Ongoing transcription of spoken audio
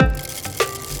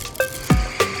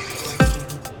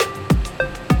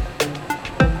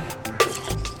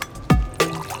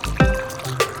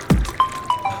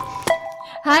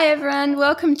and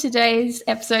welcome to today's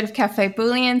episode of Cafe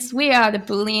Booleans. We are the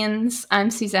Booleans.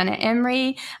 I'm Susanna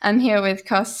Emery. I'm here with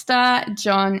Costa,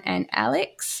 John, and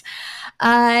Alex.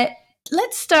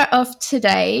 Let's start off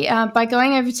today by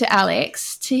going over to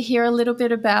Alex to hear a little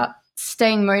bit about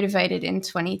staying motivated in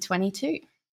 2022.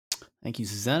 Thank you,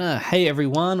 Susanna. Hey,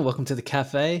 everyone. Welcome to the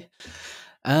cafe.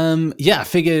 I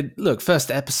figured, look, first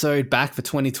episode back for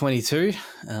 2022.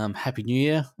 Happy New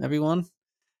Year, everyone.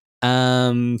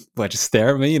 Just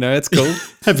stare at me, it's cool.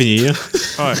 Happy New Year.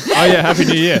 Yeah, Happy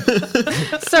New Year.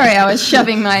 Sorry, I was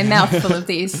shoving my mouth full of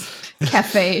these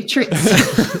cafe treats.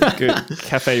 Good.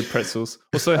 Cafe pretzels.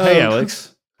 Also, hey,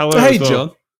 Alex. Hello. Hey, as well,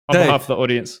 John. On Hey. behalf of the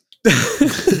audience.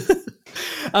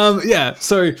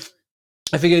 So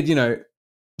I figured,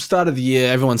 start of the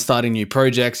year, everyone's starting new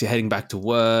projects, you're heading back to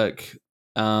work,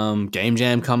 game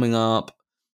jam coming up,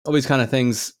 all these kind of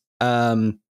things.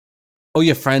 All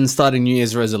your friends starting New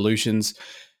Year's resolutions,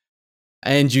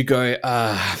 and you go,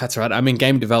 that's right, I'm in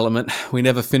game development. We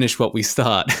never finish what we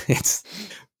start. It's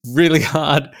really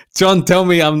hard. John, tell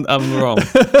me I'm wrong.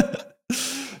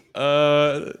 Should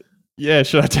I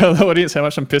tell the audience how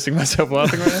much I'm pissing myself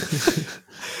laughing right now?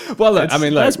 Well, look,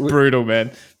 that's brutal,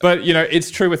 man. But, it's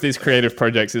true with these creative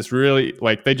projects. It's really,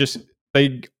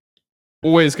 they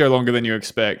always go longer than you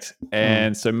expect.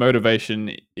 And so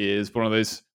motivation is one of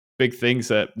those big things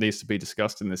that needs to be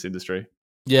discussed in this industry.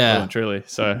 Yeah. Well, truly.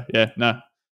 So, no.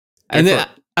 And then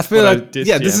I feel like, this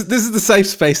is is the safe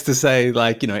space to say,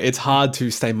 it's hard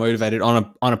to stay motivated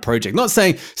on a project. Not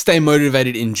saying stay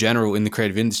motivated in general in the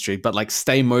creative industry, but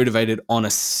stay motivated on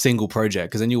a single project,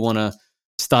 because then you want to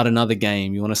start another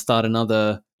game. You want to start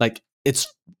another,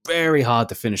 it's very hard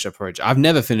to finish a project. I've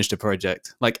never finished a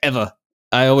project, ever.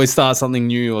 I always start something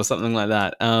new or something like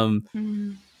that.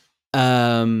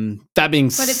 That being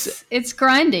But it's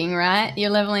grinding, right? You're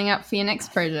leveling up for your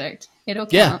next project. It all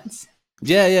counts.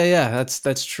 Yeah.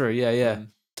 That's true. Yeah.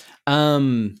 I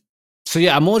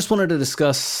more just wanted to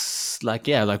discuss what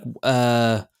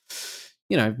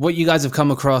you guys have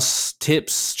come across,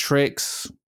 tips, tricks,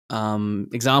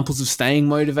 examples of staying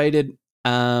motivated,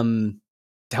 to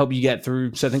help you get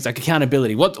through certain things, like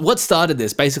accountability. What started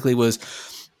this basically was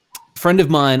a friend of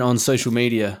mine on social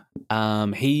media.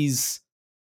 He's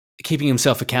keeping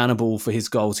himself accountable for his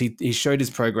goals. He showed his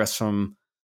progress from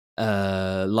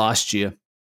last year.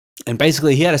 And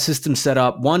basically he had a system set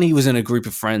up. One, he was in a group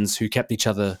of friends who kept each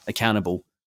other accountable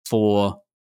for,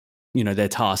 their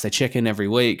tasks. They check in every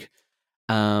week.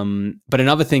 But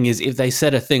another thing is, if they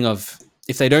set a thing of,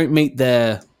 if they don't meet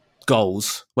their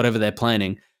goals, whatever they're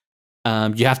planning,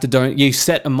 you have to you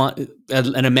set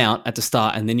an amount at the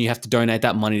start, and then you have to donate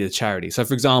that money to charity. So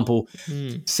for example,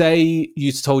 say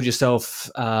you told yourself,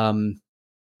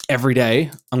 every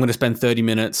day I'm going to spend 30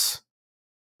 minutes,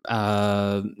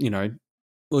 John,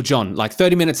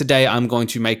 30 minutes a day, I'm going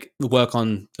to work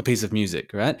on a piece of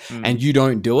music, right? And you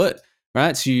don't do it,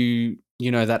 right? So you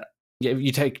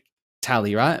take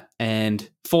tally, right? And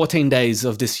 14 days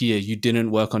of this year, you didn't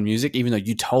work on music, even though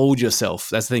you told yourself,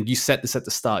 that's the thing, you set this at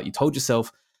the start. You told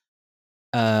yourself,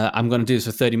 I'm going to do this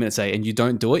for 30 minutes a day, and you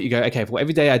don't do it. You go, okay, well,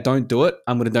 every day I don't do it,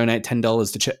 I'm going to donate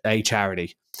 $10 to a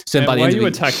charity. So man, by the why end are you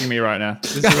of attacking me right now?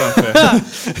 This is unfair.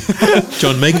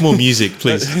 John, make more music,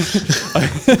 please.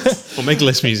 Or make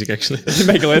less music, actually.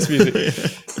 Make less music.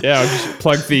 Yeah, I'll just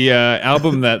plug the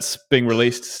album that's being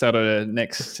released started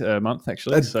next month,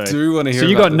 actually. I do want to hear. So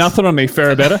you about got this. nothing on me,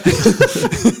 fair or better.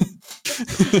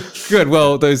 Good.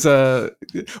 Well, that's the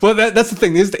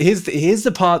thing. Here's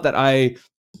the part that I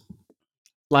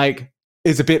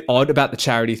is a bit odd about the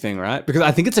charity thing, right? Because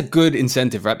I think it's a good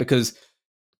incentive, right? Because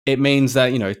it means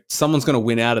that, someone's going to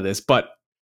win out of this. But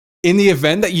in the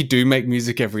event that you do make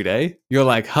music every day, you're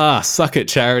like, suck it,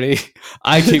 charity.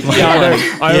 I keep my money.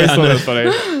 I always thought it was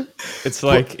funny. It's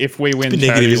like, if we win,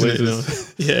 charity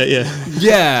loses.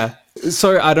 Yeah.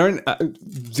 So I don't,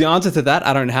 the answer to that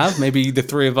I don't have. Maybe the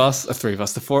three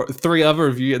other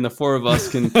of you and the four of us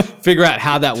can figure out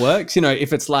how that works.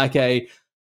 If it's like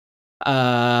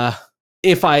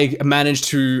if I manage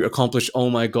to accomplish all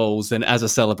my goals, then as a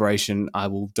celebration, I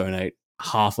will donate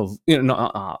half of,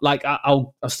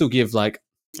 I'll still give $100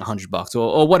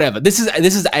 or whatever. This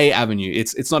is a avenue.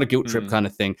 It's not a guilt trip kind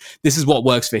of thing. This is what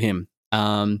works for him.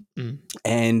 And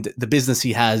the business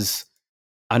he has,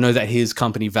 I know that his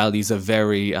company values are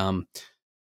very, I'm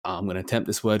going to attempt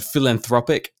this word,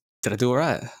 philanthropic. Did I do it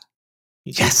right?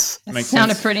 Yes. That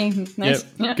sounded pretty nice.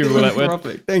 Yep. Google that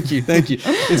word. Thank you.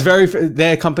 It's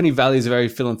their company values are very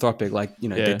philanthropic.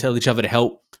 They tell each other to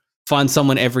help. Find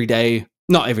someone every day,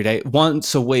 not every day,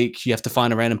 once a week, you have to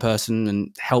find a random person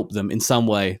and help them in some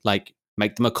way, like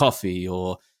make them a coffee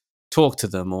or talk to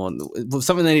them or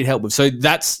something they need help with. So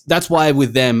that's why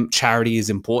with them charity is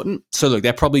important. So look,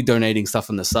 they're probably donating stuff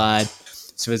on the side.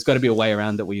 So there's got to be a way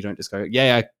around it where you don't just go,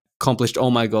 yeah, I accomplished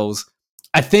all my goals.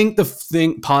 I think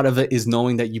part of it is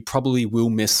knowing that you probably will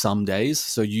miss some days.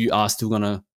 So you are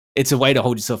still it's a way to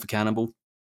hold yourself accountable.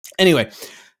 Anyway,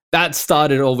 that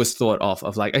started all this thought off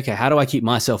of like, okay, how do I keep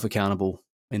myself accountable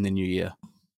in the new year?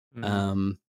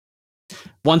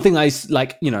 One thing I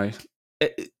like, have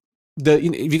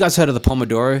you guys heard of the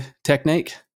Pomodoro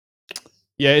technique?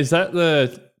 Yeah, is that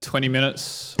the 20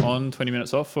 minutes on, 20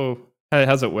 minutes off, or how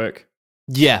does it work?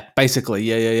 Yeah, basically.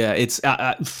 Yeah. It's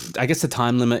I guess the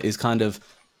time limit is kind of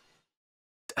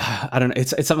I don't know.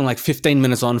 It's something like 15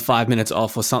 minutes on, 5 minutes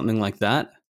off, or something like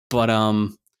that. But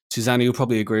Susanna, you'll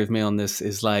probably agree with me on this.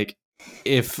 Is like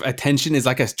if attention is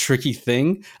like a tricky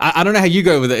thing. I don't know how you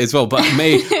go with it as well, but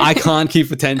me, I can't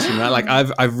keep attention. Right? Like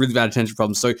I've really bad attention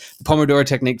problems. So the Pomodoro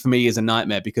technique for me is a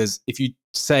nightmare because if you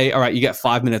say, all right, you get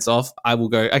 5 minutes off, I will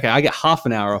go, okay, I get half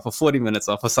an hour off or 40 minutes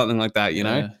off or something like that.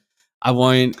 I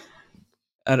won't.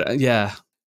 Yeah.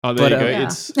 Oh, there you go. Yeah.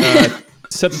 It's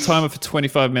set the timer for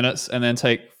 25 minutes and then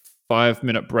take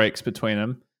 5-minute breaks between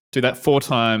them. Do that 4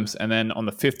 times, and then on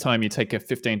the 5th time, you take a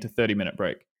 15 to 30-minute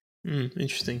break.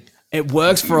 Interesting. It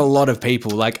works for a lot of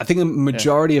people. Like I think the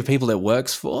majority of people it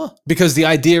works for, because the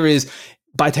idea is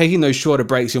by taking those shorter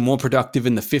breaks, you're more productive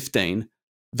in the 15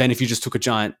 than if you just took a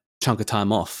giant chunk of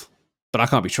time off. But I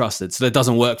can't be trusted, so that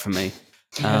doesn't work for me.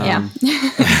 Yeah.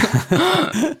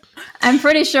 I'm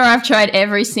pretty sure I've tried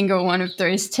every single one of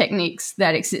those techniques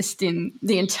that exist in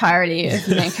the entirety of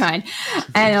mankind.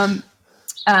 And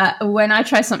when I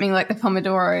try something like the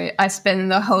Pomodoro, I spend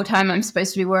the whole time I'm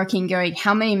supposed to be working going,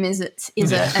 how many minutes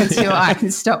is it until I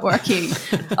can stop working?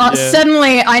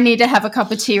 Suddenly I need to have a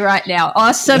cup of tea right now.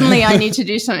 Suddenly I need to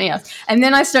do something else. And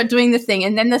then I start doing the thing,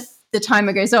 and then the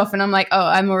timer goes off, and I'm like,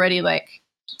 I'm already like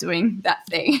doing that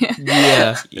thing.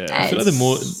 Yeah. I feel like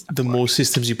the more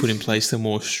systems you put in place, the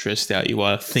more stressed out you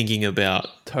are thinking about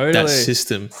that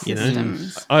system.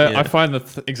 I find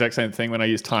the exact same thing when I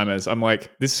use timers. I'm like,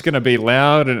 this is going to be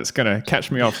loud and it's going to catch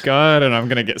me off guard and I'm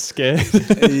going to get scared.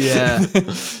 Yeah.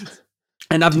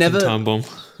 And I've never time bomb.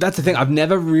 That's the thing. I've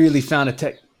never really found a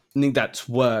technique that's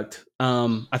worked.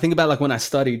 I think about like when I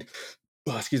studied.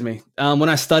 When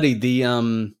I studied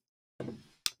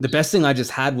the best thing I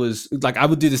just had was like I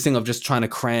would do this thing of just trying to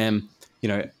cram,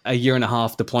 a year and a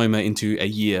half diploma into a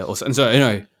year or so. And so,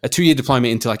 a 2-year diploma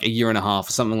into like a year and a half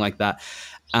or something like that.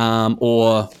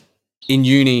 Or in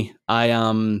uni,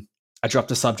 I dropped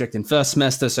a subject in first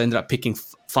semester, so I ended up picking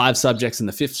 5 subjects in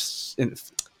the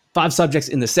 5 subjects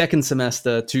in the second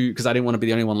semester because I didn't want to be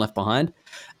the only one left behind.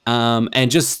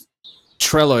 And just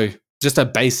Trello, just a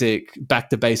basic back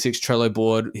to basics Trello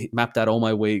board, mapped out all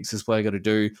my weeks. This is what I got to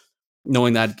do.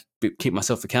 Knowing that I'd keep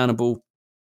myself accountable,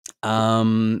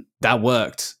 that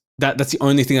worked. That's the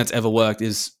only thing that's ever worked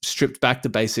is stripped back to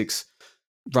basics,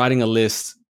 writing a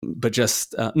list, but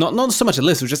just not so much a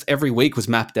list. It was just every week was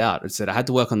mapped out. It said I had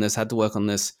to work on this, and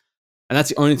that's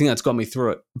the only thing that's got me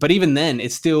through it. But even then,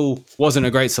 it still wasn't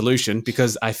a great solution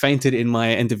because I fainted in my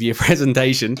end of year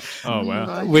presentation. Oh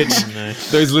wow! Which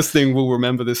those listening will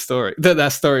remember this story.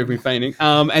 That story of me fainting.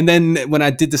 And then when I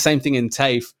did the same thing in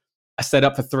TAFE. I stayed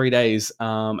up for 3 days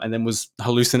and then was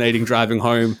hallucinating driving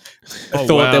home. I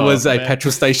thought there was a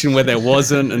petrol station where there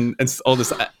wasn't and all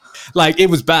this. Like, it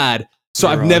was bad. So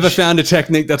I've never found a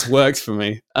technique that's worked for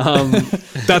me.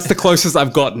 That's the closest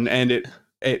I've gotten, and it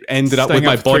ended up with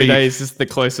my body. 3 days is the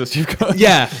closest you've got.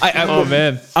 Yeah.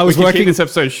 I was working this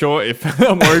episode short if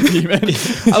I'm worried for you, man.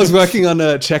 I was working on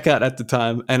a checkout at the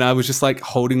time, and I was just like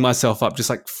holding myself up, just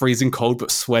like freezing cold,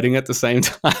 but sweating at the same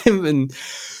time. And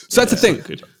so that's the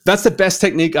thing. That's the best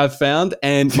technique I've found,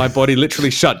 and my body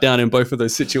literally shut down in both of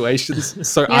those situations.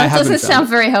 So I haven't. It doesn't sound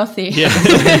very healthy. Yeah.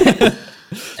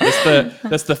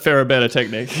 That's the Ferrabetta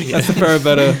technique. That's the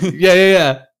Ferrabetta.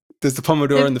 Yeah. There's the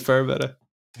Pomodoro and the Ferrabetta.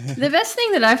 The best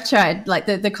thing that I've tried, like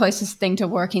the closest thing to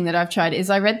working that I've tried, is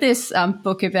I read this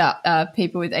book about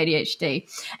people with ADHD,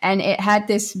 and it had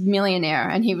this millionaire,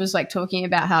 and he was like talking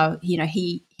about how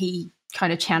he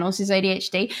kind of channels his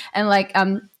ADHD, and like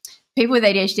people with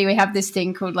ADHD, we have this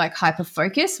thing called like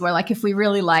hyperfocus, where like if we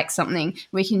really like something,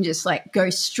 we can just like go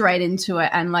straight into it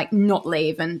and like not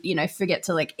leave and forget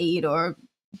to like eat or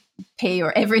pee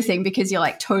or everything because you're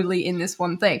like totally in this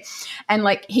one thing. And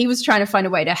like he was trying to find a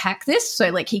way to hack this so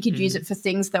like he could use it for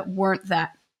things that weren't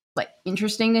that like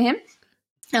interesting to him,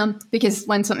 because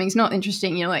when something's not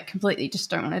interesting, you like completely just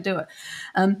don't want to do it.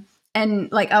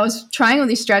 and like I was trying all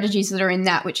these strategies that are in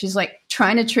that, which is like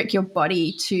trying to trick your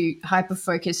body to hyper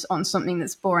focus on something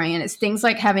that's boring. And it's things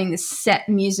like having this set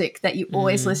music that you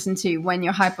always listen to when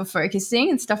you're hyper focusing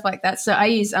and stuff like that. So I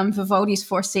use Vivaldi's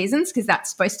Four Seasons because that's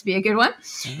supposed to be a good one.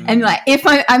 And like if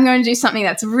I'm going to do something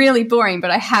that's really boring,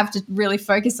 but I have to really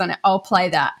focus on it, I'll play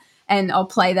that. And I'll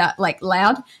play that like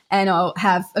loud, and I'll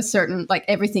have a certain, like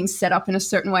everything's set up in a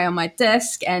certain way on my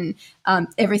desk, and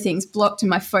everything's blocked, and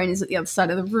my phone is at the other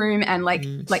side of the room, and like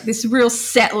this real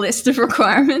set list of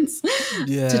requirements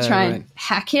to try and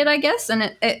hack it, I guess.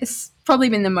 And it's probably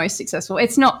been the most successful.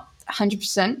 It's not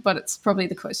 100%, but it's probably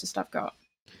the closest I've got.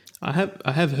 I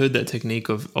have heard that technique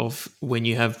of when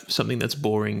you have something that's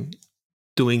boring,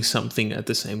 doing something at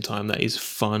the same time that is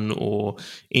fun or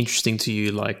interesting to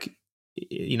you, like,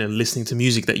 you know, listening to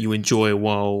music that you enjoy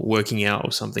while working out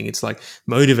or something. It's like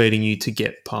motivating you to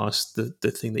get past the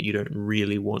thing that you don't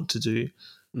really want to do.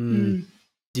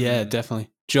 Yeah, definitely.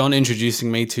 John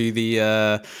introducing me to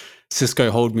the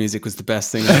Cisco hold music was the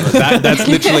best thing ever. That's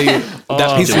literally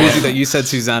that piece of music that you said,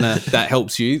 Susanna, that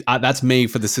helps you. That's me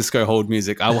for the Cisco hold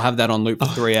music. I will have that on loop for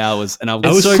 3 hours, and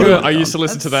it's so good. I used to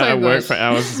listen to that at work for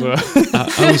hours as well.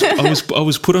 I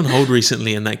was put on hold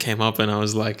recently, and that came up, and I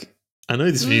was like, I know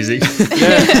this music.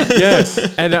 yeah.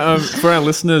 And for our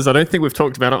listeners, I don't think we've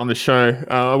talked about it on the show.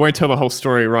 I won't tell the whole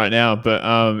story right now, but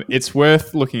it's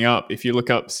worth looking up if you look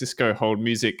up Cisco hold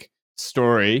music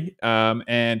story.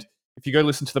 And if you go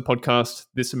listen to the podcast,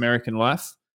 This American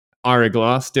Life, Ira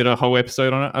Glass did a whole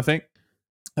episode on it, I think,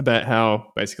 about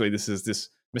how basically this is this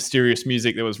mysterious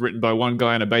music that was written by one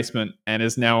guy in a basement and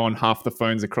is now on half the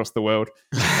phones across the world.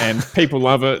 And people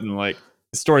love it, and like,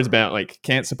 the stories about like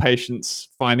cancer patients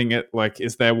finding it, like,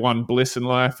 is there one bliss in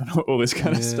life, and all this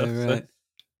kind of stuff.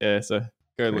 Right. So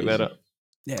go look that up.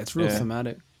 Yeah, it's real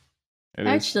thematic.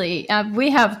 Actually,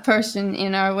 we have a person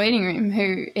in our waiting room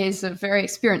who is a very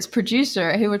experienced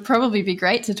producer who would probably be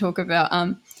great to talk about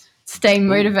staying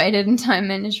motivated and time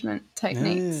management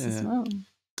techniques as well.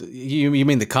 You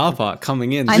mean the car park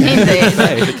coming in? I mean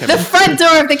the front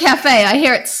door of the cafe. I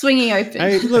hear it swinging open.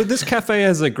 Hey, look, this cafe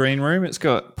has a green room. It's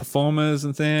got performers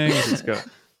and things. It's got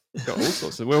all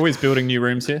sorts of. We're always building new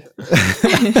rooms here.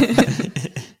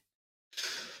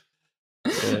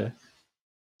 No,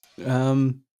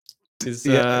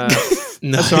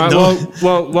 that's all right.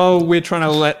 While we're trying to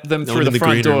let them through the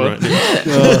front door.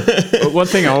 Right. One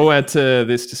thing I'll add to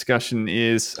this discussion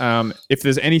is if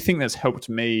there's anything that's helped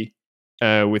me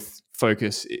with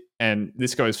focus, and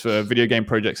this goes for video game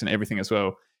projects and everything as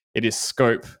well, it is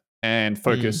scope and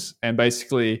focus. And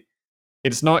basically,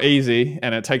 it's not easy,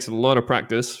 and it takes a lot of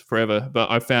practice forever,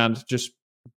 but I found just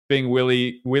being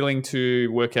willing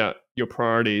to work out your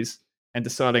priorities and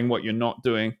deciding what you're not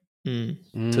doing to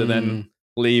then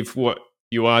leave what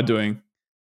you are doing.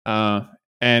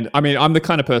 And I mean, I'm the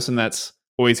kind of person that's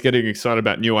always getting excited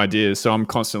about new ideas, so I'm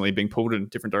constantly being pulled in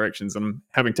different directions, and I'm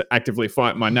having to actively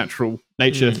fight my natural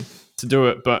nature to do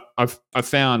it. But I've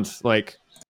found like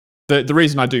the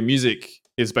reason I do music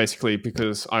is basically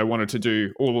because I wanted to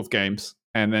do all of games,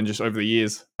 and then just over the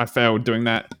years I failed doing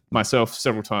that myself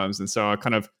several times, and so I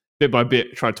kind of bit by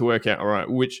bit tried to work out, all right,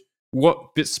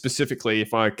 what bits specifically,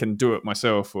 if I can do it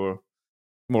myself, or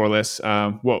more or less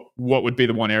what would be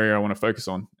the one area I want to focus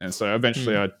on. And so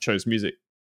eventually I chose music.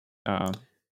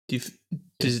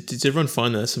 Does everyone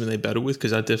find that something they battle with?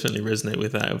 Because I definitely resonate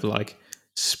with that, of like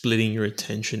splitting your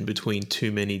attention between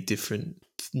too many different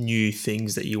new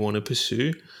things that you want to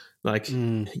pursue. Like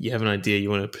you have an idea, you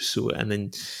want to pursue it, and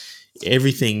then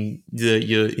everything,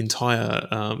 your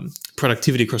entire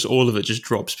productivity across all of it just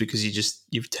drops because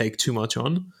you take too much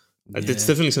on. That's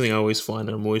definitely something I always find,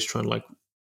 and I'm always trying to like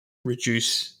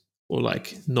reduce or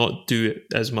like not do it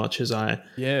as much as I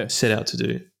set out to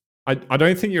do. I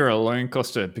don't think you're alone,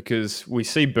 Costa, because we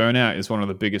see burnout as one of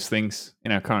the biggest things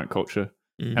in our current culture.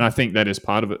 And I think that is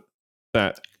part of it,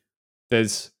 that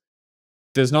there's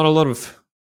not a lot of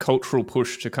cultural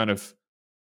push to kind of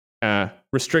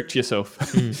restrict yourself.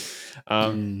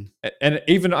 And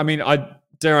even, I mean,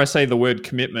 dare I say the word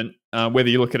commitment, whether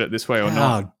you look at it this way or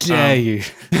not. How dare you?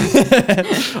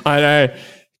 I know,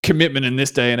 commitment in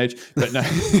this day and age, but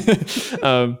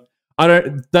no. I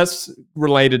don't. That's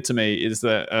related to me is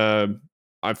that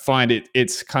I find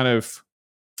it's kind of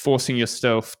forcing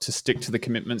yourself to stick to the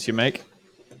commitments you make.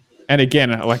 And again,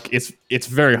 like it's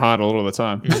very hard a lot of the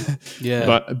time.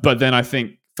 But then I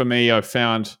think for me, I've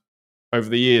found over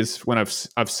the years when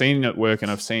I've seen it work, and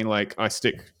I've seen like I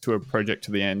stick to a project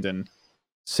to the end and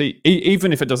see,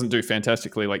 even if it doesn't do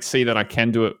fantastically, like see that I can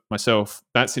do it myself.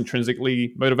 That's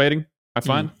intrinsically motivating, I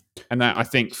find, and that I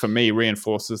think for me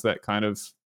reinforces that kind of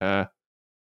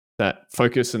that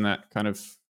focus and that kind of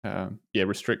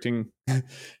restricting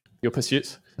your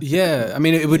pursuits. Yeah, I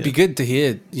mean, it would be good to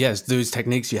hear, yes, those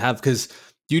techniques you have, because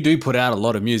you do put out a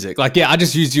lot of music. Like, yeah, I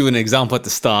just used you an example at the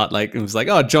start. Like, it was like,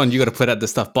 oh, John, you got to put out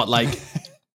this stuff. But like,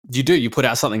 you put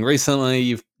out something recently.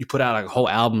 You put out like a whole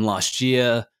album last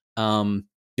year.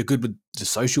 You're good with the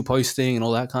social posting and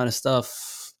all that kind of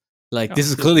stuff. Like, this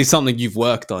is clearly something you've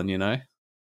worked on, you know?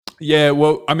 Yeah,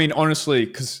 well, I mean, honestly,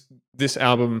 because this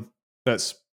album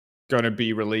that's going to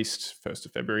be released 1st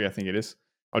of February, I think it is.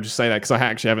 I'll just say that because I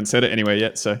actually haven't said it anyway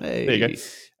yet. So there you go.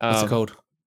 What's it called?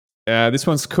 This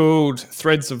one's called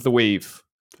Threads of the Weave.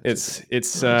 It's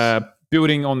nice.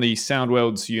 Building on the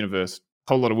Soundworlds universe.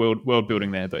 Whole lot of world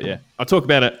building there, but yeah, I'll talk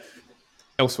about it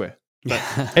elsewhere. But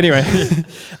anyway,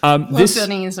 world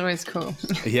building is always cool.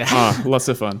 Yeah, lots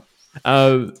of fun.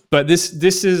 But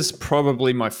this is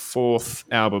probably my 4th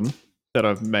album that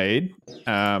I've made.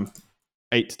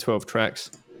 8 to 12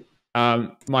 tracks.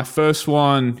 My first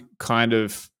one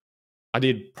I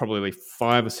did probably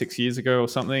 5 or 6 years ago or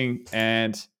something,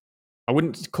 and I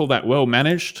wouldn't call that well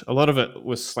managed. A lot of it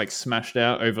was like smashed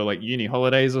out over like uni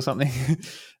holidays or something.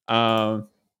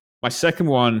 My second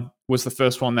one was the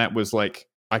first one that was like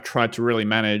I tried to really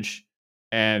manage,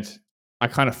 and I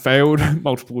kind of failed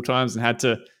multiple times and had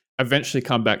to eventually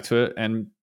come back to it and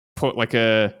put like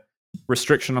a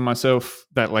restriction on myself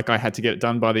that like I had to get it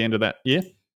done by the end of that year.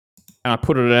 And I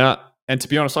put it out, and to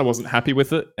be honest, I wasn't happy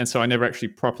with it, and so I never actually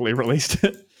properly released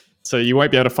it. So you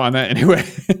won't be able to find that anywhere.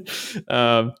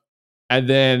 And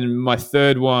then my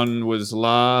third one was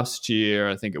last year,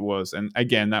 I think it was, and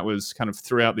again that was kind of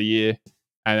throughout the year.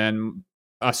 And then,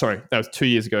 that was 2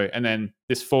 years ago. And then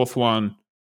this 4th one,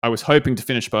 I was hoping to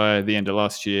finish by the end of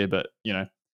last year, but you know,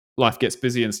 life gets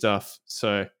busy and stuff.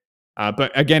 So,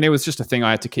 but again, it was just a thing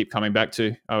I had to keep coming back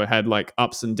to. I had like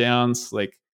ups and downs,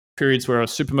 like periods where I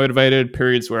was super motivated,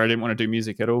 periods where I didn't want to do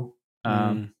music at all.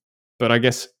 But I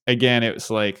guess again, it was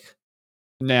like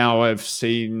now I've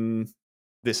seen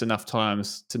this enough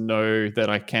times to know that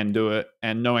I can do it,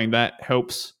 and knowing that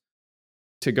helps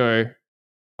to go,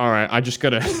 all right, I just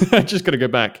gotta go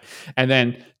back and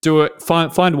then do it.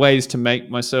 Find ways to make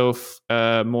myself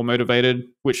more motivated.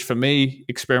 Which for me,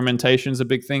 experimentation is a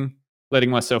big thing. Letting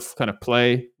myself kind of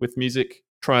play with music,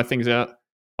 try things out.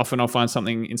 Often I'll find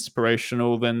something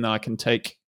inspirational, then I can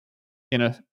take in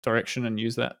a direction and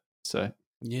use that. So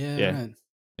yeah.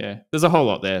 There's a whole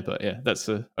lot there, but yeah, that's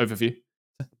the overview.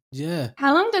 Yeah.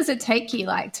 How long does it take you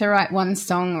like to write one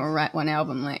song or write one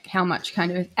album? Like how much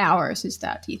kind of hours is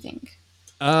that, do you think?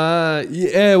 Well,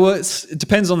 it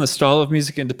depends on the style of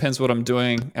music and depends what I'm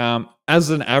doing. As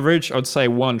an average, I'd say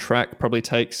one track probably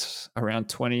takes around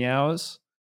 20 hours,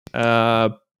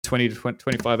 20 to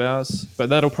 25 hours, but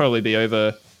that'll probably be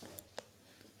over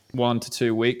 1 to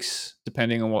 2 weeks,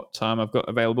 depending on what time I've got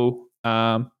available.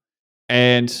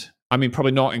 And I mean,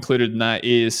 probably not included in that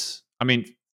is,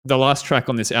 the last track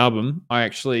on this album, I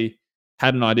actually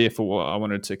had an idea for what I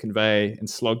wanted to convey and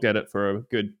slogged at it for a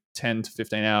good 10 to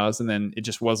 15 hours, and then it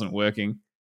just wasn't working.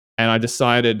 And I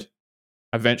decided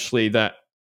eventually that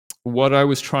what I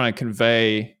was trying to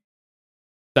convey,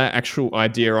 that actual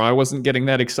idea, I wasn't getting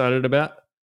that excited about.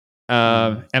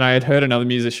 And I had heard another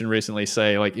musician recently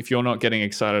say, like, if you're not getting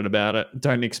excited about it,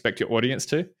 don't expect your audience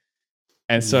to.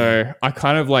 And so I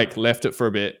kind of like left it for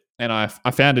a bit, and I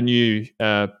found a new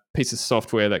piece of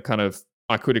software that kind of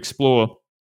I could explore.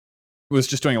 Was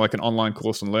just doing like an online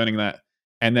course and learning that,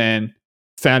 and then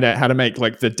found out how to make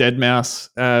like the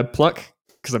deadmau5 pluck,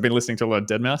 because I've been listening to a lot of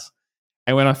deadmau5.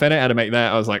 And when I found out how to make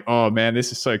that, I was like, oh man,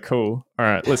 this is so cool. All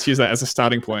right, let's use that as a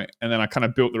starting point. And then I kind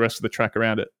of built the rest of the track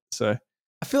around it. So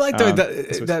I feel like though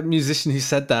that musician who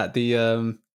said that,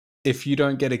 the if you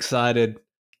don't get excited,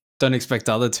 don't expect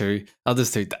others to.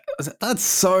 That's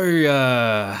so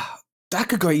that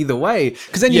could go either way.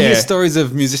 Because then you hear stories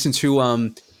of musicians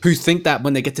who think that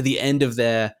when they get to the end of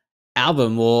their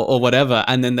album or whatever,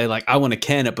 and then they're like, I want to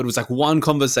can it, but it was like one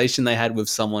conversation they had with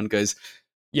someone goes,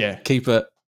 yeah, keep it.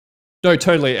 No,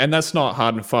 totally. And that's not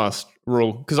hard and fast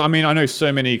rule. Because I know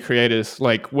so many creators,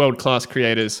 like world-class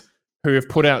creators, who have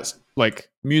put out like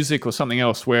music or something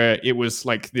else where it was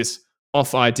like this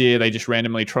off idea they just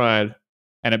randomly tried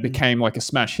and it became like a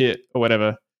smash hit or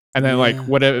whatever. And then like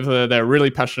whatever they're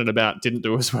really passionate about didn't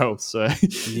do as well. So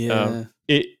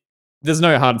there's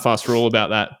no hard and fast rule about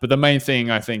that. But the main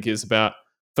thing I think is about,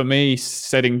 for me,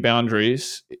 setting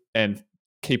boundaries and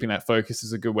keeping that focus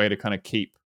is a good way to kind of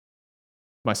keep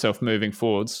myself moving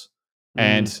forwards.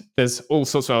 And there's all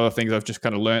sorts of other things I've just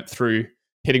kind of learnt through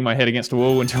hitting my head against a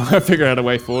wall until I figure out a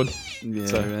way forward.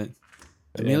 Right.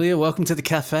 Amelia, welcome to the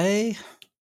cafe.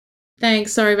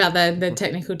 Thanks. Sorry about the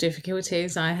technical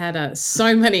difficulties. I had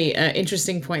so many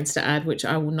interesting points to add, which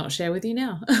I will not share with you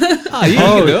now.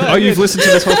 You've listened to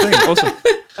this whole thing. Awesome.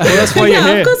 Well, that's why you're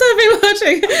here. Of course I've been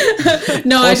watching.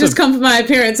 No, awesome. I just come for my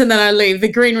appearance and then I leave. The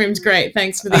green room's great.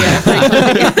 Thanks for the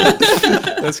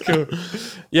That's cool.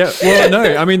 Yeah. Well,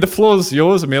 no, I mean, the floor's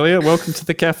yours, Amelia. Welcome to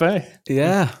the cafe.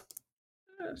 Yeah.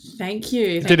 Thank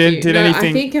you. Did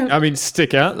anything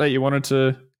stick out that you wanted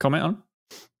to comment on?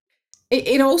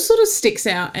 It all sort of sticks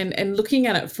out, and looking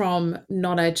at it from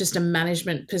not just a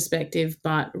management perspective,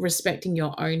 but respecting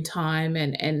your own time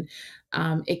and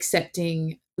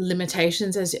accepting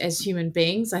limitations as human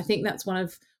beings. I think that's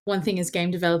one thing as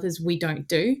game developers we don't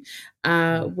do.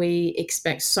 We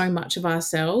expect so much of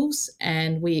ourselves,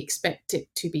 and we expect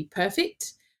it to be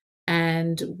perfect.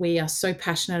 And we are so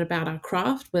passionate about our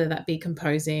craft, whether that be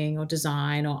composing or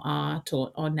design or art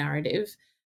or narrative,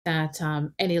 that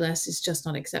any less is just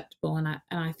not acceptable. And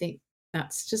I think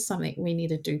that's just something we need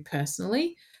to do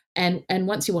personally. And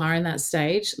once you are in that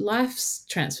stage, life's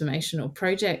transformational.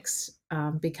 Projects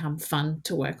become fun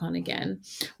to work on again.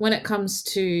 When it comes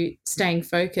to staying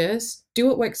focused, do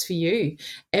what works for you.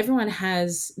 Everyone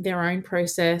has their own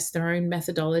process, their own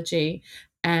methodology.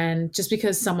 And just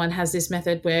because someone has this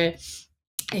method where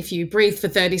if you breathe for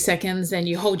 30 seconds, then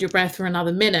you hold your breath for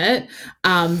another minute,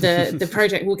 the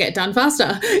project will get done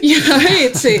faster. You know,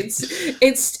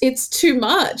 it's too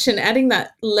much, and adding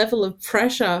that level of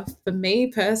pressure for me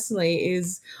personally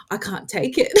is I can't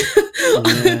take it.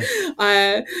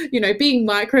 Yeah. Being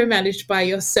micromanaged by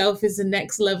yourself is the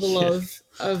next level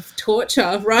of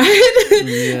torture, right?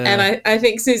 Yeah. And I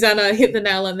think Susanna hit the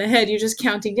nail on the head. You're just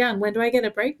counting down. When do I get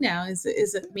a break now? Is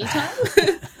it me time?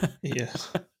 Yeah.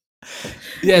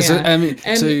 Yeah.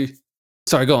 So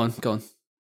sorry, go on.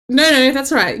 No,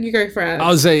 that's all right. You go for it. I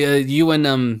was say you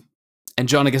and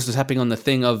John, I guess, was tapping on the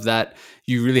thing of that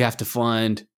you really have to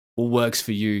find what works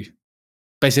for you.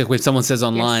 Basically, when someone says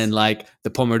online, like the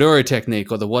Pomodoro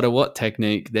technique or the what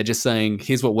technique, they're just saying,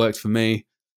 here's what worked for me.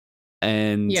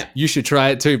 And you should try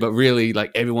it too. But really,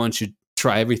 like, everyone should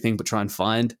try everything, but try and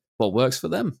find what works for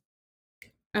them.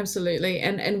 Absolutely.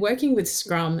 And working with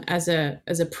Scrum as a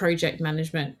project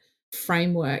management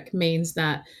framework means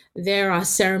that there are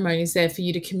ceremonies there for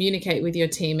you to communicate with your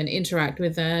team and interact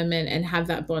with them and have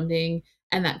that bonding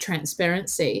and that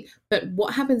transparency. But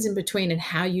what happens in between and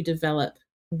how you develop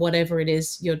whatever it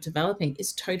is you're developing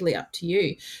is totally up to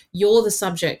you. You're the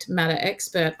subject matter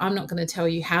expert. I'm not going to tell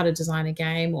you how to design a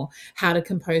game or how to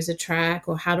compose a track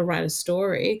or how to write a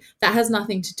story. That has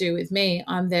nothing to do with me.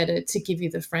 I'm there to give you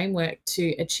the framework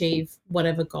to achieve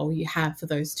whatever goal you have for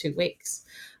those 2 weeks.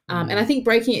 And I think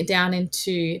breaking it down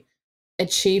into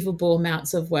achievable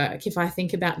amounts of work. If I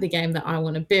think about the game that I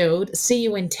want to build, see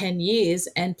you in 10 years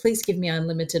and please give me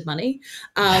unlimited money.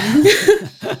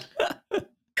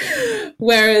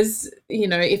 Whereas,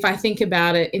 if I think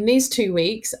about it, in these 2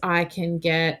 weeks, I can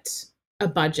get a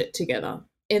budget together.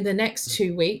 In the next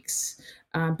 2 weeks,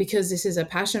 because this is a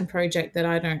passion project that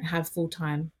I don't have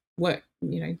full-time work,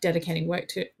 dedicating work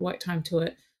time to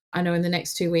it, I know in the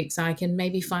next 2 weeks I can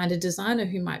maybe find a designer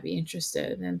who might be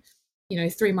interested. And,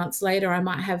 3 months later, I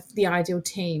might have the ideal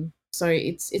team. So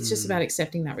it's just about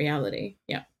accepting that reality.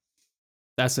 Yeah.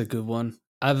 That's a good one.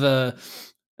 I have a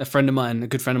good friend of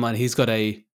mine, he's got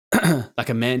a like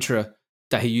a mantra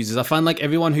that he uses. I find like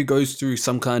everyone who goes through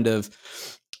some kind of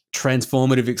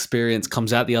transformative experience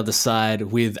comes out the other side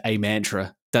with a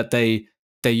mantra that they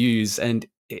use. And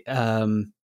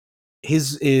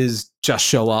his is just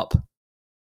show up,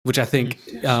 which I think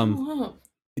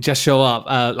just show up.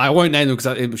 I won't name them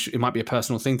because it might be a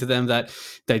personal thing to them that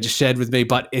they just shared with me,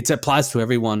 but it applies to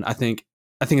everyone. I think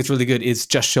it's really good. It's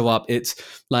just show up. It's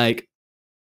like,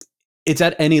 it's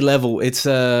at any level. It's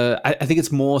I think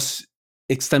it's more,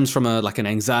 it stems from an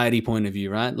anxiety point of view,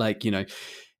 right? Like,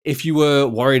 if you were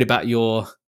worried about your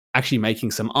actually making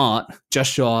some art,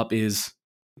 just show up is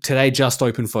today, just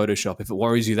open Photoshop. If it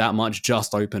worries you that much,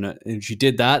 just open it. And if you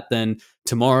did that, then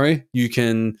tomorrow you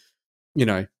can,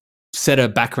 set a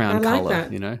background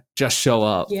color, just show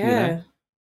up. Yeah.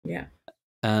 Yeah.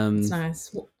 It's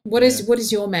nice. What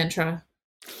is your mantra,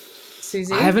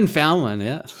 Susie? I haven't found one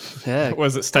yet. Yeah.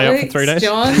 Was it stay up for 3 days?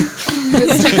 John?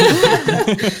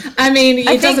 I mean,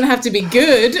 it doesn't have to be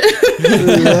good.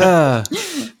 Yeah.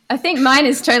 I think mine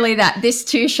is totally that this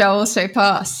too shall also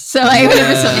pass. So like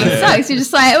whenever something sucks, you're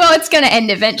just like, well, it's going to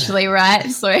end eventually, right?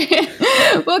 So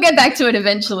we'll get back to it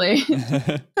eventually.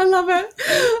 I love it.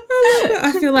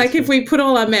 I feel like if we put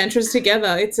all our mantras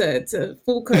together, it's a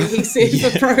full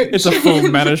cohesive approach. It's a full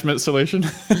management solution.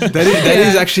 That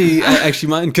is actually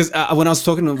mine, because when I was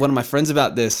talking to one of my friends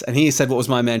about this, and he said what was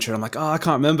my mantra, I'm like, oh, I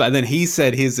can't remember, and then he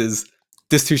said his is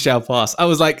this too shall pass. I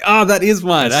was like, oh, that is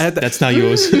mine. That's not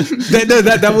yours.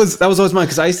 that was always mine,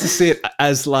 because I used to see it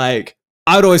as like,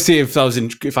 I would always see it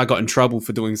if I got in trouble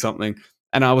for doing something,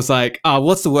 and I was like, oh,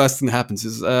 what's the worst thing that happens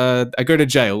is I go to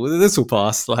jail. This will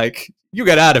pass. Like, you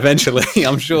get out eventually,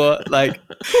 I'm sure. Like,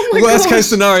 worst case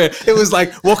scenario. It was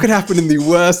like, what could happen in the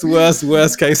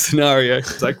worst case scenario?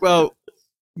 It's like, well,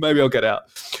 maybe I'll get out.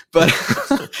 But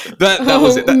that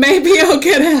was it. Maybe I'll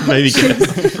get out. Maybe get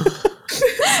out.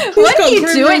 What are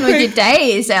you doing with your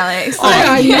days, Alex?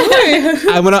 I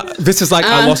know. This is like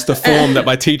I lost the form that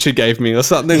my teacher gave me or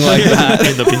something like that.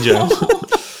 End up in jail.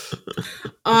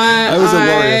 I was a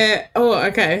warrior. Oh,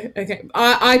 okay.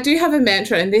 I do have a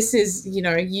mantra, and this is,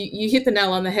 you hit the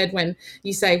nail on the head when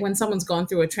you say when someone's gone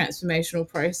through a transformational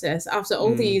process. After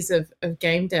all the years of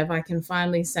game dev, I can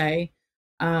finally say,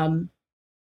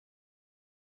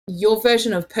 your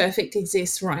version of perfect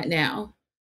exists right now.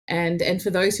 And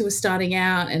for those who are starting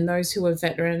out and those who are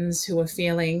veterans who are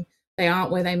feeling they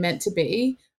aren't where they meant to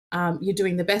be, you're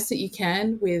doing the best that you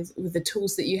can with the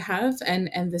tools that you have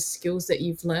and the skills that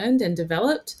you've learned and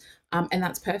developed, and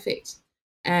that's perfect.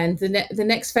 And the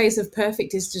next phase of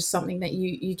perfect is just something that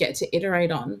you get to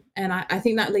iterate on. And I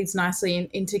think that leads nicely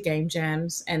into game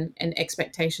jams and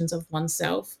expectations of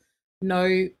oneself.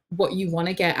 Know what you want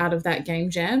to get out of that game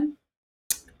jam,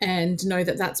 and know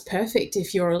that that's perfect.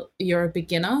 If you're a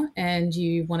beginner and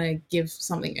you want to give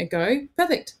something a go,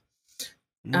 perfect.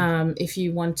 If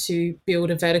you want to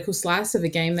build a vertical slice of a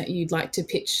game that you'd like to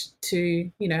pitch to,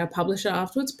 a publisher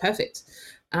afterwards, perfect.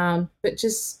 But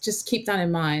just keep that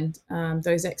in mind.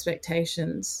 Those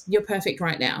expectations. You're perfect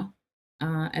right now,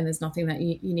 and there's nothing that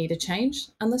you need to change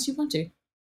unless you want to.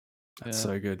 That's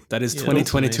so good. That is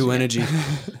 2022 energy. One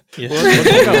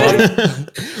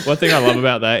thing I love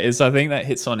about that is I think that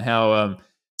hits on how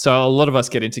so a lot of us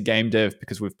get into game dev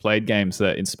because we've played games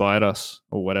that inspired us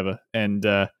or whatever, and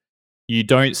you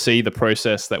don't see the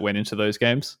process that went into those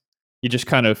games. You just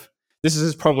kind of, this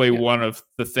is probably one of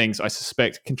the things I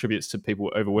suspect contributes to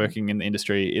people overworking in the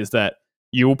industry, is that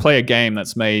you will play a game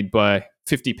that's made by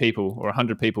 50 people or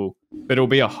 100 people, but it'll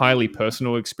be a highly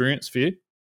personal experience for you.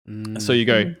 So you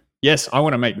go, yes, I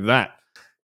want to make that.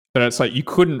 But it's like you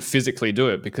couldn't physically do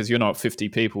it because you're not 50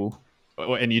 people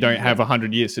and you don't have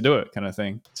 100 years to do it, kind of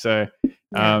thing. So,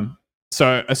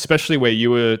 so especially where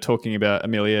you were talking about,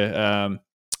 Amelia,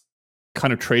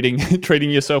 kind of treating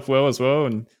yourself well as well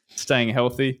and staying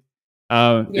healthy.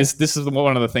 This is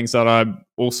one of the things that I'm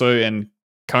also and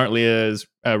currently is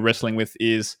wrestling with,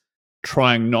 is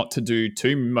trying not to do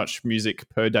too much music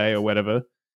per day or whatever,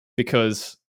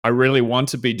 because I really want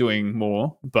to be doing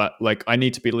more, but like I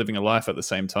need to be living a life at the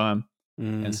same time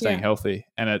and staying healthy.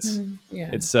 And it's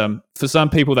for some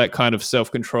people that kind of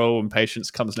self-control and patience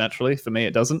comes naturally. For me,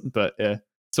 it doesn't, but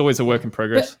it's always a work in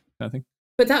progress kind of thing.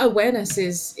 But that awareness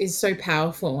is so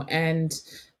powerful, and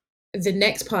the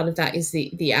next part of that is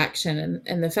the action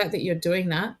and the fact that you're doing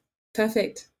that.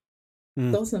 Perfect.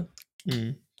 It's awesome.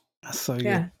 That's so good.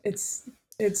 Yeah, it's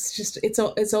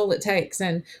all it takes,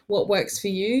 and what works for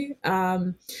you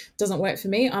doesn't work for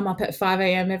me. I'm up at 5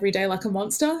 a.m. every day like a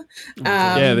monster.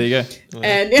 There you go.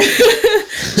 And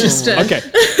just okay.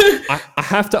 I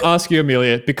have to ask you,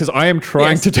 Amelia, because I am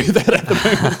trying to do that at the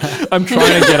moment. I'm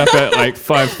trying to get up at like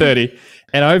 5:30,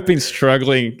 and I've been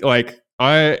struggling. Like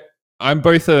I'm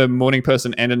both a morning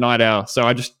person and a night owl, so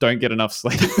I just don't get enough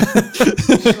sleep.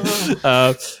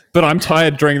 But I'm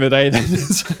tired during the day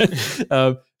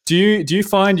then. Do you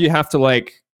find you have to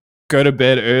like go to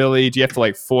bed early? Do you have to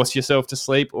like force yourself to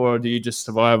sleep, or do you just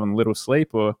survive on little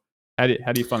sleep, or how do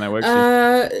you find that works?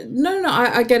 No,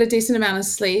 I get a decent amount of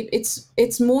sleep.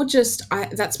 It's more just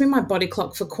that's been my body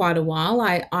clock for quite a while.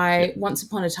 I once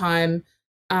upon a time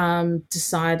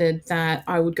decided that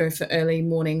I would go for early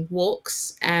morning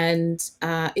walks, and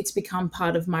it's become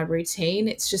part of my routine.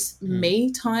 It's just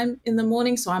me time in the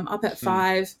morning, so I'm up at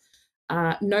 5.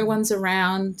 No one's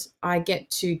around. I get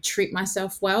to treat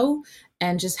myself well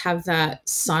and just have that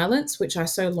silence, which I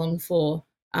so long for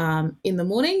in the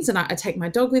mornings. And I take my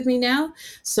dog with me now.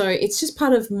 So it's just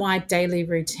part of my daily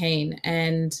routine.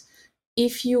 And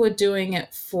if you are doing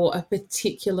it for a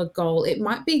particular goal, it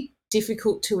might be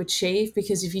difficult to achieve,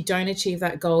 because if you don't achieve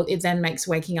that goal, it then makes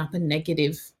waking up a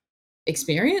negative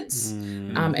experience,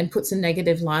 and puts a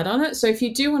negative light on it. So if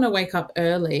you do want to wake up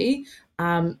early,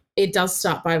 it does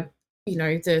start by, you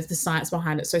know, the science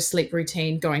behind it. So sleep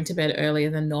routine, going to bed earlier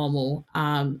than normal,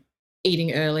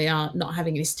 eating earlier, not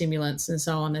having any stimulants and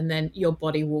so on. And then your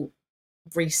body will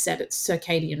reset its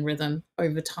circadian rhythm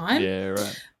over time. Yeah,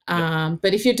 right.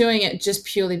 But if you're doing it just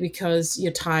purely because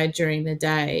you're tired during the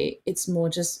day, it's more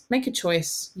just make a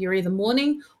choice. You're either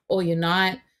morning or you're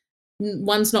night.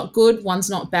 One's not good, one's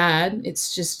not bad.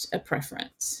 It's just a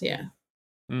preference. Yeah.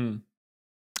 All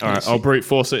right, I'll brute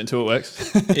force it until it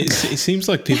works. It seems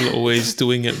like people are always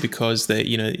doing it because they,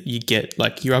 you know, you get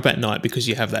like you're up at night because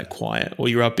you have that quiet, or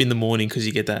you're up in the morning because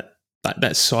you get that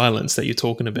silence that you're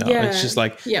talking about. Yeah. It's just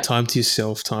like time to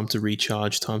yourself, time to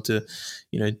recharge, time to,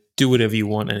 you know, do whatever you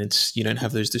want, and it's you don't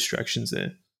have those distractions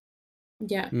there.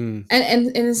 Yeah. And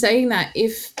in saying that,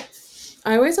 if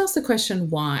I always ask the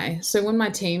question why. So when my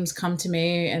teams come to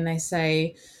me and they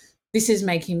say, this is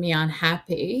making me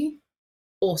unhappy,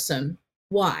 awesome.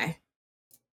 Why?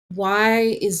 Why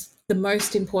is the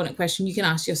most important question you can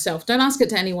ask yourself. Don't ask it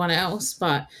to anyone else,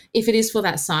 but if it is for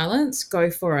that silence, go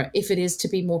for it. If it is to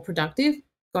be more productive,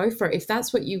 go for it. If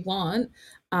that's what you want,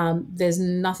 there's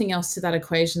nothing else to that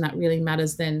equation that really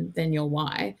matters than your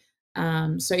why.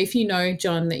 So if you know,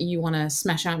 John, that you want to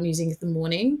smash out music in the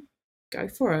morning, go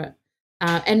for it.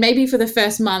 And maybe for the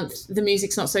first month, the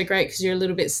music's not so great because you're a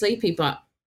little bit sleepy, but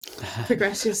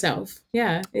progress yourself.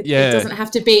 Yeah. It doesn't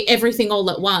have to be everything all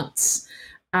at once.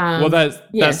 Well,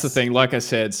 that's the thing. Like I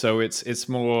said, so it's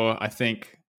more, I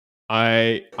think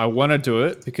I want to do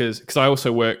it because I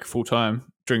also work full time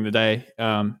during the day.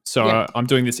 I'm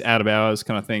doing this out of hours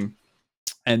kind of thing.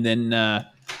 And then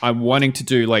I'm wanting to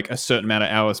do like a certain amount of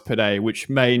hours per day, which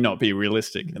may not be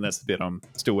realistic. And that's the bit I'm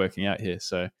still working out here.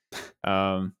 So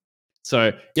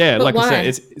yeah, but like why?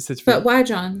 I said, it's but why,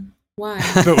 John? Why?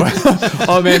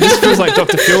 Oh man, this feels like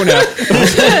Dr. Phil now.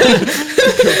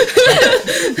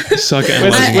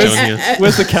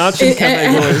 Where's the couch and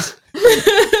cafe boys?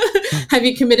 Have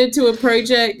you committed to a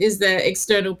project? Is there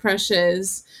external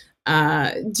pressures? Do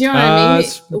you know what I mean?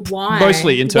 Why?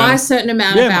 Mostly internal. Why a certain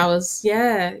amount of hours?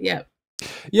 Yeah.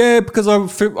 Yeah, because I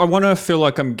want to feel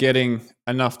like I'm getting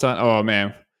enough done. Oh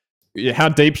man. Yeah, how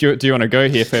deep do you want to go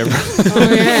here, for everyone?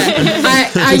 Oh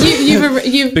yeah,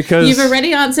 you've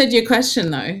already answered your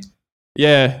question though.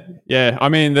 Yeah. I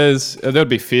mean, there'll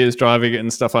be fears driving it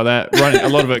and stuff like that. A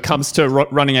lot of it comes to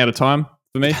running out of time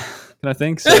for me, kind of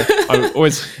thing. So I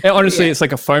always, honestly, it's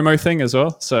like a FOMO thing as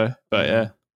well. So,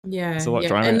 but yeah, it's a lot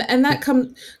driving it. And that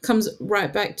comes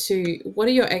right back to what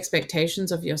are your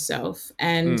expectations of yourself?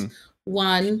 And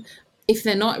one, if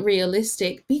they're not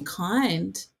realistic, be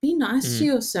kind, be nice to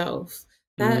yourself.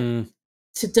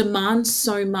 To demand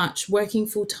so much, working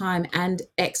full time and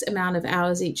X amount of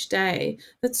hours each day,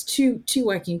 that's two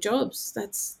working jobs.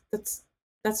 That's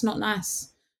not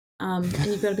nice. And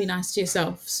you've got to be nice to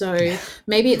yourself. So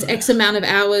maybe it's X amount of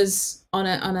hours on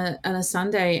a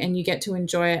Sunday, and you get to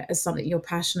enjoy it as something you're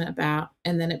passionate about,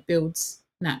 and then it builds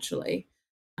naturally.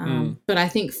 But I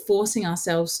think forcing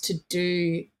ourselves to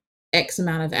do X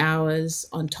amount of hours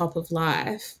on top of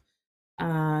life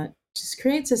just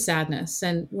creates a sadness.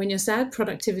 And when you're sad,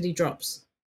 productivity drops.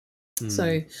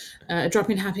 So a drop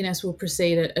in happiness will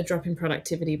precede a drop in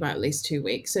productivity by at least 2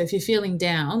 weeks. So if you're feeling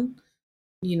down,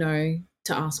 you know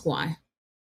to ask why.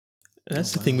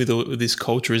 That's the thing with this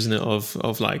culture, isn't it?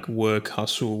 Of like work,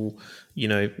 hustle, you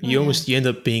know, you end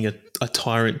up being a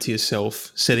tyrant to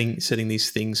yourself, setting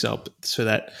these things up so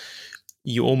that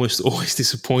you're almost always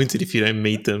disappointed if you don't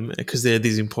meet them because they're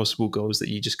these impossible goals that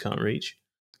you just can't reach.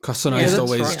 Costa and I used to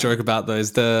always joke about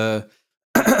those, the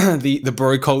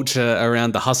bro culture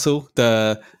around the hustle,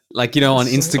 on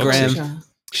Instagram. Toxic.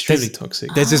 Extremely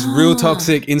toxic. There's this real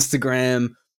toxic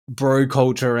Instagram bro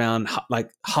culture around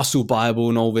like Hustle Bible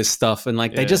and all this stuff. And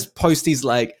like they just post these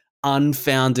like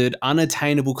unfounded,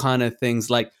 unattainable kind of things.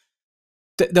 Like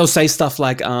they'll say stuff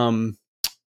like, they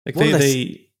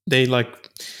like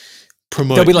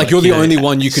promote. They'll be like, you're the only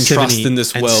one you can trust in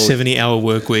this world. 70-hour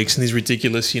work weeks and these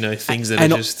ridiculous, things that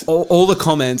are just... all the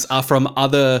comments are from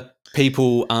other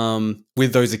people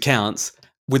with those accounts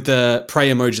with the pray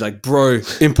emoji, like, bro,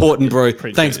 important, bro.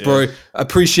 Thanks, bro.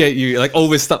 Appreciate you. Like, all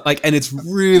this stuff. Like, and it's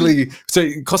really... So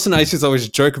Costa and I just always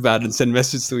joke about it and send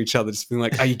messages to each other, just being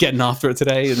like, are you getting after it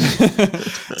today? And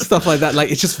stuff like that.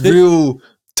 Like, it's just real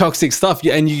toxic stuff.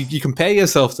 And you compare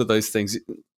yourself to those things.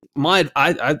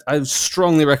 I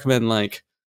strongly recommend, like,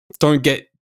 don't get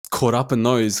caught up in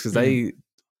those because they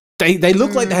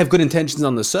look like they have good intentions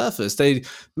on the surface. They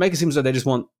make it seem as though they just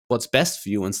want what's best for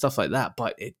you and stuff like that.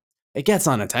 But it gets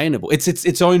unattainable. It's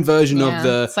its own version of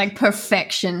the. It's like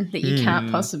perfection that you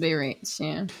can't possibly reach.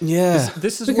 Yeah. Yeah.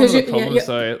 This is Because one of the you- yeah, problems, yeah.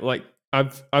 though. Like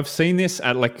I've seen this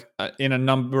at in a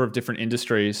number of different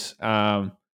industries,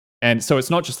 and so it's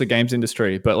not just the games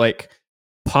industry, but like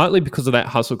partly because of that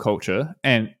hustle culture,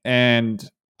 and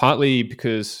partly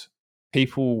because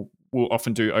people will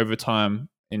often do overtime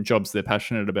in jobs they're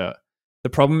passionate about. The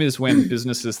problem is when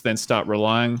businesses then start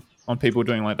relying on people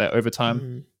doing like that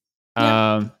overtime,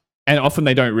 and often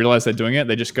they don't realize they're doing it.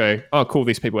 They just go, "Oh, cool,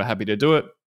 these people are happy to do it,"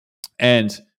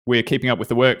 and we're keeping up with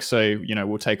the work, so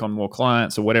we'll take on more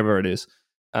clients or whatever it is,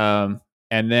 and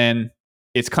then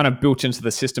it's kind of built into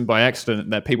the system by accident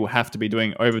that people have to be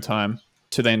doing overtime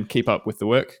to then keep up with the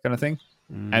work, kind of thing.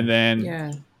 And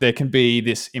then there can be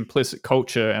this implicit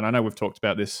culture, and I know we've talked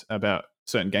about this about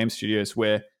certain game studios,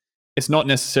 where it's not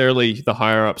necessarily the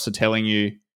higher ups are telling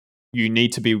you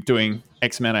need to be doing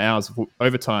X amount of hours of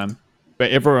overtime,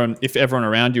 but if everyone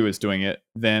around you is doing it,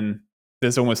 then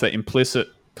there's almost that implicit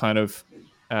kind of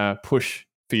push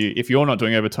for you. If you're not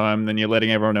doing overtime, then you're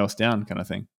letting everyone else down, kind of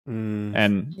thing.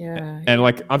 And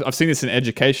like I've seen this in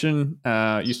education.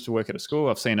 Used to work at a school.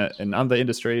 I've seen it in other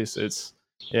industries. It's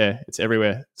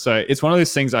everywhere. So it's one of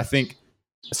those things, I think,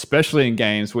 especially in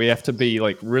games, we have to be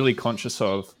like really conscious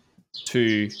of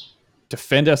to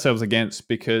defend ourselves against,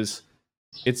 because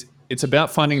it's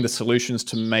about finding the solutions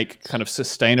to make kind of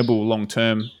sustainable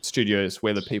long-term studios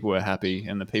where the people are happy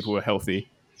and the people are healthy,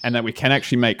 and that we can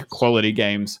actually make quality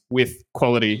games with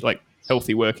quality, like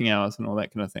healthy working hours and all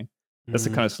that kind of thing. That's the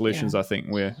kind of solutions I think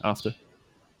we're after.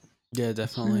 Yeah,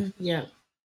 definitely. Yeah.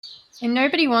 And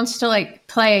nobody wants to like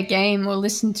play a game or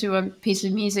listen to a piece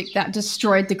of music that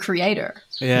destroyed the creator,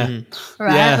 Yeah.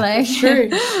 right? Yeah. Like, True.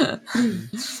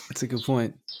 That's a good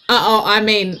point. I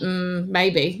mean,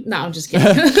 maybe. No, I'm just kidding.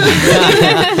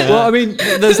 Well, I mean,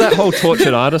 there's that whole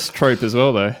tortured artist trope as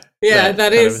well, though. Yeah,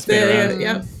 that kind of is has been there. around.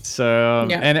 Yeah. So,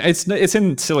 and it's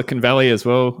in Silicon Valley as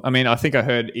well. I mean, I think I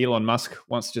heard Elon Musk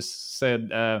once just said,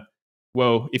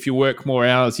 well, if you work more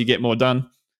hours, you get more done.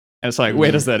 And it's like,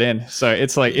 where does that end? So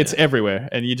it's like, it's everywhere.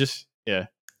 And you just,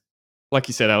 like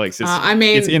you said, Alex, it's, I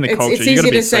mean, it's in the culture. It's You got easy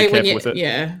to be to so say when careful you, with it.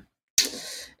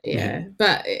 yeah.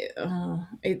 But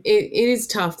it is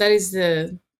tough. That is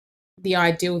the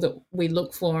ideal that we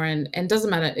look for, and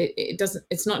doesn't matter. It doesn't.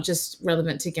 It's not just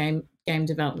relevant to game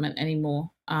development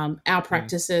anymore. Our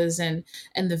practices and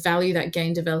the value that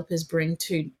game developers bring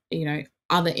to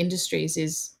other industries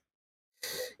is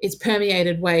it's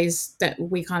permeated ways that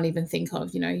we can't even think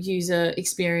of. User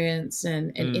experience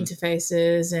and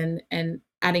interfaces and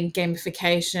adding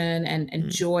gamification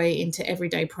and joy into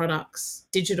everyday products,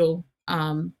 digital,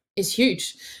 is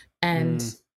huge.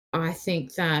 And I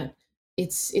think that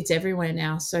it's everywhere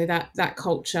now. So that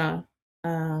culture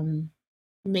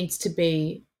needs to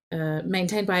be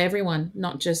maintained by everyone,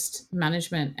 not just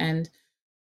management. And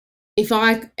if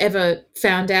I ever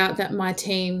found out that my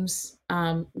teams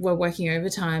were working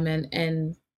overtime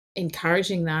and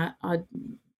encouraging that, I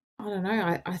don't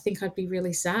know. I think I'd be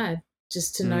really sad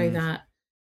just to know that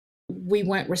we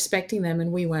weren't respecting them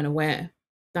and we weren't aware.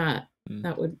 That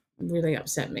would really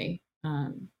upset me.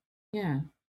 Yeah.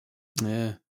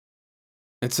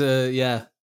 It's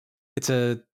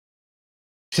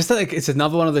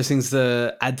another one of those things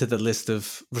to add to the list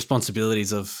of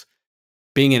responsibilities of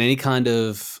being in any kind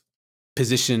of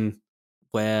position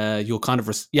where you're kind of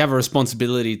you have a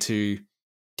responsibility to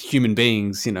human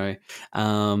beings. Same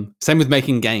with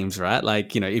making games, right?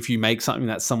 Like, if you make something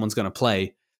that someone's going to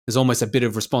play, there's almost a bit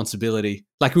of responsibility.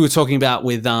 Like we were talking about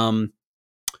with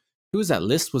who was that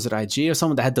list? Was it IG or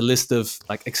someone that had the list of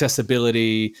like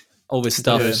accessibility, all this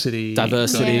stuff, diversity?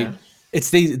 Yeah. It's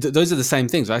those are the same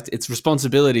things, right? It's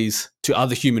responsibilities to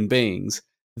other human beings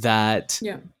that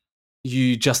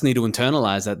you just need to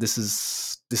internalize that this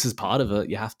is part of it.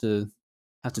 You have to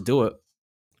do it.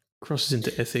 Crosses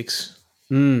into ethics.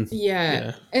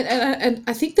 Yeah. And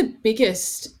I think the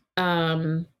biggest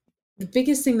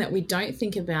thing that we don't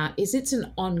think about is it's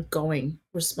an ongoing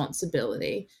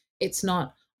responsibility. It's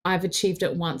not, I've achieved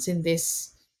it once in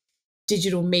this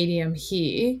digital medium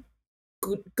here.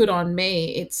 Good on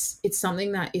me. It's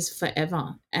something that is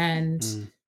forever. And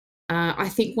I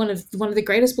think one of the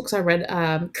greatest books I read,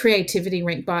 Creativity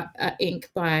Inc.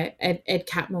 by Ed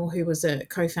Catmull, who was a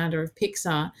co-founder of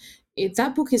Pixar.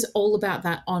 That book is all about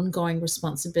that ongoing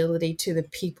responsibility to the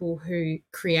people who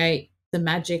create the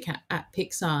magic at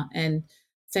Pixar. And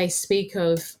they speak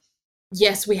of,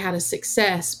 yes, we had a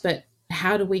success, but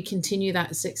how do we continue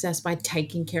that success? By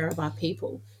taking care of our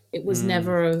people. It was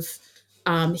never of,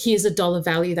 here's a dollar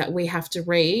value that we have to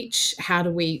reach. How do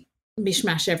we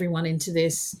mishmash everyone into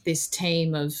this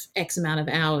team of X amount of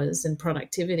hours and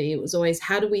productivity. It was always,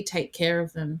 how do we take care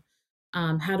of them?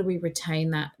 How do we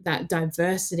retain that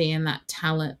diversity and that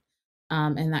talent,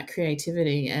 and that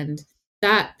creativity? And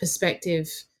that perspective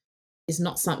is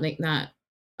not something that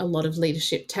a lot of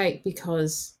leadership take,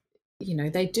 because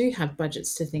they do have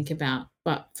budgets to think about.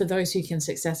 But for those who can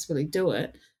successfully do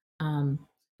it,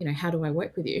 how do I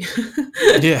work with you?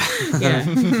 Yeah. Yeah.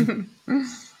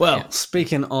 Well, Yeah.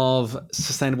 speaking of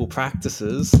sustainable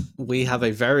practices, we have a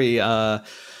very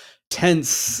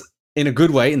tense, in a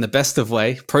good way, in the best of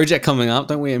way, project coming up,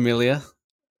 don't we, Amelia?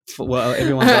 Well,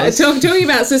 everyone does. Talking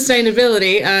about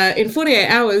sustainability, in 48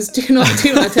 hours, do not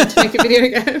attempt to make a video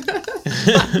game.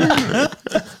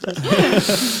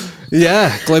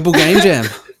 Yeah, Global Game Jam.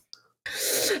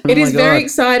 It is very God.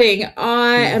 exciting.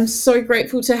 I am so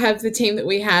grateful to have the team that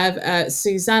we have.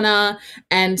 Susanna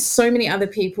and so many other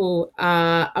people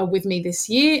are with me this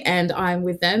year, and I'm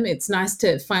with them. It's nice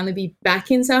to finally be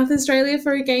back in South Australia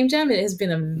for a game jam. It has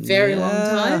been a very long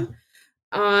time.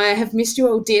 I have missed you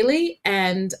all dearly,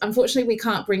 and unfortunately we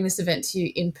can't bring this event to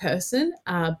you in person,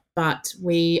 but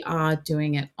we are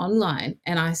doing it online,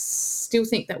 and I still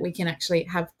think that we can actually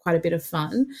have quite a bit of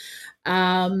fun.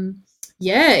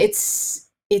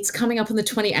 It's coming up on the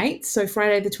 28th. So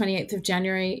Friday, the 28th of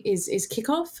January is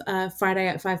kickoff, Friday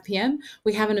at 5 p.m.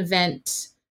 We have an event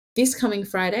this coming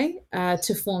Friday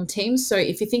to form teams. So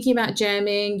if you're thinking about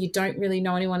jamming, you don't really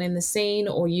know anyone in the scene,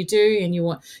 or you do and you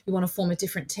want to form a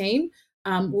different team,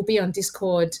 we'll be on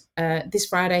Discord this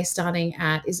Friday starting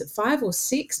at, is it 5 or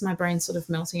 6? My brain's sort of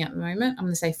melting at the moment. I'm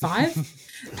going to say 5.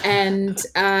 And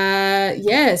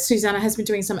Susanna has been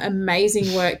doing some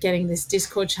amazing work getting this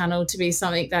Discord channel to be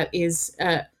something that is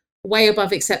way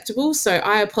above acceptable. So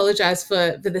I apologize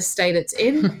for the state it's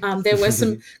in. There were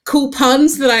some cool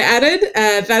puns that I added.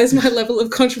 That is my level of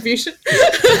contribution.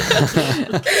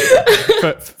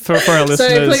 For our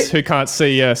listeners who can't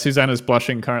see, Susanna's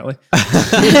blushing currently.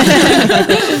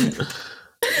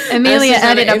 Amelia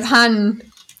added a pun,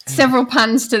 several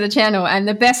puns to the channel, and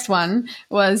the best one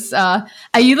was, are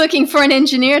you looking for an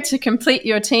engineer to complete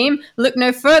your team? Look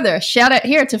no further. Shout out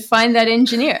here to find that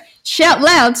engineer. Shout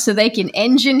loud so they can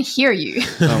engine hear you.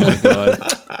 Oh my God.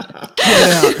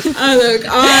 Look,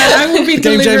 I will be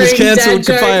Game delivering Jam is cancelled. dad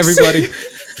Goodbye, jokes. everybody.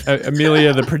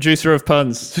 Amelia, the producer of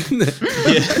puns.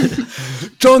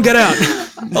 John, get out.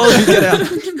 All of you, get out.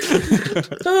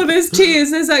 Oh, there's tears.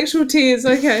 There's actual tears.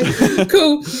 Okay,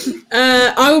 cool.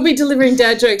 I will be delivering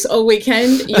dad jokes all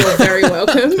weekend. You're very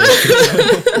welcome.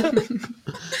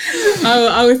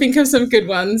 I will think of some good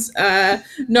ones.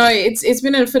 No, it's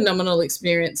been a phenomenal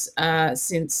experience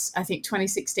since I think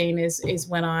 2016 is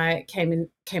when I came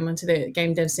onto the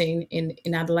game dev scene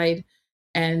in Adelaide,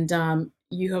 and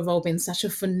you have all been such a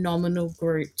phenomenal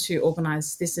group to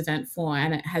organise this event for,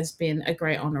 and it has been a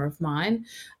great honour of mine.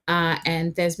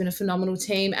 And there's been a phenomenal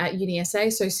team at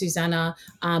UniSA. So Susanna,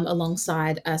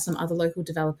 alongside some other local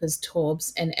developers,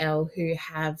 Torbs and Elle, who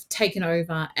have taken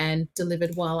over and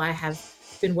delivered while I have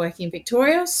been working in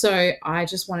Victoria. So I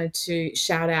just wanted to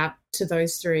shout out to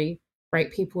those 3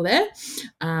 great people there.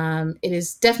 It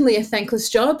is definitely a thankless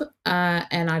job,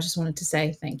 and I just wanted to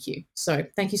say thank you. So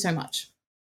thank you so much.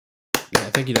 Yeah,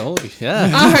 thank you to all of you.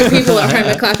 Yeah. I hope people at home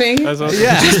are clapping. That's awesome.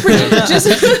 Yeah.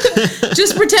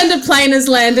 Just pretend a plane has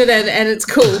landed and it's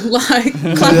cool. Like,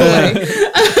 clap away.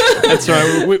 That's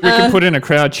right. We can put in a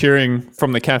crowd cheering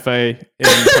from the cafe in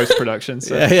post-production.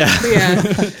 So. Yeah.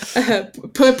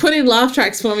 Put in laugh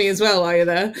tracks for me as well while you're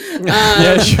there.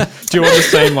 Yeah, sure. Do you want the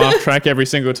same laugh track every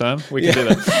single time? We can do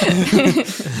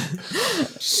that.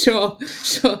 Sure.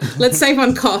 Let's save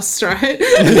on costs, right?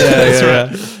 That's right.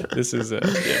 This is it.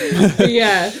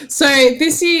 Yeah. So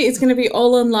this year it's going to be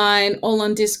all online, all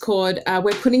on Discord.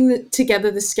 We're putting together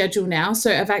the schedule now.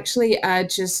 So I've actually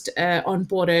just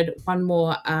onboarded one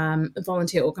more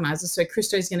volunteer organizer. So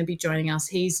Christo is going to be joining us.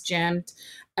 He's jammed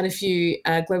at a few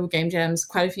global game jams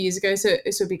quite a few years ago. So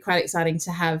this will be quite exciting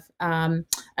to have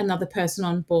another person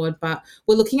on board. But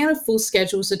we're looking at a full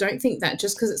schedule. So don't think that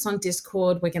just because it's on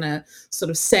Discord, we're going to sort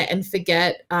of set and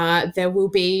forget. There will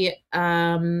be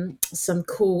some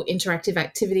cool interactive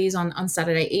activities on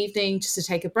Saturday evening just to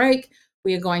take a break.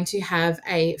 We are going to have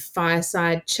a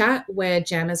fireside chat where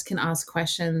jammers can ask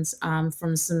questions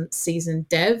from some seasoned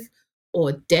dev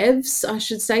or devs, I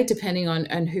should say, depending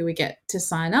on who we get to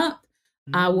sign up.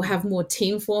 We'll have more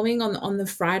team forming on the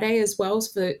Friday as well.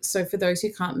 So for those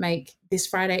who can't make this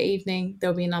Friday evening,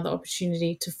 there'll be another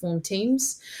opportunity to form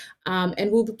teams.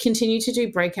 And we'll continue to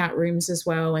do breakout rooms as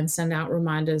well and send out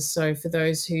reminders. So for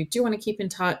those who do want to keep in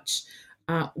touch,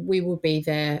 we will be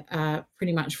there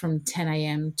pretty much from 10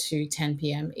 a.m. to 10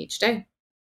 p.m. each day.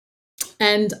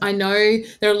 And I know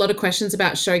there are a lot of questions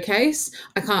about Showcase.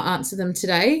 I can't answer them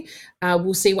today.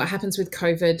 We'll see what happens with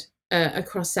COVID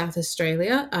across South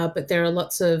Australia. But there are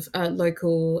lots of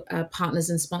local partners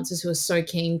and sponsors who are so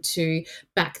keen to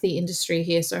back the industry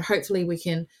here. So hopefully we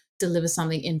can deliver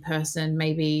something in person,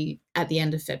 maybe at the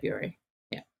end of February.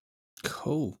 Yeah.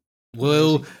 Cool.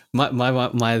 Will my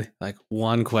like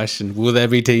one question, will there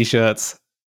be t-shirts?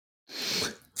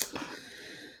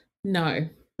 No.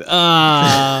 Maybe we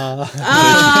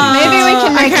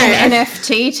can make okay. an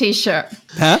NFT t-shirt.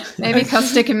 Huh? Maybe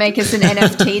Costa can make us an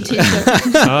NFT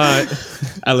t-shirt. All right,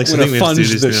 Alex, I I'm think gonna we have to do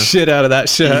funge this the now. shit out of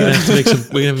that We're gonna shirt. have to make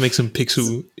some. We're gonna make some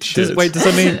pixel shirts. Does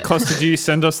that mean, Costa, do you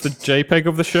send us the JPEG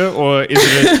of the shirt, or is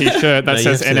it a t-shirt that No, you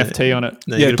says have to- NFT on it?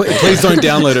 No, you Yeah, gotta put- please don't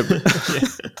download it.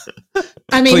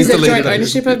 I mean, Please is it delete joint it.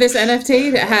 ownership of this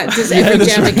NFT? Does every that's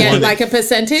jammer right. get like a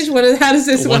percentage? How does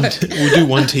this One, work? we'll do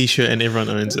one T-shirt and everyone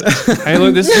owns it. Hey,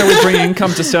 look, this is how we bring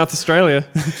income to South Australia.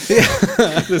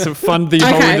 This will fund the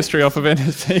whole Okay. industry off of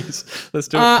NFTs. Let's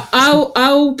do it.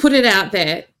 I'll put it out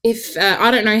there. If I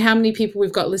don't know how many people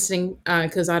we've got listening,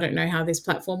 because I don't know how this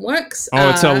platform works. Oh,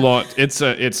 it's a lot.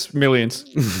 It's millions.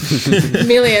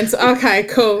 Millions. Okay,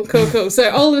 cool. So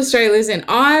all of Australia's in.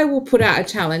 I will put out a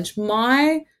challenge.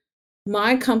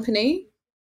 My company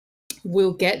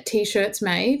will get t-shirts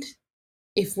made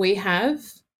if we have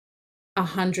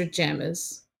 100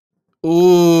 jammers.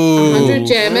 Ooh. 100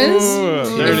 jammers.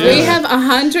 Ooh, there If it we is. have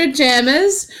 100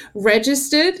 jammers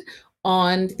registered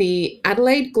on the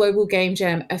Adelaide Global Game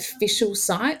Jam official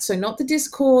site, so not the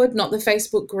Discord, not the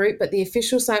Facebook group, but the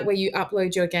official site where you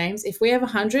upload your games. If we have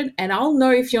 100, and I'll know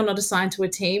if you're not assigned to a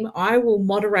team, I will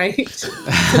moderate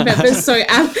the members. So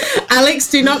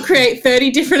Alex, do not create 30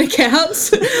 different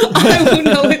accounts. I will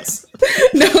know it's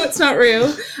not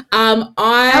real.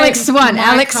 Alex 1, my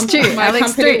Alex com- 2, my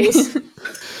Alex company 3.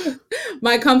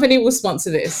 my company will sponsor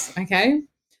this, okay?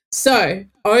 So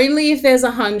only if there's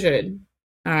 100.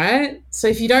 All right. So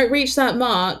if you don't reach that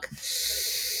mark,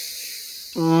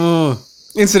 Oh.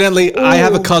 Incidentally, I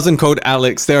have a Ooh. cousin called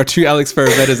Alex. There are 2 Alex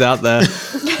Ferravettas out there.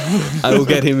 I will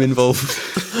get him involved.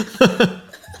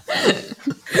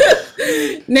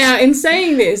 now in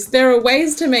saying this, there are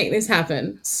ways to make this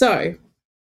happen. So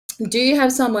do you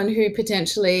have someone who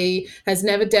potentially has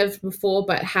never dev'd before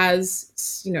but has,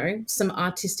 some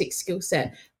artistic skill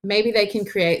set? Maybe they can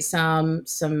create some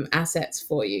assets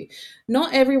for you.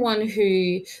 Not everyone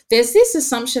there's this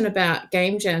assumption about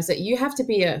game jams that you have to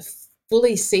be a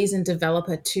fully seasoned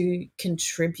developer to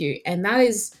contribute. And that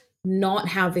is not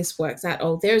how this works at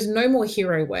all. There is no more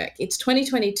hero work. It's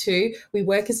 2022. We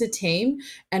work as a team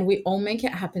and we all make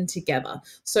it happen together.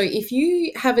 So if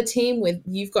you have a team with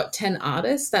you've got 10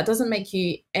 artists, that doesn't make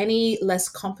you any less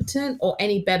competent or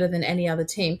any better than any other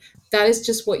team. That is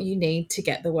just what you need to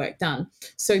get the work done.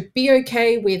 So be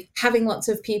okay with having lots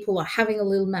of people or having a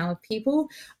little amount of people.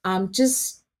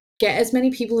 Just get as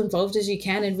many people involved as you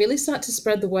can and really start to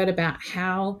spread the word about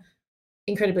how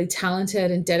incredibly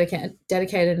talented and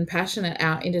dedicated and passionate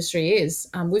our industry is.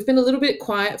 We've been a little bit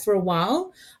quiet for a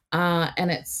while,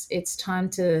 and it's time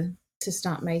to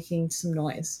start making some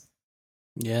noise.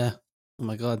 Yeah. Oh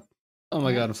my god. Oh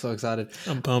my god, I'm so excited.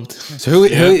 I'm pumped. So who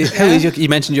is you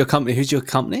mentioned your company. Who's your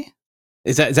company?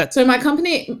 Is that So my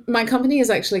company is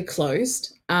actually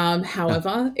closed.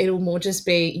 However, it'll more just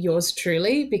be yours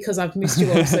truly because I've missed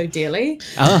you all so dearly.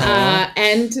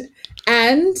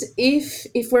 And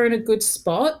if we're in a good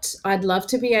spot, I'd love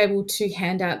to be able to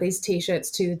hand out these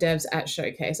t-shirts to the devs at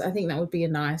Showcase. I think that would be a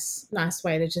nice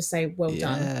way to just say well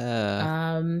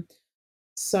done.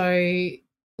 So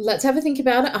let's have a think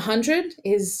about it. 100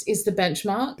 is the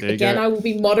benchmark. Again, go. I will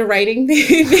be moderating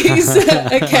these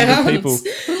accounts. People.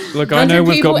 Look, I know 100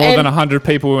 we've got people more than and- 100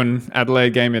 people in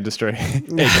Adelaide game industry. It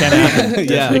can happen.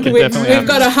 Yeah. It can We've definitely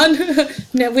got happen. 100.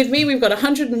 Now with me, we've got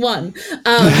 101.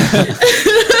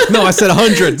 No, I said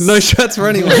 100. No shirts for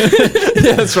anyone.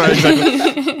 Yeah, that's right.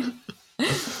 Exactly.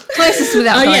 Closest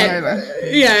without going yeah. over.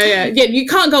 Yeah. You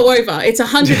can't go over. It's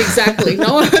 100 exactly.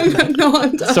 No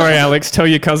one does. Sorry, Alex. Tell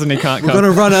your cousin he can't We're come.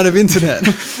 gonna run out of internet.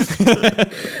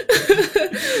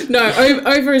 No,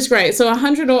 over is great. So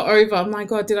 100 or over. My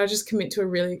God, did I just commit to a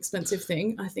really expensive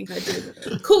thing? I think I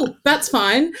did. Cool, that's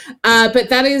fine. But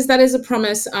that is a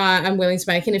promise I'm willing to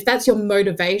make. And if that's your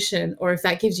motivation, or if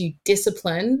that gives you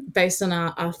discipline based on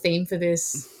our theme for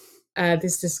this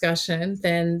discussion,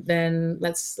 then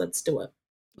let's do it.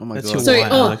 Oh my That's god. your So- why,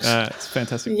 oh. Alex. It's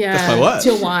fantastic. Yeah, That's my what? It's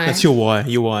your why. That's your why.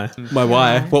 Your why. My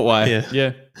why? What why? Yeah.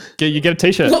 Yeah. You get a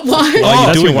t-shirt. What, why? Oh,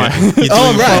 that's you're doing your it. why. You're doing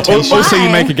Oh, it right. for a t-shirt. Also, you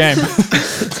Why? make a game.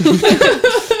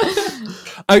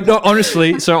 No,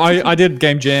 honestly, so I did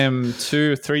Game Jam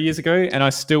 2 or 3 years ago, and I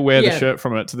still wear the Yeah. shirt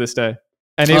from it to this day.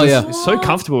 and it Oh, was yeah. so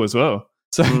comfortable as well.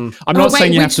 So Mm. I'm not wait,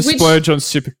 saying you have to which- splurge on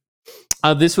super.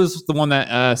 This was the one that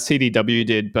CDW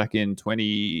did back in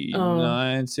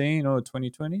 2019 or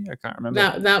 2020. I can't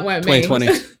remember. That weren't me.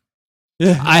 2020.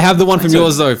 Yeah. I have the one from So-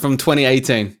 yours though, from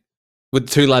 2018, with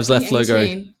 2 Lives Left logo.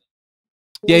 2018.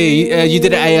 Yeah, you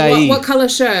did an AIE. What color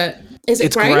shirt? Is it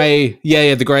It's grey? grey.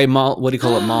 Yeah, the grey mole. What do you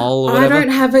call it, mole or I whatever? don't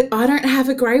have it. I don't have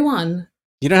a grey one.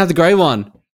 You don't have the grey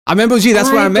one. I remember it was you.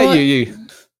 That's where I met you.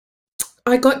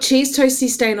 I got cheese toasty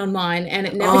stain on mine, and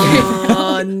it never came out.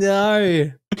 Oh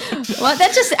no! Well,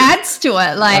 that just adds to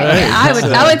it. Like, Right.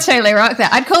 I would totally rock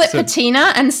that. I'd call it So-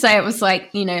 patina and say it was like,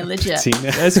 legit.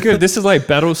 That's good. This is like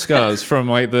battle scars from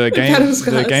like the Battle game,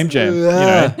 scars. the game jam.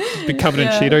 Yeah. You know, been covered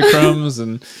Yeah. in Cheeto crumbs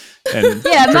and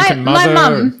Yeah, drinking my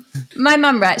mother.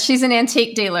 mum, right? She's an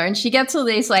antique dealer, and she gets all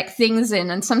these like things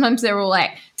in, and sometimes they're all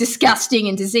like disgusting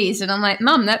and diseased. And I'm like,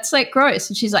 Mum, that's like gross.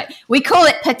 And she's like, we call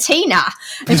it patina,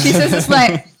 and she says it's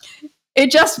like. It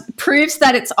just proves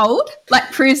that it's old,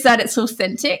 like proves that it's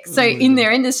authentic. So in their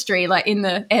industry, like in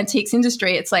the antiques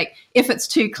industry, it's like if it's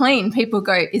too clean, people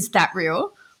go, is that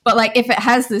real? But like if it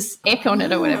has this ick on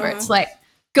it or whatever, it's like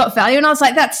got value. And I was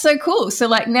like, that's so cool. So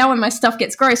like now when my stuff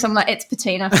gets gross, I'm like, it's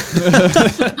patina.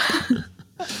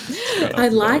 I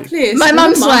like this. My What a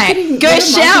mum's marketing- like, go what a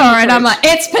shower. marketing And I'm approach.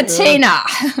 like, it's patina.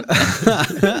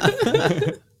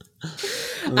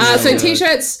 So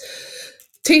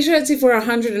t-shirts if we're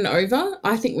 100 and over,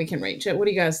 I think we can reach it. What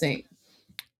do you guys think?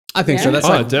 I think so. Yeah. That's Oh,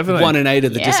 like definitely. 1 in 8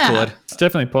 of the Yeah. Discord. It's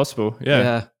definitely possible.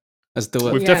 Yeah. Let's do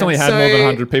it. We've Yeah, definitely had more than so-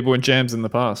 100 people in jams in the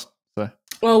past. So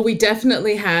Well, we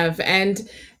definitely have. And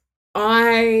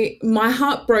my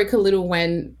heart broke a little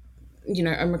when,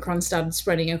 Omicron started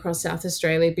spreading across South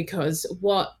Australia, because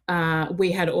what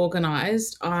we had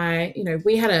organized,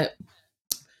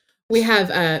 we have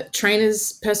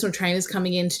personal trainers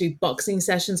coming in to do boxing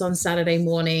sessions on Saturday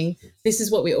morning. This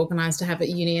is what we organized to have at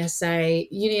UniSA.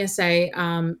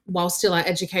 UniSA, while still our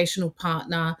educational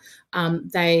partner,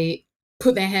 they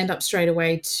put their hand up straight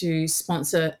away to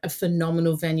sponsor a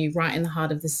phenomenal venue right in the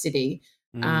heart of the city,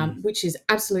 which is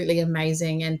absolutely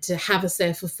amazing. And to have us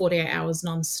there for 48 hours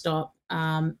nonstop,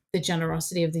 the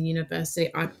generosity of the university,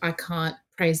 I can't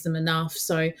praise them enough.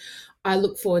 So I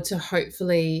look forward to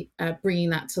hopefully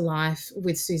bringing that to life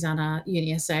with Susanna,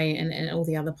 UniSA, and all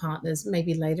the other partners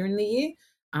maybe later in the year.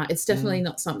 It's definitely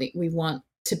not something we want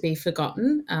to be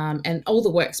forgotten, and all the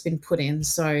work's been put in.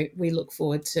 So we look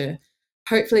forward to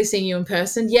hopefully seeing you in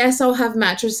person. Yes, I'll have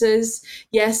mattresses.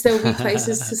 Yes, there will be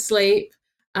places to sleep.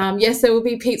 Yes, there will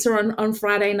be pizza on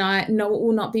Friday night. No, it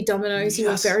will not be Domino's. You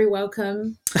are very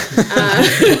welcome.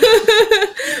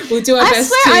 We'll do our I best.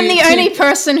 swear I'm the only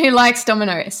person who likes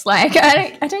Domino's. Like,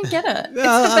 I don't get it. It's the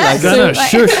I like best. that. no, Like,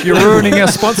 shush, you're ruining our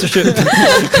sponsorship.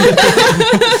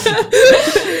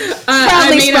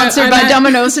 proudly sponsored by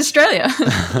Domino's Australia.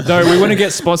 No, we want to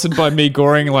get sponsored by me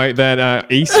goring like that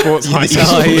esports high school.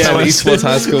 Oh, yeah, the esports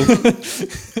high school.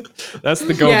 That's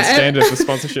the golden Yeah, standard for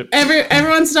sponsorship.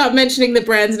 Everyone start mentioning the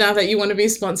brands now that you want to be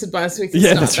sponsored by, so we can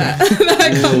Yeah, start that's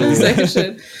that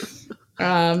conversation.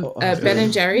 Ben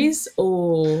and Jerry's,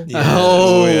 or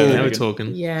Oh, yeah, now yeah. we're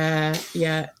talking. yeah.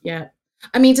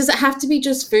 I mean, does it have to be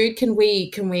just food? Can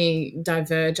we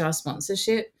diverge our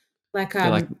sponsorship? Like,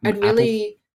 like I'd Apple?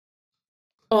 really.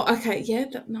 Oh, okay, yeah.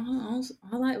 No,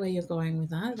 I like where you're going with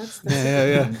that. That's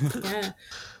Yeah. yeah.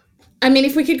 I mean,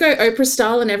 if we could go Oprah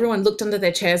style and everyone looked under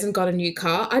their chairs and got a new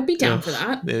car, I'd be down Yeah. for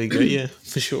that. There we go. Yeah,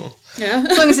 for sure. Yeah.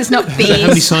 As long as it's not How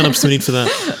many bees. sign-ups do we need for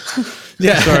that?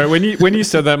 Yeah. Sorry, when you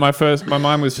said that, my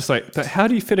mind was just like, "But how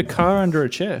do you fit a car under a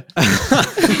chair?"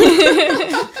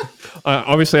 I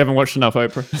obviously haven't watched enough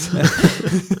Oprah.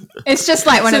 It's just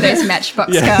like one of those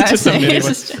Matchbox Yeah, cars. just a mini It's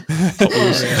one.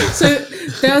 just- So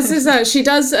there was this. She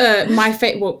does my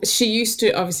well, she used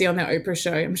to, obviously on the Oprah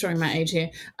show. I'm showing my age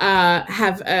here.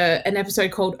 Have an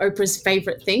episode called Oprah's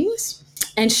Favorite Things,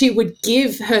 and she would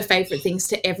give her favorite things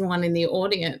to everyone in the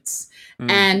audience.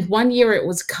 And one year it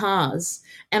was cars,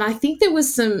 and I think there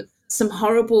was some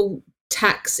horrible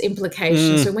tax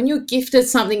implications. So when you're gifted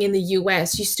something in the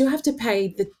US, you still have to pay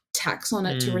the tax on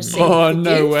it to receive. Oh the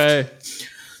no gift. way!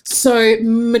 So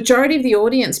majority of the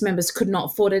audience members could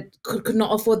not afford it. Could not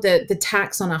afford the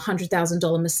tax on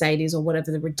 $100,000 Mercedes or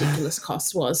whatever the ridiculous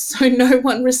cost was. So no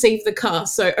one received the car.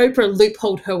 So Oprah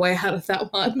loopholed her way out of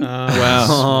that one.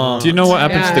 Wow. Do you know what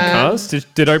happened to the Yeah. cars?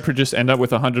 Did Oprah just end up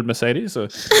with 100 Mercedes? Or?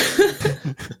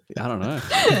 I don't know.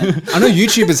 I know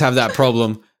YouTubers have that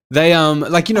problem. They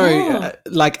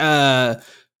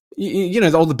like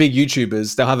all the big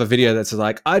YouTubers, they'll have a video that's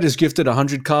like, I just gifted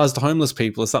 100 cars to homeless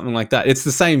people or something like that. It's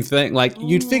the same thing. Like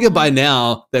you'd figure by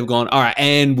now they've gone, all right,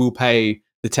 and we'll pay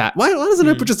the tax. Why doesn't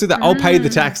Oprah just do that? I'll pay the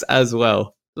tax as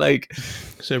well. Like,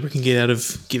 so we can get out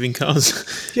of giving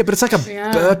cars. yeah, but it's like a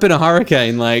burp in a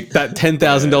hurricane. Like that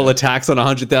 $10,000 tax on a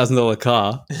 $100,000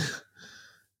 car.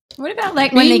 What about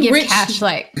like when they Being give rich- cash,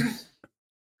 like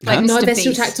Huh? No, Mr. they're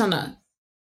still Beast? taxed on it.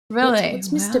 Really? What's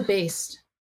Mr. Beast?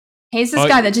 He's this Oh,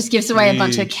 guy that just gives away a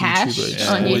bunch of YouTuber cash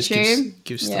just on always YouTube.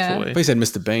 gives Yeah. stuff away. He said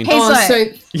Mr. Bean. He's like- so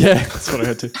Yeah, that's what I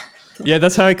heard too. Yeah,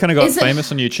 that's how he kind of got Is it-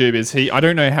 famous on YouTube. Is he? I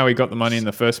don't know how he got the money in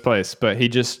the first place, but he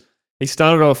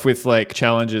started off with like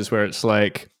challenges where it's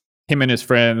like him and his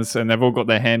friends, and they've all got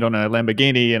their hand on a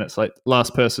Lamborghini, and it's like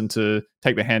last person to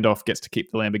take the hand off gets to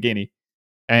keep the Lamborghini.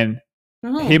 And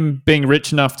him being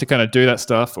rich enough to kind of do that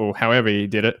stuff, or however he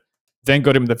did it, then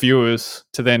got him the viewers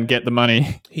to then get the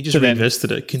money. He just to then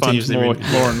reinvested it fund continuously. more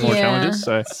and more Yeah, challenges.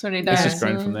 So that's what he it's does. just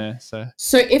grown from there. So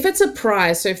So if it's a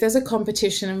prize, so if there's a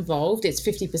competition involved, it's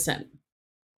 50%.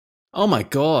 Oh my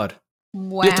god!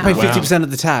 Wow. You have to pay Wow. 50%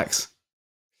 of the tax.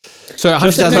 So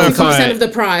Just to $100,000 clarify- car. 50% of the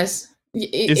prize. is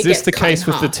It this gets the cut in case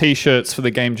with the half. T-shirts for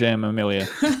the Game Jam, Amelia?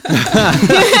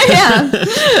 yeah. Yeah,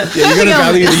 you're gonna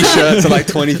value these shirts at like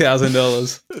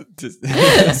 $20,000.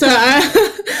 So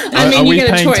I mean, are you we get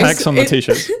a paying choice. tax on the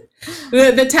T-shirts?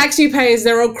 The tax you pay is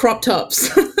they're all crop tops.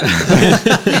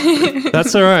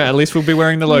 That's all right. At least we'll be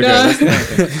wearing the logo. No. That's the main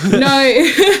thing. No,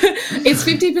 it's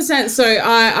 50%. So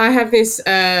I have this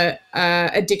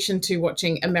addiction to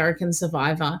watching American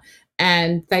Survivor,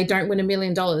 and they don't win $1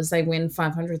 million; they win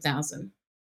 500,000.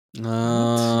 Oh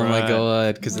my Right.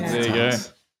 god! Because it's There you go.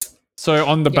 tax. So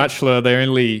on The Yeah. Bachelor, they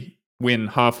only win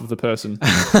half of the person.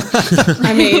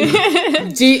 I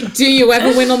mean, do you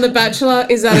ever win on The Bachelor?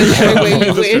 Is that a show where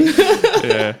you win?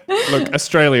 Yeah. Look,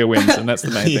 Australia wins, and that's the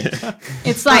main thing.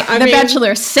 It's like I The mean-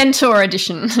 Bachelor Centaur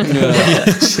edition.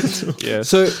 Yeah.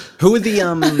 So who are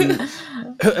the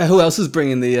who else is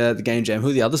bringing the Game Jam? Who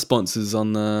are the other sponsors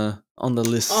on the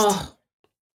list? Oh,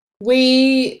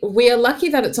 we are lucky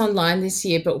that it's online this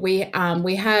year, but we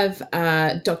have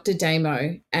Dr.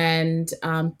 Damo and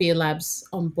Beer Labs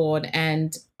on board,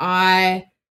 and I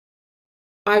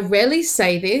rarely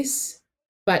say this,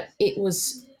 but it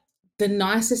was the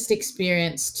nicest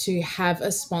experience to have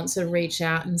a sponsor reach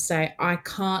out and say, "I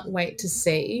can't wait to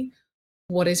see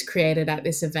what is created at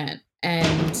this event,"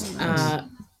 and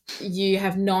you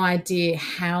have no idea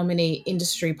how many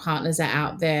industry partners are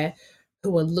out there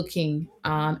who are looking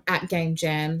at game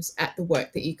jams, at the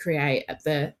work that you create, at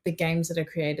the games that are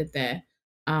created there,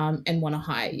 and want to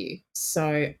hire you.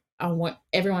 So I want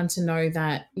everyone to know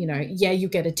that, you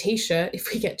get a t-shirt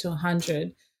if we get to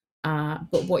 100,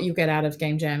 but what you get out of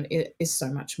Game Jam is so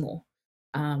much more.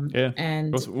 Yeah.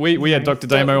 And We had Dr.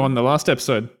 Damo on the last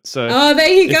episode. So oh, there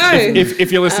you go.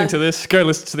 if you're listening to this, go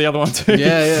listen to the other one too.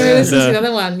 Yeah. So this is And, the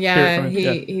other one. hear Yeah, it from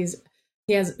him.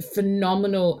 he has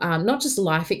phenomenal, not just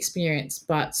life experience,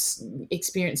 but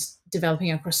experience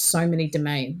developing across so many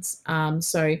domains.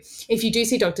 So if you do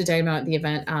see Dr. Damo at the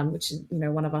event, which is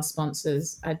one of our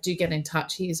sponsors, do get in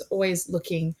touch. He's always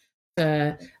looking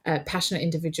for passionate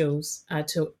individuals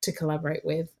to collaborate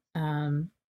with.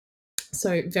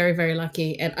 So very, very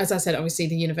lucky. And as I said, obviously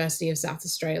the University of South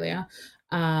Australia,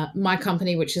 my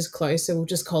company, which is close, so we'll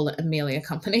just call it Amelia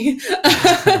Company.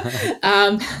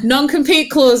 Non-compete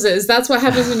clauses. That's what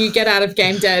happens when you get out of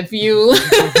game dev. You'll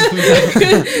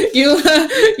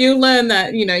learn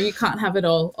that you can't have it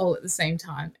all at the same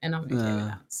time, and I'm okay with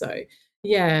that. So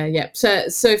yeah.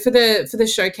 So for the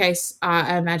showcase,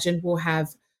 I imagine we'll have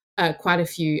quite a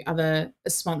few other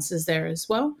sponsors there as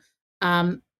well.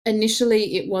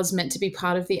 Initially, it was meant to be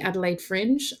part of the Adelaide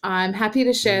Fringe. I'm happy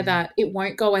to share that it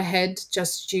won't go ahead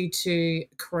just due to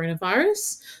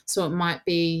coronavirus. So it might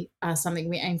be something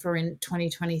we aim for in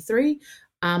 2023.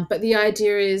 But the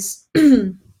idea is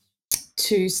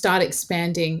to start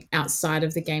expanding outside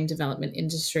of the game development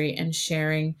industry and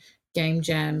sharing Game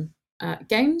Jam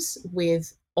games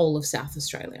with all of South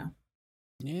Australia.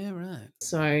 Yeah, right.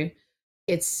 So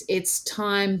it's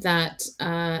time that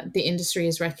the industry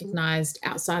is recognised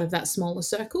outside of that smaller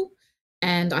circle,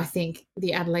 and I think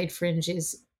the Adelaide Fringe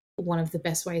is one of the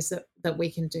best ways that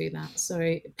we can do that.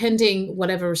 So pending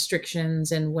whatever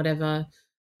restrictions and whatever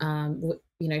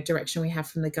direction we have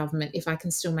from the government, if I can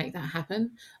still make that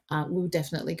happen, we'll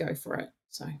definitely go for it.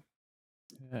 So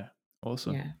Yeah.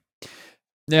 Awesome. yeah.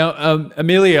 Now,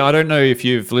 Amelia, I don't know if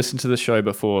you've listened to the show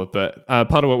before, but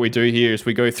part of what we do here is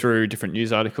we go through different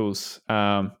news articles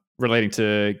relating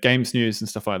to games news and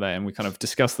stuff like that, and we kind of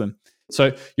discuss them.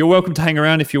 So you're welcome to hang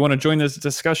around if you want to join this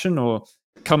discussion, or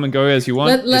come and go as you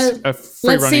want. Let's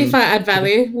see if I add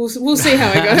value. We'll see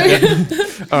how I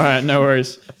go. All right, no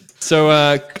worries. So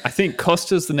I think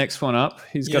Costa's the next one up.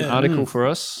 He's got an article for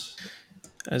us.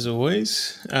 As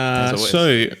always. always.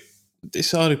 So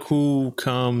this article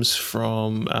comes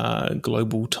from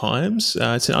Global Times.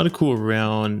 It's an article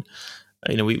around,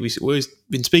 we've always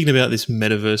been speaking about this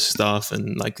metaverse stuff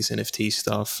and like this NFT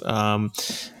stuff. And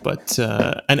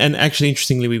actually,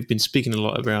 interestingly, we've been speaking a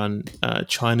lot around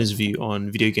China's view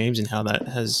on video games and how that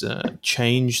has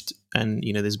changed. And,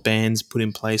 there's bans put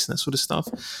in place and that sort of stuff.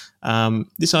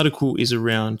 This article is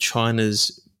around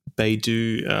China's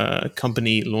Baidu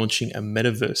company launching a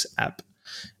metaverse app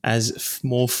as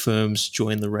more firms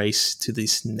join the race to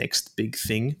this next big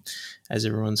thing, as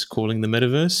everyone's calling the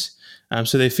metaverse.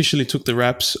 So they officially took the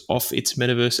wraps off its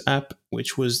metaverse app,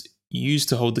 which was used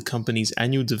to hold the company's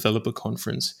annual developer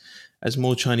conference, as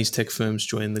more Chinese tech firms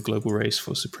join the global race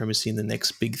for supremacy in the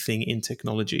next big thing in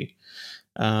technology.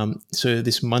 So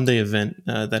this Monday event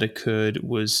that occurred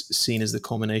was seen as the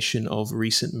culmination of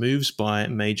recent moves by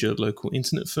major local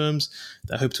internet firms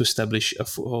that hope to establish a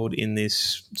foothold in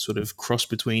this sort of cross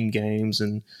between games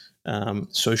and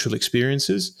social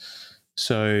experiences.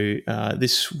 So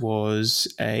this was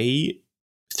a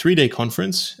 3-day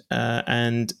conference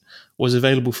and was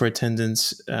available for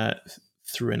attendance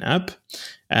through an app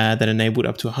that enabled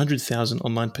up to 100,000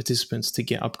 online participants to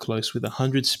get up close with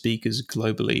 100 speakers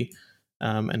globally.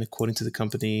 And according to the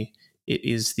company, it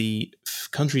is the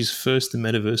country's first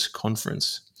metaverse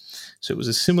conference. So it was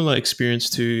a similar experience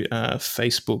to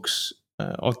Facebook's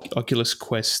Oculus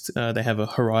Quest. They have a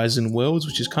Horizon Worlds,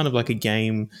 which is kind of like a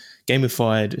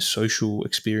gamified social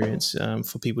experience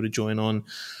for people to join on.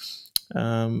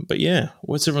 But yeah,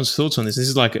 what's everyone's thoughts on this? This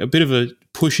is like a bit of a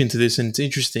push into this, and it's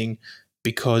interesting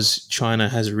because China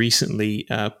has recently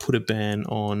put a ban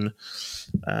on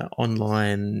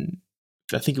online.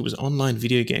 I think it was online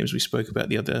video games we spoke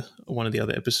about one of the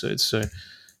other episodes. So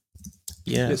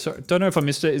yeah. Sorry, don't know if I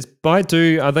missed it. Is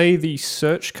Baidu, are they the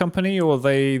search company or are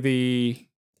they the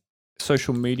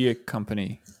social media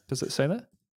company? Does it say that?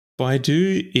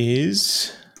 Baidu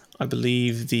is, I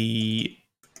believe, the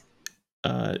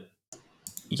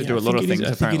They do a lot of things,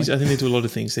 I think they do a lot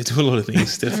of things. They do a lot of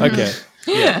things, definitely. Okay.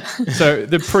 Yeah. So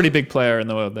they're a pretty big player in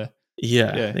the world there.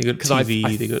 Yeah. They got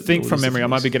TV. I think from memory, I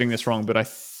might be getting this wrong, but I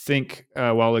think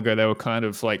a while ago they were kind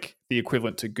of like the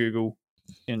equivalent to Google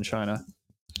in China.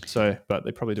 So, but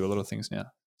they probably do a lot of things now.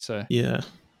 So yeah.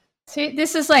 So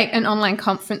this is like an online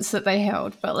conference that they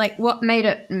held, but like what made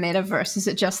it metaverse? Is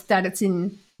it just that it's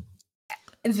in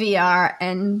VR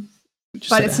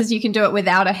but it says you can do it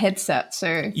without a headset?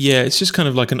 So yeah, it's just kind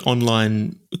of like an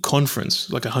online conference,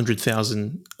 like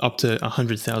 100,000 up to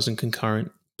 100,000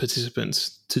 concurrent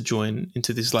participants to join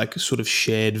into this like sort of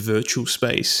shared virtual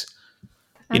space.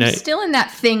 I'm still in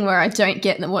that thing where I don't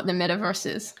get what the metaverse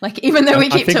is. Like, even though we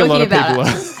keep talking about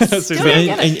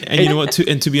it, and you know what?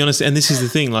 To be honest, and this is the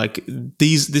thing. Like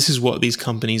this is what these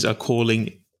companies are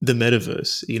calling the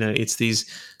metaverse. It's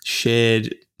these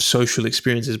shared social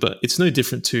experiences, but it's no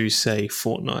different to, say,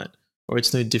 Fortnite, or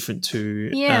it's no different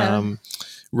to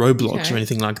Roblox or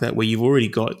anything like that, where you've already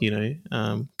got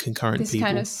concurrent this people.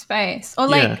 kind of space. Or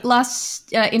like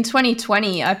in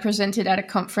 2020, I presented at a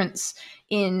conference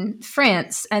in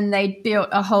France, and they built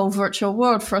a whole virtual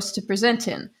world for us to present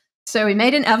in. So we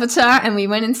made an avatar and we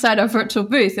went inside our virtual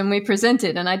booth and we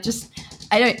presented. And I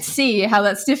don't see how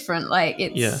that's different. Like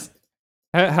it's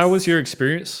How was your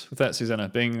experience with that, Susanna,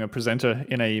 being a presenter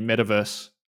in a metaverse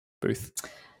booth?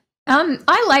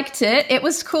 I liked it. It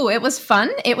was cool. It was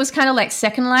fun. It was kind of like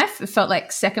Second Life. It felt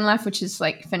like Second Life, which is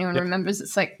like, if anyone remembers,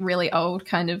 it's like really old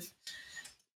kind of,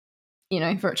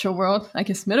 virtual world. I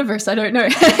guess metaverse, I don't know.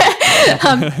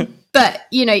 But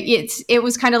it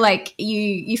was kind of like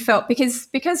you felt because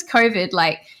COVID,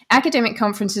 like academic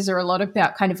conferences are a lot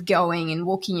about kind of going and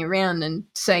walking around and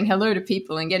saying hello to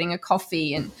people and getting a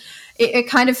coffee, and it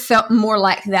kind of felt more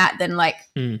like that than like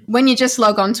when you just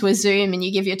log on to a Zoom and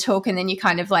you give your talk and then you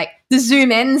kind of like the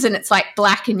Zoom ends and it's like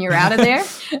black and you're out of there.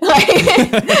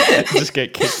 Just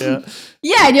get kicked out.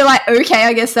 Yeah, and you're like, okay,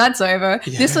 I guess that's over.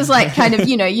 Yeah. This was like kind of,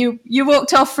 you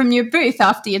walked off from your booth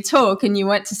after your talk and you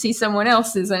went to see someone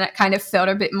else's, and it kind of felt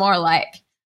a bit more like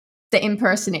the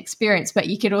in-person experience, but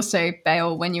you could also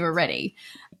bail when you were ready.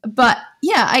 But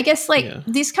yeah, I guess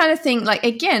this kind of thing, like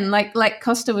again, like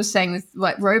Costa was saying with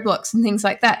like Roblox and things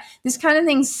like that, this kind of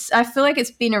things, I feel like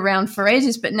it's been around for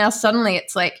ages, but now suddenly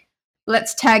it's like,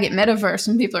 let's tag it metaverse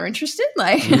and people are interested.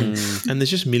 Like, and there's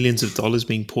just millions of dollars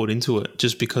being poured into it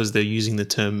just because they're using the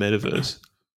term metaverse.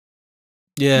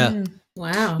 Yeah.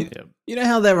 Wow. You know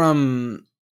how they're I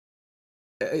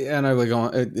know we're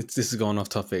going. This is going off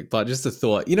topic, but just a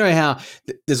thought. You know how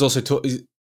there's also what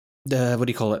do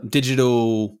you call it?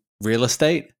 Digital real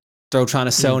estate. They're all trying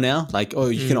to sell now. Like,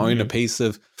 you can own a piece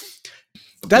of.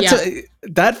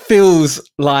 that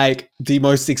feels like the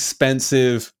most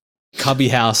expensive cubby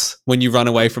house when you run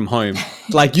away from home.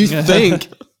 Like, you think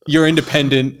you're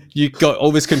independent, you got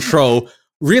all this control.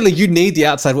 Really, you need the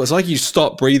outside world. It's like you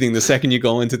stop breathing the second you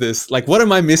go into this. Like, what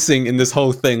am I missing in this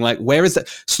whole thing? Like, where is that?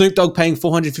 Snoop Dogg paying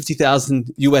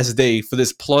 $450,000 USD for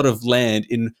this plot of land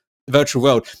in the virtual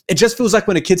world. It just feels like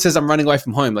when a kid says, I'm running away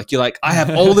from home. Like, you're like, I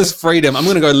have all this freedom. I'm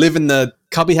going to go live in the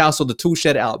cubby house or the tool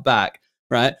shed out back,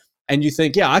 right? And you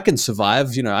think, yeah, I can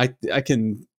survive. You know, I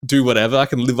can do whatever. I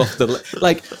can live off the...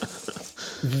 Like...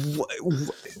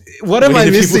 What am I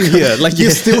missing here? Like, you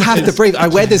still have to breathe. I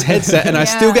wear this headset and I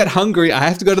still get hungry. I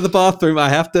have to go to the bathroom. I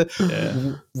have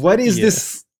to. What is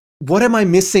this? What am I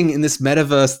missing in this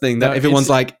metaverse thing that everyone's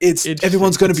like,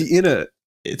 everyone's going to be in it?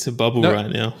 It's a bubble right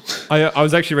now. I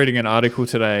was actually reading an article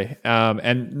today,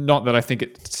 and not that I think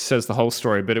it says the whole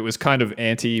story, but it was kind of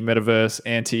anti-metaverse,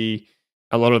 anti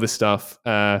a lot of this stuff,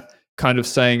 kind of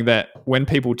saying that when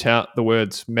people tout the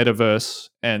words metaverse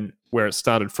and where it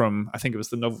started from, I think it was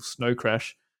the novel Snow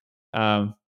Crash,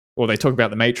 or they talk about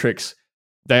the Matrix,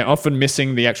 they're often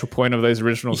missing the actual point of those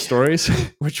original stories,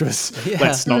 which was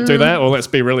let's not do that, or let's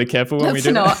be really careful when we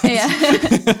do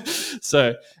that.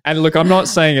 So, and look, I'm not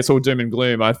saying it's all doom and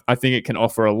gloom. I think it can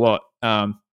offer a lot,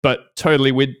 but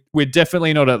totally, we're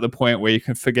definitely not at the point where you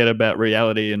can forget about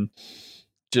reality and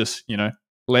just, you know,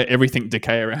 let everything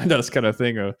decay around us, kind of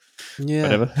thing, or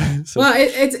whatever. So. Well,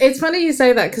 it's funny you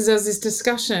say that, because there was this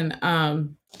discussion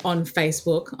on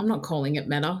Facebook. I'm not calling it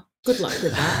Meta. Good luck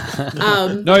with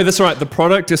that. No, that's right. The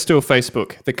product is still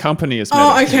Facebook. The company is Meta.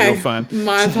 Oh, okay. You're fine.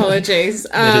 My apologies.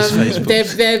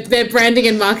 Their branding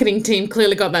and marketing team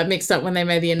clearly got that mixed up when they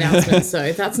made the announcement,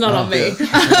 so that's not on me.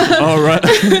 All right.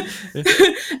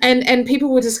 And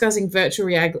people were discussing virtual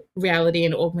reality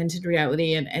and augmented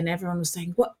reality, and everyone was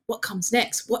saying, what comes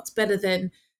next? What's better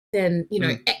than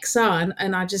XR?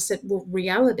 And I just said, well,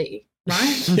 reality.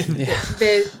 Right?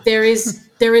 There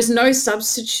is no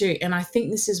substitute, and I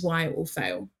think this is why it will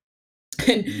fail.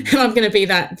 And I'm going to be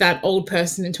that old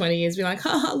person in 20 years, be like,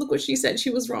 haha, look what she said,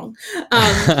 she was wrong.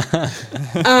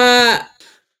 I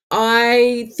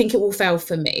think it will fail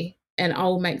for me, and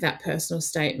I'll make that personal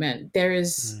statement. There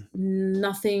is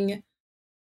nothing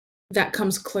that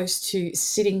comes close to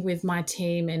sitting with my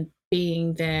team and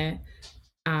being there,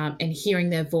 and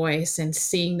hearing their voice and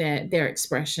seeing their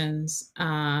expressions.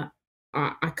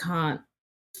 I can't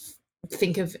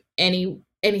think of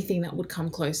anything that would come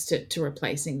close to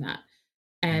replacing that.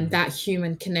 And that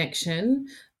human connection,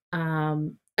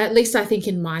 at least I think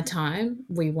in my time,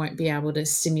 we won't be able to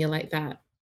simulate that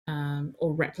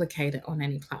or replicate it on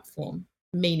any platform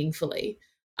meaningfully,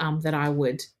 that I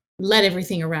would let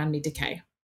everything around me decay.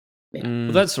 Yeah.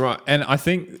 Well, that's right. And I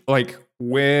think, like,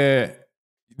 where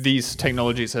these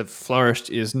technologies have flourished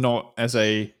is not as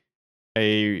a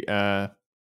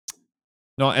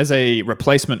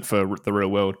replacement for the real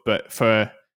world, but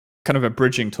for kind of a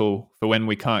bridging tool for when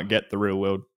we can't get the real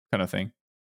world, kind of thing.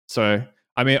 So,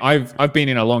 I mean, I've been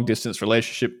in a long distance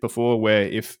relationship before where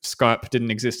if Skype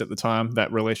didn't exist at the time,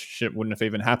 that relationship wouldn't have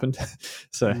even happened.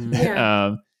 So,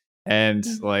 and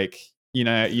like, you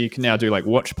know, you can now do like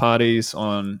watch parties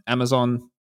on Amazon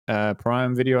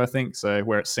Prime Video, I think. So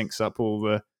where it syncs up all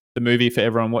the movie for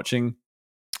everyone watching,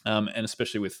 and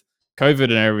especially with COVID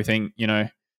and everything, you know,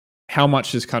 how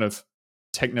much has kind of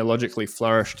technologically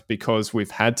flourished because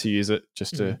we've had to use it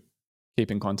just to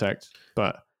keep in contact.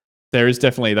 But there is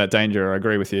definitely that danger, I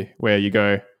agree with you, where you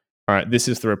go, all right, this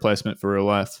is the replacement for real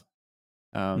life.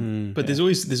 But there's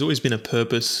always been a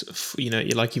purpose, you know,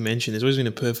 like you mentioned, there's always been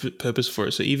a purpose for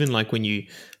it. So even like when you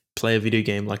play a video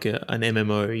game like an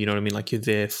MMO, you know what I mean? Like you're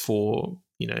there for,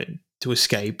 you know, to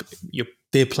escape.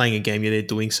 They're playing a game, you're there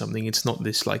doing something. It's not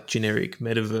this like generic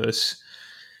metaverse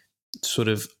sort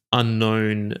of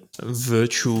unknown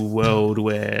virtual world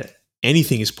where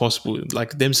anything is possible.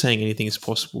 Like them saying anything is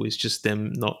possible is just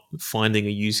them not finding a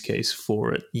use case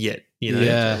for it yet, you know?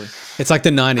 Yeah. It's like the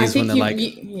 90s when they're like,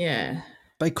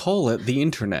 they call it the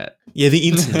internet. Yeah, the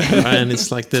internet, right? And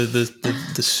it's like the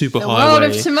super the highway.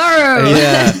 world of tomorrow.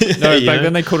 Yeah. No, back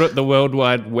then they called it the World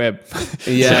Wide Web.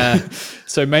 Yeah.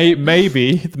 So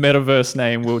maybe the metaverse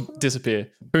name will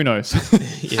disappear. Who knows?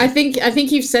 I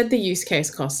think you've said the use case,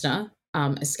 Costa.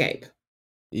 Escape.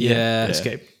 Yeah.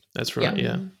 Escape. That's right.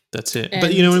 Yeah. That's it. And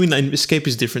but you know what I mean? Escape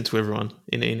is different to everyone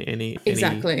in any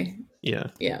exactly. Yeah.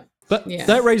 But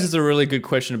that raises a really good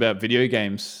question about video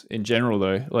games in general,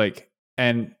 though. Like,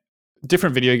 and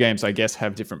different video games, I guess,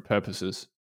 have different purposes.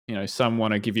 You know, some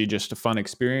want to give you just a fun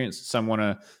experience. Some want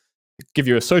to give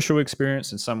you a social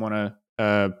experience, and some want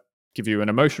to give you an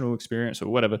emotional experience or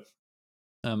whatever.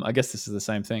 I guess this is the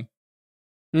same thing.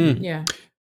 Yeah.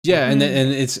 Yeah, and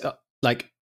it's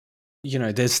like, you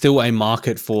know, there's still a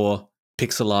market for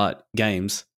pixel art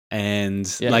games, and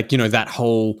like, you know, that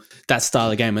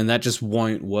style of game, and that just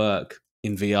won't work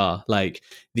in VR. Like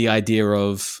the idea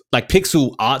of like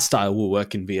pixel art style will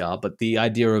work in VR, but the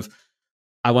idea of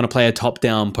I want to play a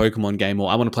top-down Pokemon game, or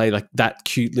I want to play like that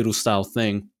cute little style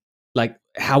thing, like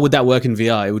how would that work in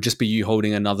VR? It would just be you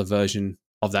holding another version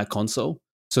of that console.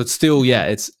 So it's still,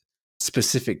 it's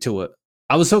specific to it.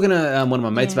 I was talking to one of my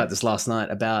mates about this last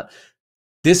night, about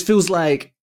this feels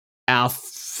like our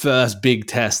first big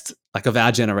test, like of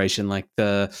our generation, like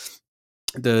the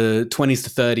 20s to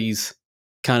 30s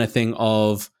kind of thing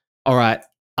of, all right,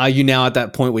 are you now at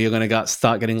that point where you're going to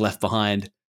start getting left behind?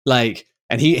 Like,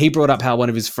 and he brought up how one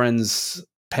of his friends'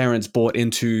 parents bought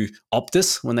into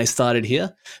Optus when they started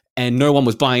here, and no one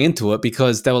was buying into it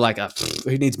because they were like,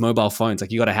 who needs mobile phones?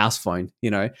 Like, you got a house phone,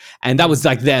 you know? And that was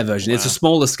like their version. Wow. It's a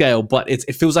smaller scale, but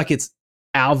it feels like it's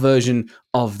our version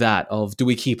of that, of do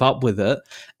we keep up with it?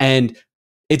 And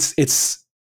it's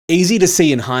easy to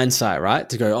see in hindsight, right?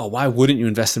 To go, oh, why wouldn't you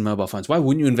invest in mobile phones? Why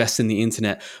wouldn't you invest in the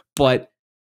internet? But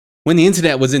when the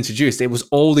internet was introduced, it was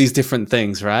all these different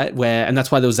things, right? And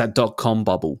that's why there was that .com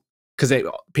bubble, because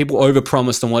people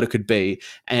overpromised on what it could be.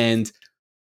 And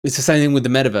it's the same thing with the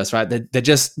metaverse, right?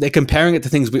 They're comparing it to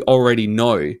things we already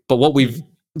know, but what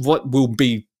will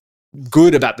be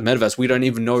good about the metaverse, we don't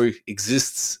even know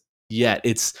exists yet.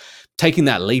 It's taking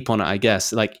that leap on it, I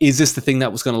guess. Like, is this the thing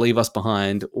that was going to leave us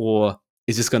behind, or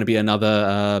is this going to be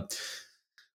another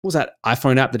what was that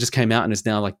iPhone app that just came out and is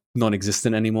now like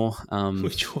non-existent anymore?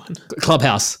 Which one?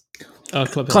 Clubhouse. Oh,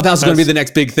 Clubhouse. Clubhouse is going to be the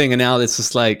next big thing, and now it's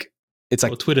just like, it's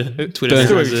like, well, Twitter now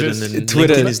has it, and then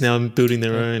Twitter LinkedIn is now building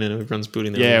their own, and everyone's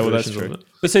building their own versions of it.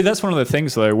 But see, that's one of the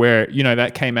things though, where, you know,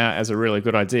 that came out as a really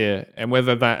good idea, and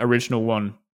whether that original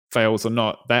one fails or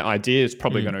not, that idea is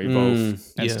probably going to evolve and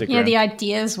stick around. Yeah, the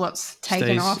idea is what's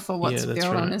taken off or what's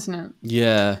built on, isn't it?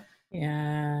 Yeah.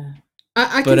 Yeah.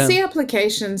 I can see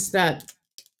applications that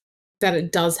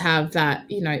it does have that,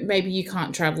 you know, maybe you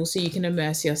can't travel, so you can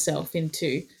immerse yourself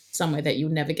into somewhere that you'll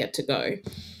never get to go.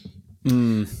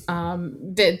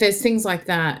 There's things like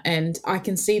that, and I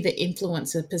can see the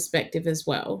influencer perspective as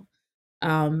well.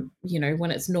 You know,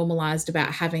 when it's normalized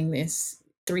about having this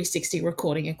 360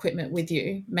 recording equipment with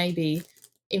you, maybe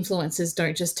influencers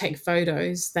don't just take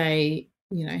photos, they,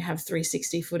 you know, have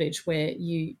 360 footage where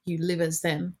you live as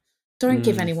them. Don't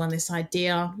give anyone this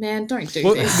idea, man. Don't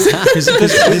do this.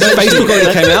 Facebook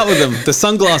already came out with them. The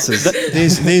sunglasses.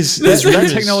 That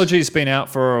technology has been out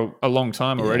for a long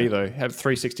time already, though. Have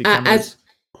 360 cameras.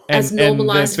 As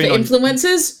normalized for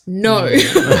influencers? No.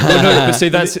 No, but see,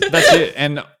 that's it.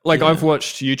 And like, I've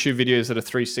watched YouTube videos that are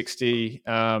 360,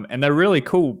 and they're really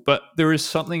cool. But there is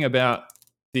something about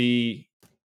the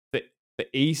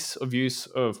ease of use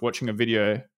of watching a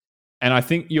video, and I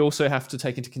think you also have to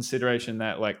take into consideration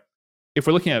that, like, if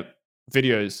we're looking at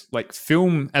videos, like,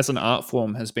 film as an art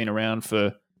form has been around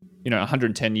for, you know,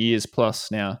 110 years plus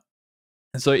now.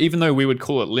 And so even though we would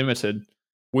call it limited,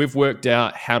 we've worked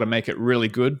out how to make it really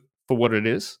good for what it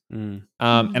is. And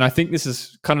I think this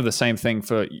is kind of the same thing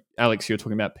for Alex. You're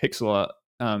talking about pixel art.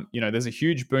 You know, there's a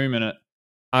huge boom in it.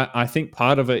 I think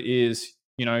part of it is,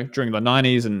 you know, during the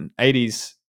 90s and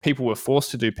 80s, people were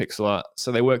forced to do pixel art.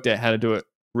 So they worked out how to do it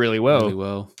really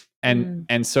well.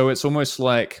 And so it's almost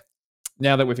like,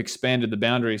 now that we've expanded the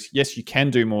boundaries, yes, you can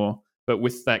do more, but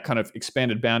with that kind of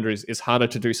expanded boundaries, it's harder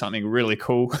to do something really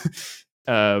cool.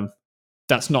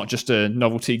 That's not just a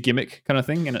novelty gimmick kind of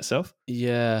thing in itself.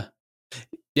 Yeah.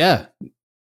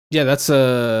 That's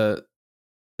the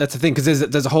thing, because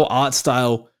there's a whole art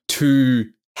style to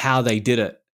how they did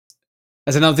it.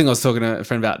 That's another thing I was talking to a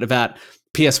friend about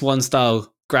PS1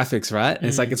 style graphics, right? And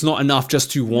it's like, it's not enough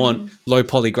just to want low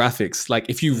poly graphics. Like,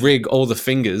 if you rig all the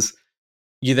fingers,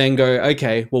 you then go,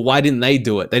 okay, well, why didn't they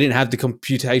do it? They didn't have the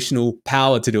computational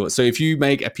power to do it. So if you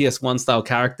make a PS1 style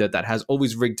character that has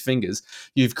always rigged fingers,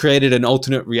 you've created an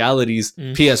alternate realities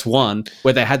PS1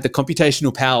 where they had the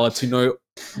computational power to know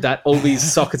that all these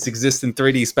sockets exist in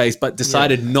 3D space, but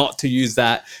decided not to use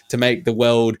that to make the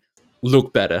world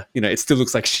look better. You know, it still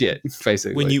looks like shit,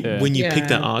 basically. When you pick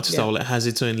that art style, it has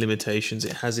its own limitations.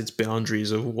 It has its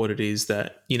boundaries of what it is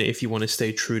that, you know, if you want to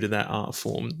stay true to that art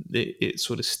form, it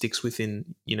sort of sticks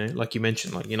within, you know, like you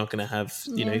mentioned, like, you're not going to have,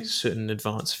 you know, certain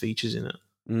advanced features in it.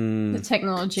 The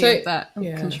technology of that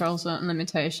controls certain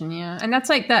limitation, and that's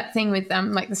like that thing with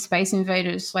like the Space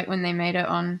Invaders, like when they made it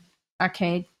on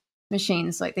arcade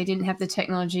machines, like they didn't have the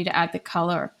technology to add the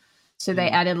color. So they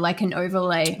added like an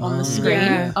overlay on the screen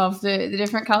Yeah. of the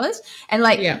different colors. And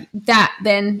like Yeah. that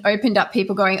then opened up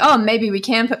people going, oh, maybe we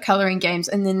can put color in games.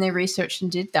 And then they researched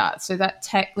and did that. So that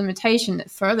tech limitation, that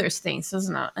furthers things,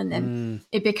 doesn't it? And then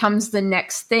it becomes the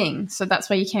next thing. So that's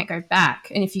why you can't go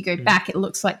back. And if you go back, it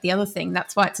looks like the other thing.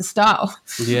 That's why it's a style.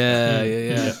 Yeah.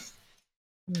 Yeah,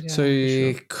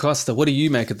 So, Costa, what do you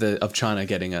make of China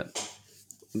getting it?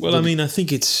 Well, I mean, I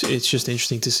think it's just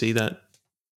interesting to see that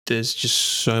there's just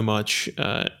so much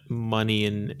money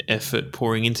and effort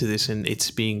pouring into this, and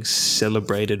it's being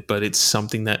celebrated, but it's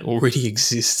something that already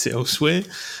exists elsewhere.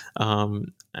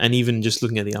 And even just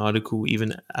looking at the article,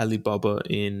 even Alibaba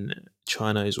in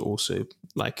China is also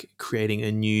like creating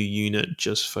a new unit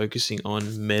just focusing on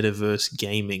metaverse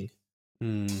gaming.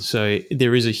 So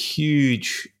there is a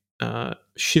huge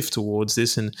shift towards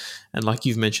this, and like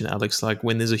you've mentioned, Alex, like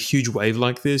when there's a huge wave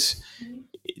like this,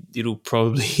 there'll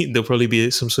probably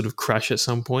be some sort of crash at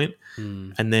some point.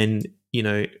 And then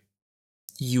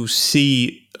you'll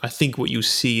see, I think what you'll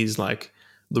see is like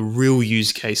the real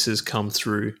use cases come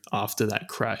through after that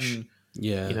crash.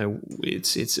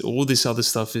 It's all this other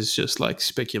stuff is just like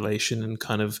speculation and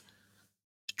kind of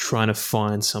trying to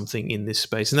find something in this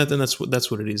space, and that's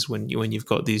what it is when you've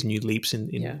got these new leaps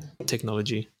in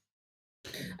technology.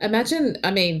 Imagine,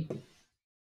 I mean,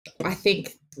 I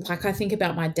think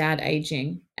about my dad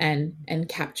aging and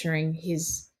capturing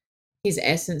his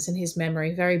essence and his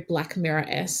memory, very Black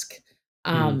Mirror-esque.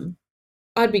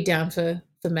 I'd be down for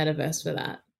metaverse for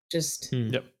that, just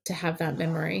to have that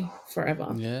memory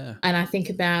forever. Yeah. And I think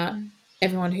about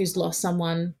everyone who's lost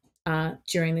someone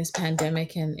during this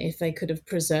pandemic, and if they could have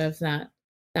preserved that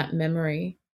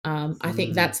memory, I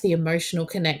think that's the emotional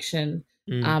connection.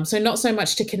 So not so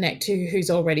much to connect to who's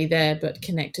already there, but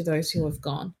connect to those who have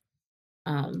gone.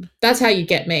 That's how you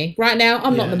get me. Right now,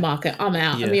 I'm not in the market. I'm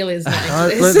out. Yeah. Amelia's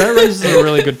not into this. That raises a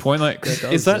really good point. Like,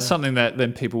 is that yeah. something that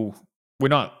then people, we're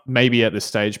not maybe at this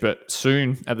stage, but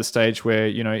soon at the stage where,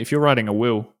 if you're writing a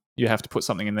will, you have to put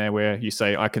something in there where you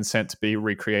say, I consent to be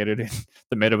recreated in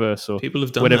the metaverse or People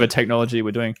have done whatever that. technology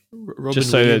we're doing. Robin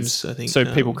Just so Williams, I think, so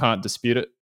people can't dispute it.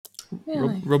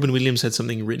 Really? Robin Williams had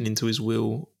something written into his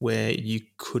will where you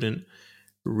couldn't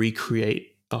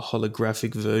recreate a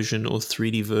holographic version or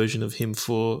 3D version of him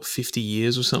for 50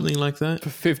 years or something like that. For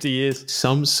 50 years.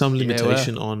 Some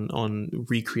limitation on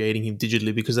recreating him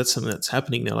digitally, because that's something that's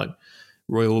happening now. Like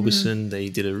Roy Orbison, they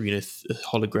did a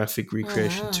holographic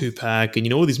recreation of Tupac,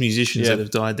 and all these musicians that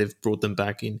have died, they've brought them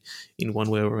back in one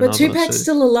way or another. But Tupac's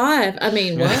still alive. I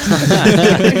mean, what?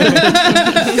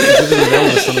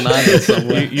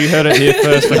 You heard it here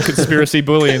first on Conspiracy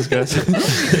Bullions, guys.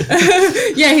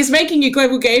 Yeah, he's making you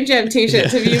Global Game Jam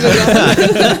t-shirts. Have you ever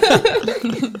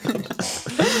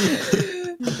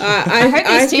I hope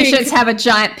these t-shirts have a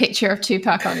giant picture of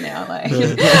Tupac on now. Like.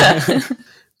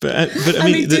 But I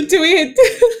mean, do we?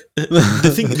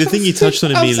 the thing you touched on,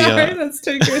 Amelia. Sorry, that's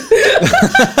too good.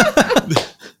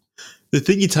 The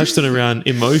thing you touched on around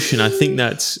emotion, I think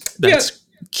that's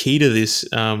key to this.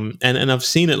 And I've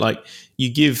seen it. Like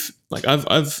you give, like I've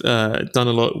done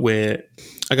a lot where,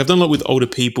 like I've done a lot with older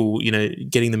people.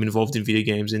 Getting them involved in video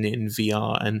games and in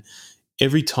VR. And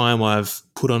every time I've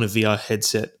put on a VR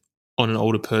headset on an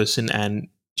older person and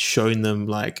shown them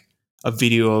like a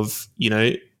video of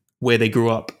where they grew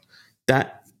up,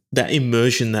 that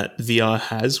immersion that VR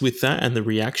has with that and the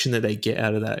reaction that they get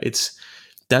out of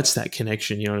that's that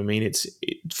connection. You know what I mean? It's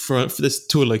for this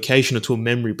to a location or to a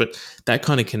memory, but that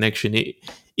kind of connection,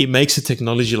 it makes a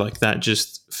technology like that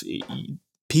just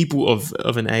people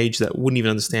of an age that wouldn't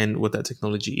even understand what that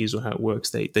technology is or how it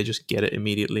works. They just get it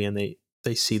immediately and they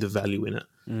see the value in it.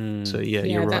 So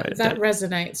you're right. That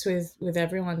resonates with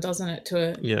everyone, doesn't it?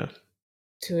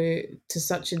 To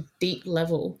such a deep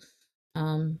level.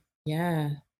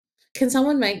 Can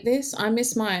someone make this? I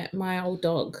miss my old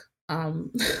dog.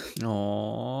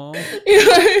 Aww.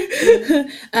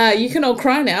 You can all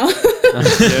cry now.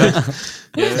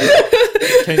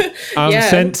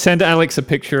 Send Alex a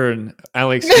picture, and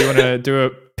Alex, do you want to do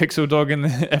a pixel dog in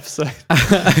the episode?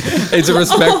 Is it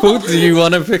respectful? Do you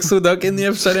want a pixel dog in the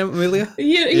episode, Amelia?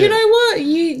 You know what?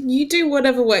 You do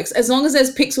whatever works, as long as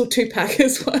there's Pixel Tupac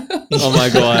as well. Oh my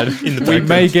god! We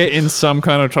may get in some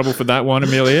kind of trouble for that one,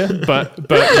 Amelia, but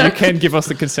you can give us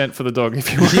the consent for the dog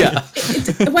if you want. Yeah.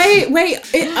 Wait.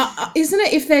 Isn't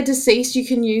it if they're deceased you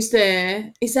can use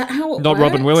their? Is that how it Not works?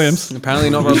 Robin Williams. Apparently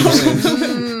not Robin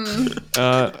Williams.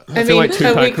 I feel like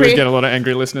Tupac would get a lot of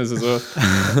angry listeners as well.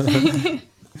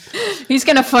 He's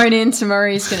going to phone in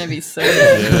tomorrow. He's going to be so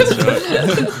good. Yeah, that's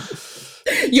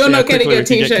right. You're not getting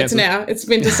quickly your we can get t-shirts cancelled. now. It's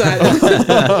been decided.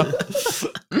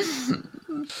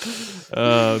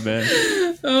 Oh man.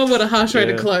 Oh, what a harsh way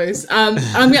to Yeah. close.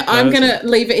 I'm gonna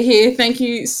leave it here. Thank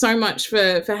you so much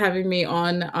for having me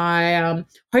on. I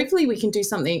hopefully we can do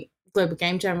something Global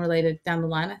Game Jam related down the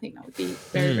line. I think that would be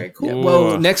very, very cool. Yeah,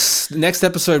 well, Ooh. next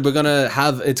episode we're gonna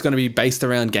have it's gonna be based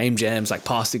around game jams, like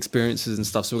past experiences and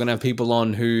stuff. So we're gonna have people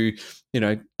on who, you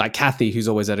know, like Kathy, who's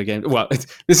always at a game. Well,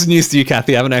 this is news to you,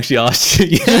 Kathy. I haven't actually asked you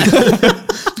yet.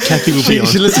 Kathy will be on.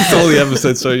 She listens to all the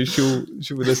episodes, so she'll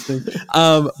be listening.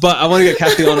 But I want to get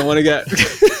Kathy on. I want to get.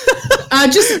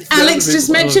 Just Alex,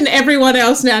 just mention everyone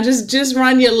else now. Just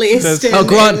run your list. Oh,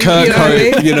 Grant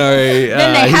Kirkhope, you know,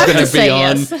 Then they he's have going to to be say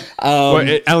on. yes.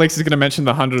 Well, Alex is going to mention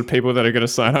the 100 people that are going to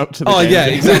sign up to the Oh game yeah,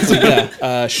 jam. exactly.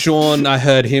 Yeah, Sean, I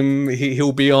heard him.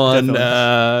 He'll be on.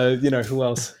 You know who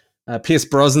else? Pierce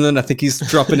Brosnan. I think he's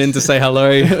dropping in to say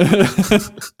hello. Yeah,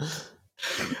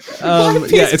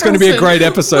 it's going to be a great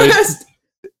episode.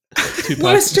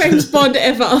 Worst James Bond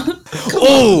ever.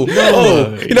 Oh,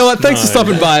 you know what? Thanks for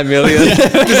stopping by, Amelia. This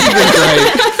has been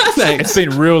great. Thanks. It's been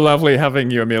real lovely having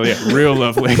you, Amelia. Real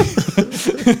lovely. I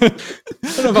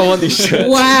don't know if I want these shirts.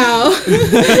 Wow.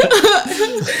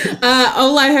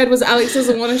 All I heard was Alex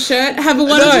doesn't want a shirt. Have a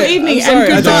wonderful evening I'm sorry,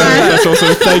 and I don't goodbye. know. That's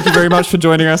awesome. Thank you very much for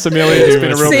joining us, Amelia. It's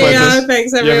been a real See pleasure. ya.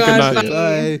 Thanks, You have a good everyone. night.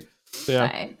 Bye. Bye. See ya.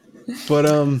 Bye. But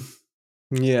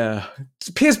yeah,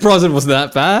 Pierce Brosnan wasn't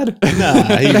that bad. Nah,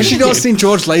 Have you not seen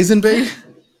George Lazenby?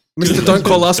 Mr. Don't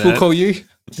Call Us, We'll Call You.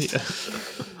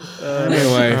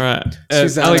 Anyway, All right.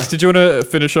 Susanna. Alex, did you want to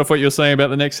finish off what you were saying about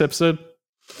the next episode?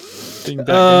 Being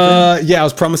back yeah, I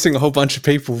was promising a whole bunch of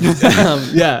people. Well,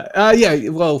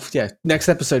 next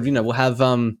episode, you know, we'll have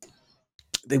it'll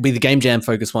be the game jam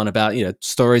focused one about, you know,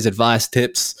 stories, advice,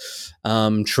 tips,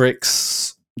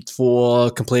 tricks for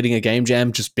completing a game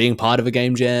jam, just being part of a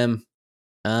game jam.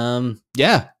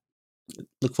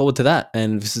 Look forward to that.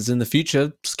 And if this is in the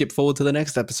future, skip forward to the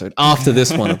next episode after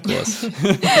this one, of course.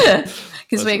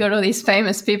 Because we got all these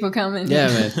famous people coming. Yeah,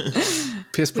 man.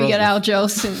 Pierce We got Brosnan. Al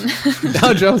Jolson.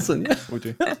 Al Jolson. We'll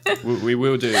do. We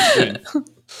will do it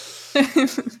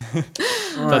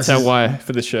soon. That's our why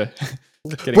for the show.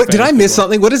 Getting What, did famous I miss people.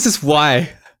 something? What is this why?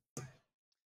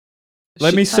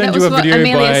 Let me send that you a was what video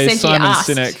Amelia by said you Simon asked.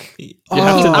 Sinek. You Oh.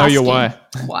 have to know your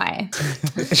Asking. why. Why?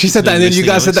 She said that, and then you listening,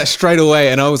 guys said Alex. that straight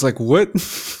away, and I was like, "What?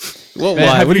 What? Man,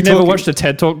 Why? have What are you you never talking- watched a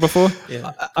TED Talk before?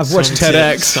 Yeah. I've watched Simon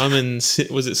TEDx.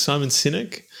 Sinek. Was it Simon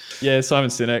Sinek? Yeah, Simon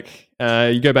Sinek.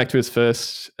 You go back to his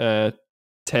first TED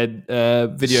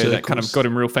video that kind of Circles. got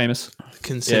him real famous.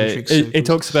 Concentric it circles.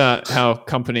 talks about how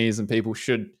companies and people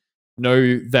should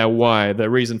know their why, their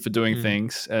reason for doing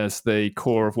things as the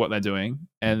core of what they're doing.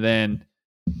 And then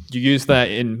you use that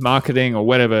in marketing or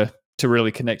whatever to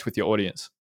really connect with your audience.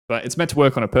 But it's meant to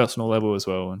work on a personal level as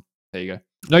well. And there you go.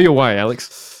 Know your why,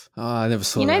 Alex. Oh, I never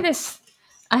saw You know that. this?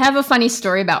 I have a funny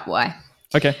story about why.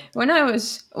 Okay. When I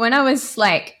was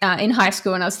like in high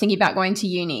school and I was thinking about going to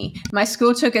uni, my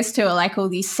school took us to like all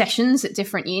these sessions at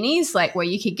different unis, like where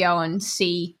you could go and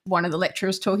see one of the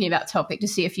lecturers talking about the topic to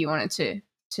see if you wanted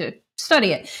to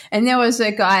study it. And there was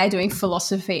a guy doing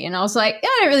philosophy, and I was like, yeah,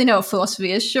 I don't really know what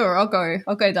philosophy is. Sure, I'll go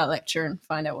to that lecture and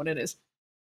find out what it is.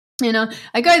 You know,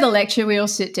 I go to the lecture, we all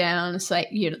sit down. It's like,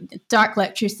 you know, dark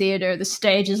lecture theater, the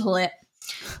stage is lit.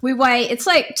 We wait, it's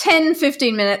like 10,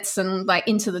 15 minutes and like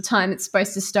into the time it's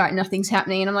supposed to start, nothing's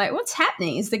happening. And I'm like, what's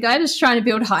happening? Is the guy just trying to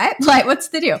build hype? Like, what's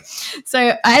the deal?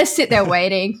 So I just sit there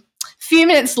waiting. A few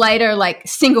minutes later, like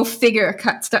single figure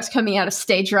starts coming out of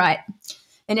stage right.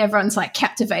 And everyone's like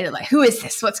captivated, like, who is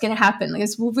this? What's going to happen?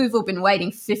 Because we've all been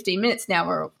waiting 15 minutes now.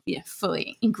 We're all,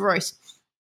 fully engrossed.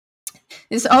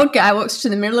 This old guy walks to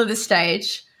the middle of the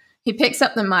stage. He picks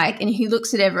up the mic and he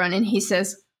looks at everyone and he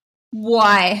says,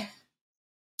 why?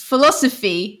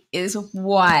 Philosophy is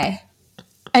why.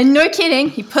 And no kidding,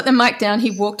 he put the mic down,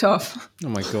 he walked off. Oh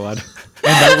my god. And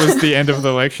that was the end of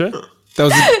the lecture? That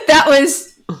was That was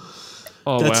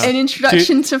Oh, That's- wow. an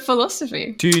introduction to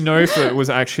philosophy. Do you know if it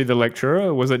was actually the lecturer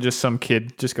or was it just some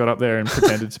kid just got up there and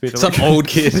pretended to be the some lecturer? old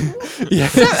kid. Yeah,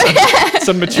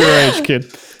 some mature age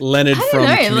kid. Leonard from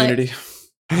know, Community.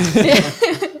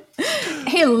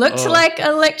 He looked like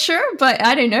a lecturer, but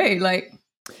I don't know, like,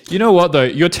 You know what though?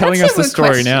 You're telling That's us a the good story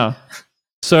question. now.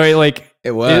 So like,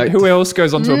 It worked. who else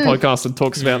goes onto a podcast and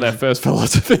talks about their first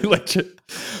philosophy lecture?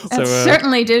 that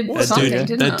certainly did That something, dude,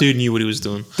 didn't that it? dude knew what he was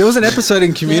doing. There was an episode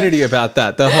in Community about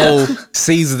that. The whole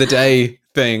seize the day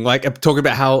thing. Like talking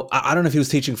about how I don't know if he was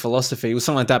teaching philosophy. It was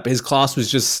something like that. But his class was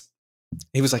just.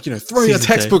 He was like, throw your Seize the day.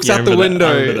 textbooks Yeah, I out the remember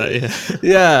that. I window. remember that,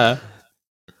 yeah.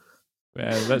 Yeah.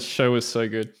 Man, that show was so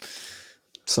good.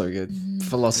 So good.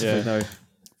 Philosophy. Yeah. No.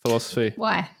 Philosophy.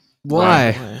 Why?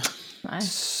 Why? Wow.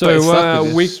 Nice.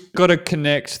 So we got to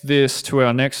connect this to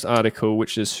our next article,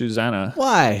 which is Susanna.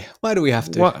 Why? Why do we have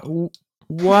to?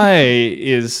 Why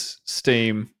is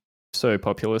Steam so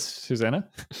popular, Susanna?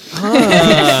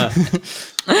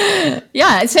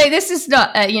 Yeah, so this is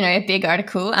not a big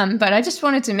article, but I just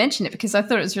wanted to mention it because I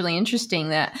thought it was really interesting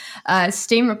that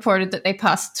Steam reported that they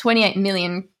passed 28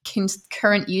 million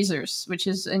concurrent users, which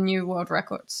is a new world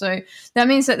record. So that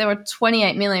means that there were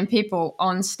 28 million people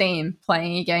on Steam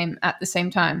playing a game at the same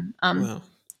time, Wow.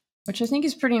 which I think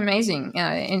is pretty amazing.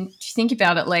 And if you think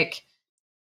about it, like,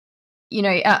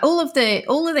 all of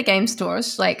the game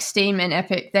stores like Steam and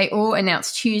Epic, they all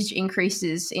announced huge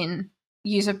increases in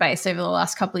user base over the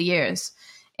last couple of years.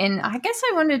 And I guess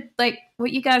I wondered, like,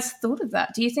 what you guys thought of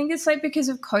that. Do you think it's like because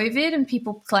of COVID and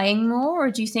people playing more, or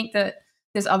do you think that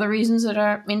there's other reasons that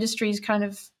our industry is kind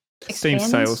of Steam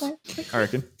expanding? sales, I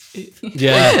reckon.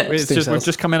 Yeah, We've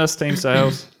just come out of Steam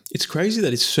sales. It's crazy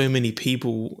that it's so many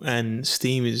people, and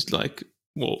Steam is like,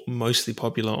 mostly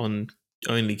popular on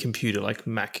only computer. Like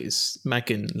Mac and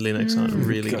Linux aren't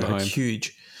really like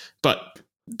huge, but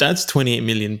that's 28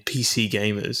 million PC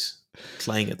gamers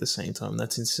playing at the same time.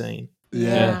 That's insane.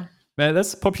 Yeah. Man,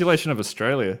 that's the population of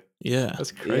Australia. Yeah,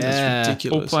 That's crazy. It's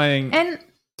ridiculous. All playing. And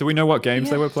do we know what games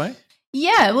they were playing?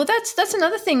 yeah, well, that's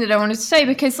another thing that I wanted to say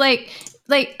because like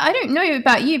I don't know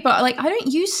about you, but like I don't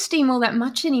use Steam all that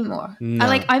much anymore. No.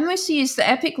 I mostly use the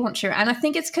Epic launcher, and I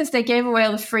think it's because they gave away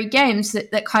all the free games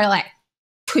that kind of like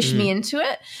pushed me into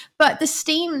it. But the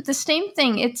Steam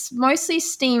thing, it's mostly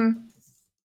Steam,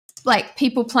 like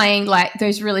people playing like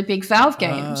those really big Valve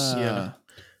games. Yeah.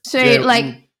 So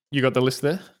Yeah, you got the list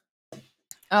there?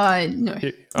 no.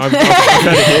 I've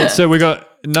got it here. So we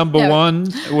got number Yeah. one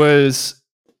was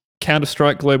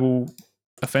Counter-Strike Global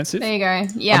Offensive. There you go.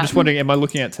 Yeah. I'm just wondering, am I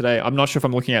looking at today? I'm not sure if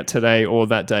I'm looking at today or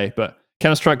that day, but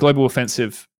Counter-Strike Global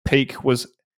Offensive peak was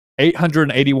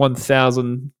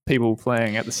 881,000 people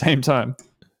playing at the same time.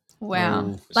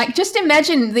 Wow. Oh. Like just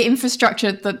imagine the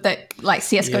infrastructure that like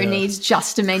CSGO Yeah. needs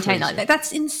just to maintain Crazy. like that.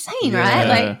 That's insane, Yeah. right?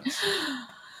 Like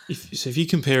If you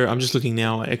compare it, I'm just looking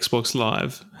now at Xbox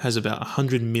Live has about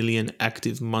 100 million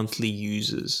active monthly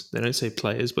users. They don't say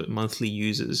players, but monthly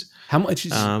users. How much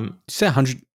is? Um, you say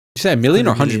 100? You say a million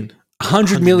or 100? million.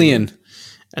 100 million.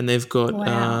 And they've got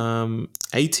Wow.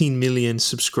 18 million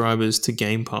subscribers to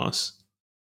Game Pass.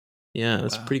 Yeah,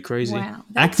 that's pretty crazy. wow.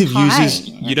 That's Active high. users,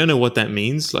 you don't know what that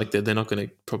means. Like they're not going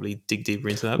to probably dig deeper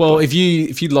into that. Well, but if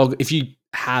you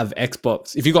have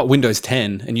Xbox, if you've got Windows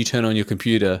 10 and you turn on your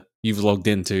computer, you've logged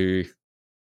into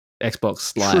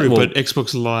Xbox Live. true, Well, but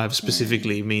Xbox Live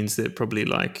specifically means they're probably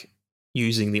like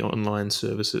using the online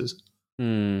services.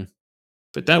 hmm.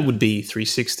 But that would be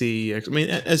 360. I mean,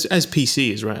 as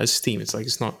PC is, right? As Steam, it's like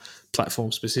it's not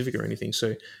platform specific or anything.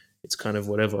 So it's kind of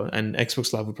whatever. And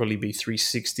Xbox Live would probably be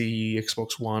 360,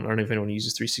 Xbox One. I don't know if anyone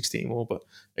uses 360 anymore, but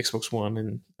Xbox One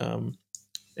and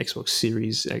Xbox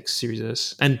Series X, Series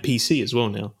S, and PC as well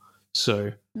now.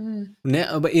 So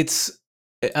Now, but it's.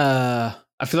 I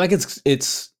feel like it's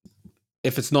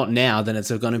if it's not now, then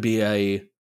it's going to be a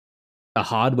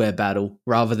hardware battle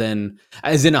rather than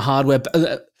as in a hardware.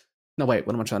 No, wait.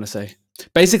 What am I trying to say?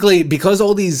 Basically, because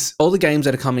all the games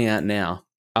that are coming out now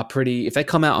are pretty. If they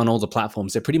come out on all the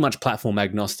platforms, they're pretty much platform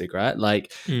agnostic, right?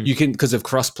 Like you can because of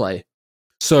crossplay.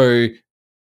 So,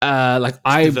 like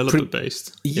I developer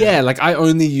based. like I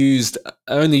only use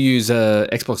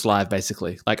Xbox Live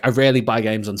basically. Like I rarely buy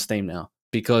games on Steam now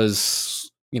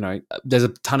because there's a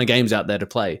ton of games out there to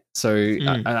play. So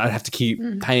I have to keep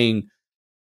paying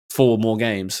for more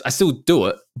games. I still do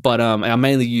it, but I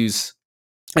mainly use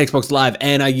Xbox Live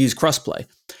and I use crossplay.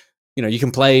 You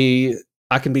can play.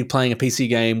 I can be playing a PC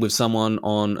game with someone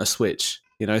on a Switch.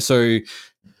 So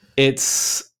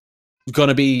it's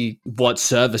gonna be what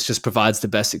service just provides the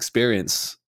best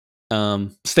experience.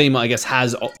 Steam, I guess,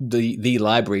 has the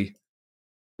library.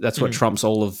 That's what trumps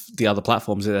all of the other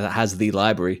platforms. It has the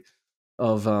library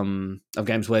of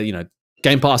games where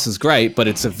Game Pass is great, but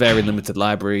it's a very limited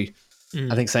library.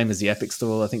 I think same as the Epic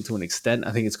Store. I think to an extent,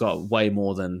 I think it's got way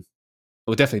more than.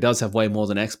 Well, it definitely does have way more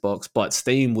than Xbox, but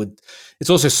Steam it's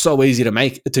also so easy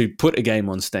to put a game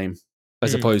on Steam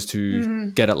as opposed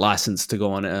to get it licensed to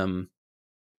go on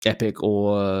Epic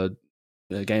or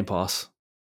Game Pass.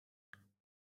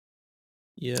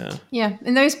 Yeah. Yeah,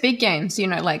 and those big games,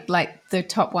 like the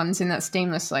top ones in that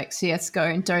Steam list, like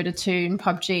CSGO and Dota 2 and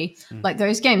PUBG, like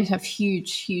those games have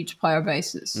huge player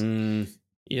bases.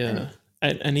 Yeah.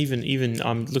 And even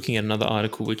I'm looking at another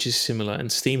article which is similar,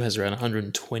 and Steam has around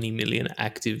 120 million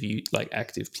active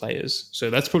players.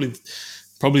 So that's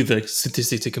probably the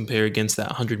statistic to compare against that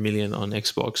 100 million on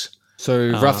Xbox. So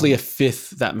roughly a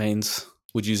fifth, that means,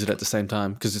 would use it at the same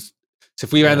time because So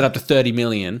if we rounded up to 30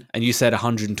 million and you said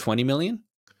 120 million?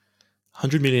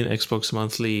 100 million Xbox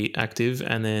monthly active,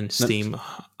 and then Steam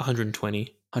 120.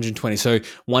 120. So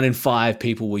 1 in 5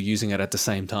 people were using it at the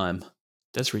same time.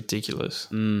 That's ridiculous.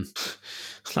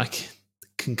 Like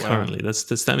concurrently, Wow.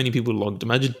 that's that many people logged.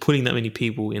 Imagine putting that many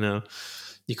people in a.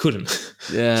 You couldn't.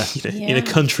 Yeah. In a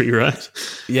country, right?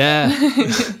 Yeah.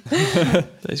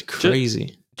 That's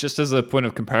crazy. Just as a point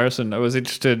of comparison, I was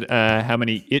interested how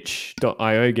many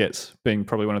itch.io gets, being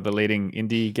probably one of the leading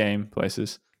indie game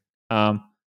places.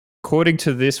 According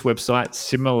to this website,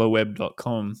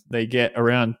 similarweb.com, they get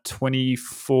around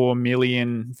 24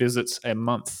 million visits a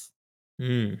month.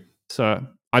 So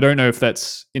I don't know if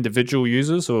that's individual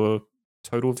users or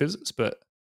total visits, but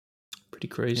Pretty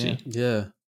crazy. Yeah.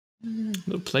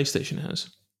 What PlayStation has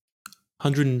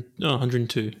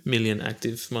 102 million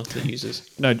active monthly users.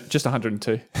 no, just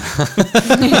 102.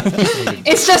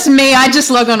 It's just me. I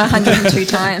just log on 102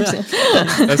 times.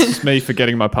 That's just me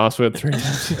forgetting my password 3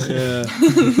 times. Yeah.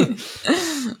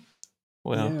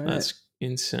 Wow, Yeah, right. that's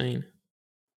insane.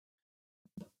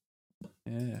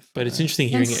 Yeah, But it's interesting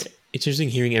hearing Yes. it. It's interesting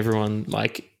hearing everyone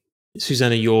like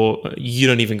Susanna. You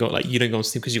don't even go you don't go on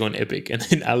Steam because you go on Epic, and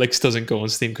then Alex doesn't go on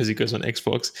Steam because he goes on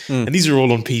Xbox. And these are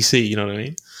all on PC. You know what I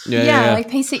mean? Yeah, like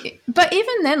PC. But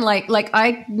even then, like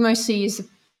I mostly use the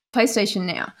PlayStation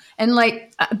now, and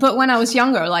but when I was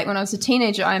younger, like when I was a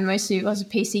teenager, I mostly was a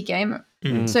PC gamer.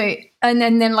 So and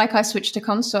then like I switched to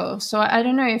console. So I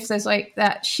don't know if there's like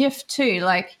that shift too.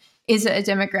 Like, is it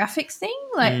a demographic thing?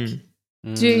 Like,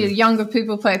 do younger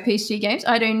people play PC games?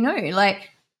 I don't know.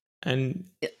 Like, And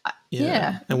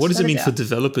yeah. And what does it what's mean that for about?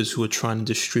 developers who are trying to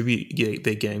distribute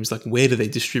their games? Like, where do they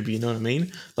distribute? You know what I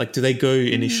mean? Like, do they go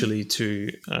initially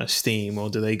to Steam,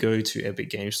 or do they go to Epic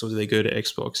Games Store? Do they go to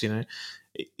Xbox? You know,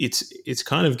 it's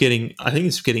kind of getting. I think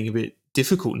it's getting a bit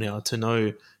difficult now to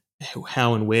know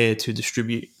how and where to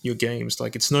distribute your games.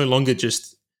 Like, it's no longer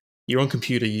just you're on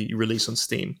computer, you release on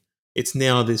Steam. It's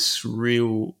now this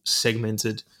real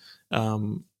segmented,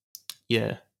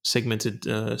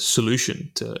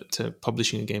 solution to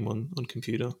publishing a game on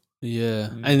computer. Yeah.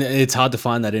 And it's hard to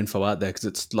find that info out there because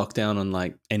it's locked down on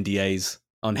like NDAs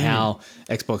on how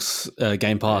Xbox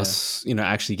Game Pass,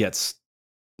 actually gets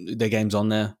their games on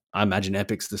there. I imagine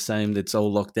Epic's the same. It's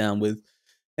all locked down with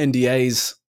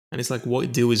NDAs. And it's like,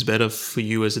 what deal is better for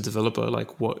you as a developer?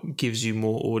 Like, what gives you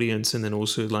more audience? And then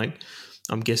also, like,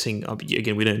 I'm guessing,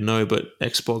 again, we don't know, but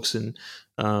Xbox and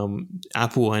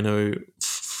Apple, I know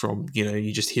from,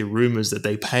 you just hear rumors that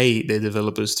they pay their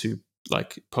developers to,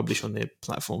 like, publish on their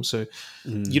platform. So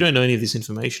you don't know any of this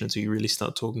information until you really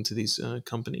start talking to these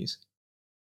companies.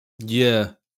 Yeah.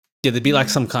 Yeah, there'd be like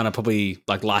some kind of probably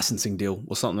like licensing deal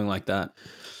or something like that.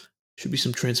 Should be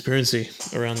some transparency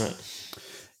around that.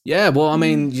 Yeah, well, I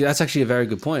mean, that's actually a very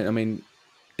good point. I mean,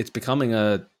 it's becoming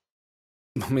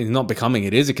not becoming,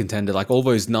 it is a contender. Like all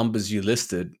those numbers you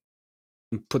listed,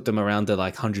 put them around to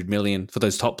like 100 million for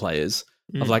those top players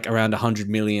of like around 100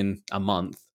 million a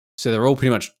month. So they're all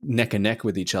pretty much neck and neck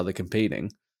with each other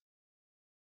competing.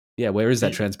 Yeah, where is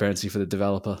that transparency for the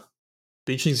developer?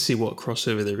 Be interesting to see what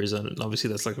crossover there is. And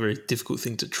obviously, that's like a very difficult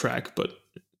thing to track, but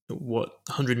what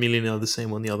 100 million are the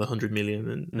same on the other 100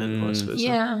 million and vice versa.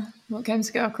 Yeah, what games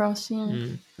go across? Yeah,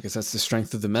 I guess that's the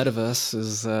strength of the metaverse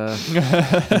is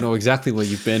you know exactly where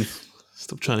you've been.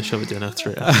 Stop trying to shove it down our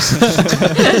throat.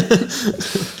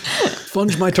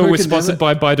 Funge my Cool, token. we're sponsored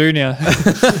by Baidu now.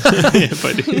 Yeah,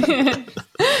 Baidu.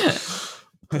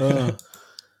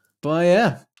 But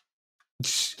yeah.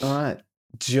 All right.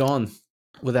 John,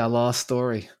 with our last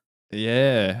story.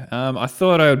 Yeah, I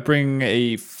thought I would bring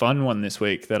a fun one this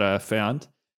week that I found.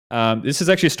 This is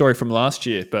actually a story from last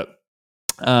year, but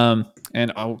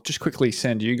and I'll just quickly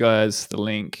send you guys the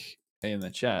link in the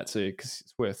chat, so because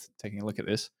it's worth taking a look at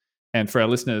this. And for our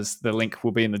listeners, the link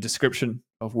will be in the description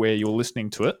of where you're listening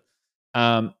to it.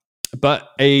 But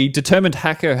a determined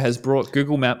hacker has brought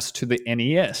Google Maps to the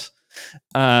NES.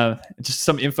 Just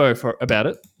some info about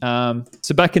it.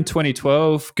 So back in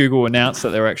 2012, Google announced that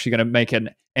they were actually going to make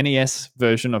an NES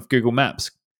version of Google Maps.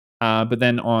 But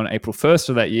then on April 1st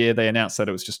of that year, they announced that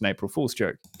it was just an April Fool's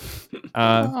joke.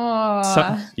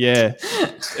 Yeah,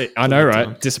 I know,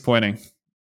 right? Disappointing.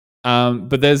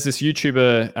 But there's this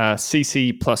YouTuber,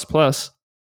 CC++,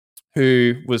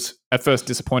 who was at first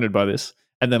disappointed by this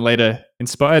and then later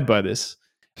inspired by this.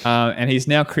 And he's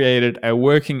now created a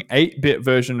working 8-bit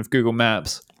version of Google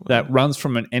Maps that runs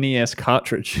from an NES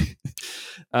cartridge.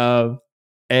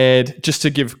 And just to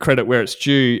give credit where it's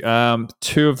due,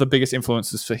 2 of the biggest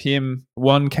influences for him,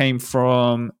 one came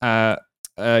from a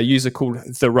user called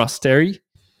The Rusteri,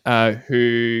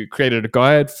 who created a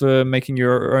guide for making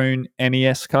your own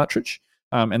NES cartridge.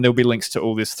 And there'll be links to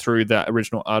all this through that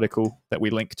original article that we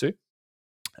link to.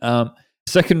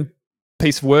 Second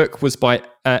piece of work was by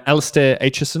Alistair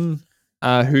Aitchison,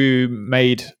 who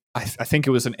made, I think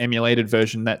it was an emulated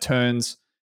version that turns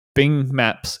Bing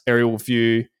Maps aerial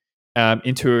view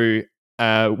into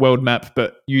a world map,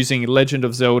 but using Legend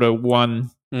of Zelda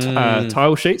 1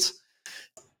 tile sheets.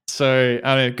 So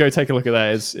go take a look at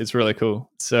that. It's really cool.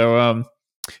 So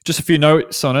just a few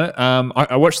notes on it.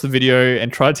 I watched the video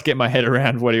and tried to get my head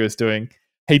around what he was doing.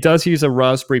 He does use a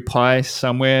Raspberry Pi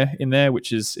somewhere in there,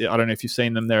 which is, I don't know if you've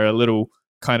seen them. They're a little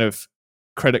kind of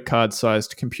credit card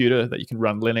sized computer that you can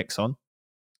run Linux on.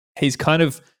 He's kind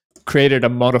of created a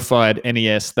modified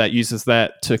NES that uses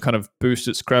that to kind of boost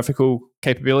its graphical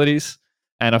capabilities.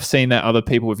 And I've seen that other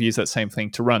people have used that same thing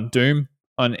to run Doom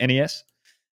on NES.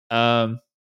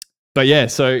 But yeah,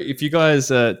 so if you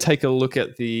guys take a look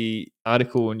at the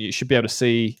article, and you should be able to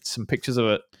see some pictures of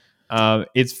it,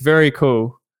 it's very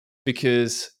cool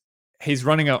because he's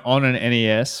running it on an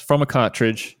NES from a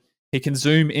cartridge. He can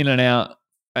zoom in and out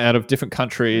of different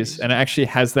countries, and it actually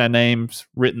has their names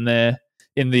written there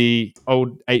in the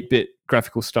old 8-bit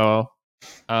graphical style.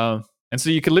 And so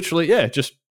you can literally,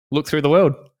 just look through the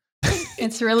world.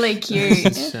 It's really cute.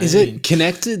 Is it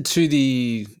connected to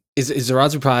the... Is the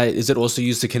Raspberry Pi, is it also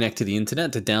used to connect to the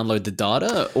internet to download the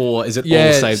data, or is it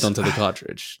all saved onto the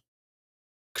cartridge?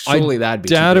 Surely that'd be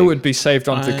doubt it would be saved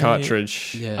onto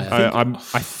cartridge. Yeah.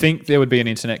 I think there would be an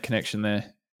internet connection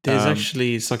there. There's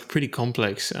actually, it's like pretty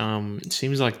complex. It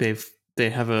seems like they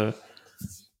have a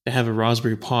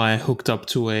Raspberry Pi hooked up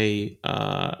to like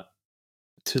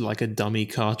a dummy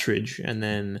cartridge, and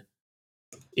then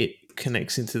it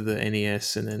connects into the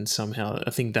NES, and then somehow I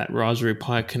think that Raspberry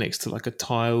Pi connects to like a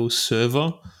tile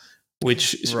server,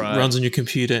 which runs on your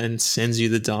computer and sends you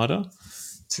the data.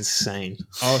 It's insane.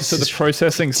 Oh, so the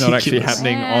processing's not actually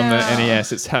happening on the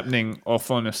NES; it's happening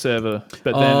off on a server,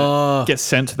 but then gets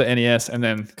sent to the NES, and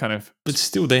then kind of. But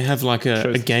still, they have like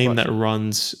a game that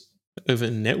runs over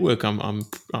a network. I'm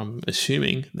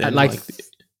assuming.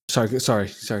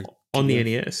 Sorry. On the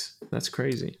NES. That's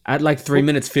crazy. At like 3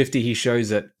 minutes 50, he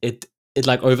shows it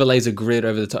like overlays a grid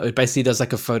over the top. It basically does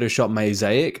like a Photoshop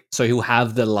mosaic. So he'll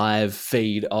have the live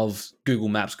feed of Google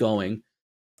Maps going.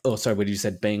 Oh, sorry, what did you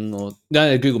said? Bing or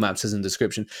no, Google Maps is in the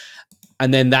description.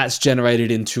 And then that's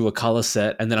generated into a color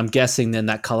set. And then I'm guessing then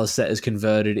that color set is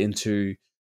converted into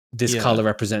this color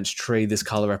represents tree, this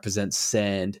color represents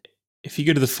sand. If you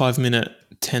go to the 5-minute,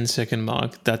 10-second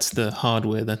mark, that's the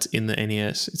hardware that's in the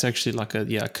NES. It's actually like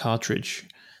a cartridge,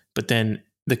 but then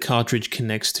the cartridge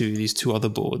connects to these two other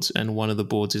boards, and one of the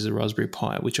boards is a Raspberry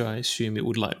Pi, which I assume it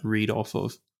would like read off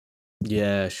of.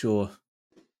 Yeah, sure.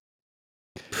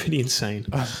 Pretty insane.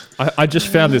 I just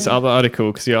found this other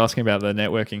article because you're asking about the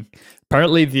networking.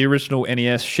 Apparently, the original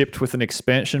NES shipped with an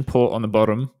expansion port on the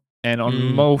bottom. And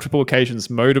on multiple occasions,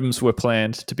 modems were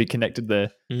planned to be connected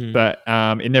there, but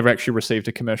it never actually received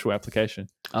a commercial application.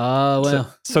 Oh, wow.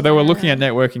 So they were looking at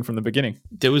networking from the beginning.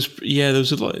 There was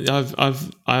a lot.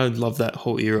 I love that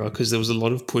whole era because there was a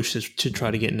lot of push to try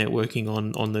to get networking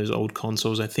on those old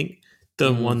consoles. I think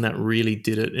the one that really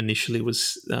did it initially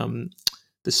was the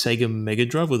Sega Mega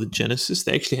Drive or the Genesis.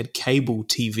 They actually had cable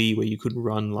TV where you could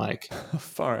run like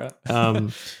far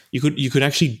out. You could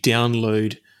actually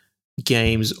download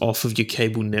games off of your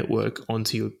cable network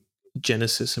onto your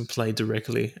Genesis and play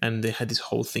directly, and they had this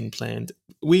whole thing planned.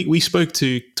 We spoke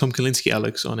to Tom Kalinske,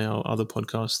 Alex, on our other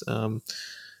podcast,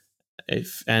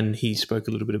 and he spoke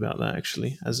a little bit about that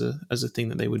actually as a thing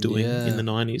that they were doing in the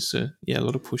 90s. So a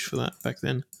lot of push for that back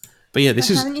then. But yeah,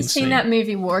 haven't you seen that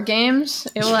movie War Games?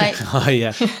 It was like, oh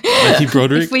yeah, Matthew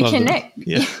Broderick. If we connect,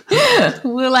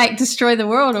 we'll like destroy the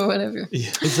world or whatever.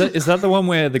 Yeah. Is that the one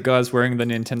where the guy's wearing the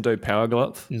Nintendo Power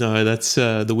Glove? No, that's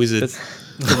the Wizard.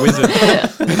 The Wizard.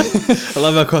 I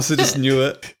love how Costa just knew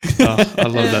it. Oh, I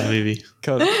love that movie.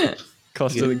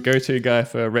 Costa, the go-to guy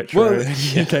for retro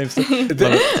games.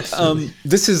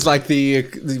 This is like the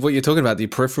what you're talking about, the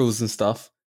peripherals and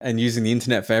stuff, and using the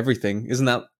internet for everything. Isn't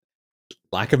that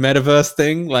like a metaverse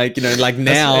thing? Like, like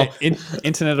now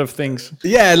Internet of Things.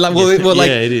 Yeah, like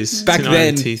it is. Back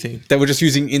then thing. They were just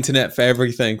using internet for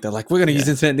everything. They're like, we're going to use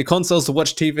internet in the consoles to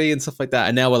watch TV and stuff like that.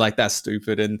 And now we're like, that's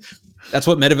stupid. And that's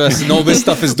what metaverse and all this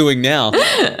stuff is doing now.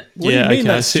 What do you mean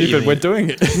that's stupid? We're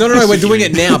doing it. No, we're doing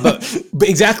it now. But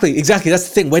exactly. That's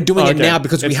the thing. We're doing it now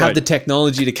because we have the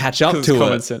technology to catch up to it.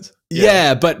 Common sense.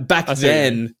 Yeah, but back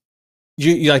then,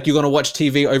 you're going to watch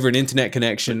TV over an internet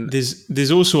connection.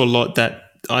 There's also a lot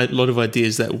of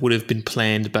ideas that would have been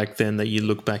planned back then that you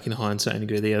look back in hindsight and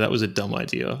go, yeah, that was a dumb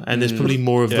idea. And there's probably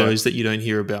more of those that you don't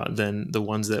hear about than the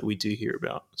ones that we do hear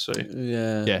about. So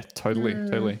yeah,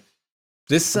 totally.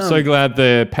 This I'm so glad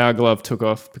the Power Glove took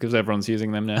off because everyone's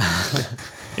using them now.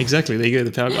 Exactly. There you go.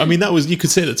 The power. I mean, you could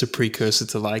say that's a precursor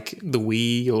to like the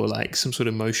Wii or like some sort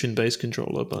of motion-based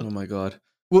controller. But oh my god,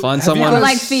 Well, find have you someone Or guys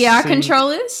like VR seen-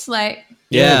 controllers, like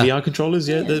Yeah. VR controllers.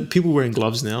 Yeah, the people wearing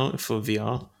gloves now for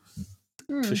VR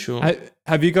for sure.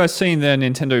 Have you guys seen the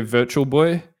Nintendo Virtual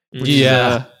Boy? Which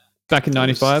Yeah. is, back in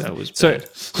 '95. that was So bad.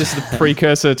 this is the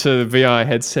precursor to the VR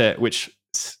headset, which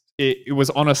it was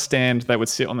on a stand that would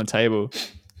sit on the table,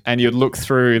 and you'd look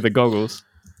through the goggles.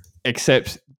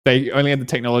 Except they only had the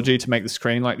technology to make the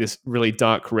screen like this really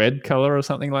dark red color or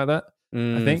something like that.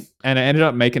 I think, and it ended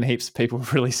up making heaps of people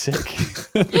really sick.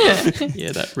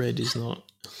 Yeah, that red is not.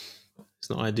 It's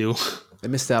not ideal. They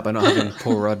missed out by not having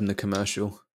Paul Rudd in the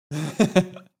commercial.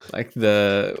 Like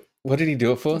what did he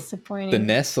do it for? disappointing. The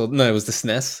NES or no, it was the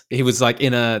SNES. He was like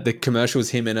the commercial was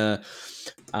him in a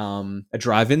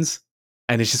drive-ins,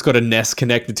 and he's just got a NES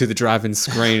connected to the drive-in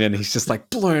screen, and he's just like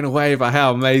blown away by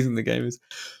how amazing the game is.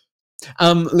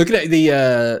 Looking at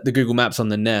the Google Maps on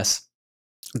the NES,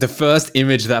 the first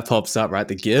image that pops up, right,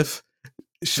 the GIF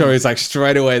shows like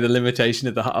straight away the limitation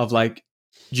of like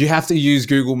you have to use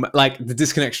like the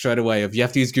disconnect straight away of you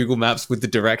have to use Google Maps with the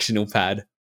directional pad.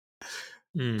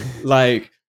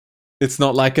 Like it's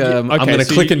not like I'm going to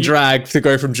click and drag to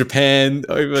go from Japan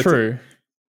over. True.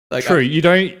 Like True. You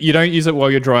don't use it while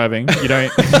you're driving. You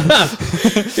don't.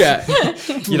 Yeah.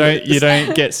 You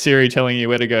don't get Siri telling you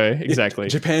where to go exactly.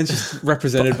 Japan's just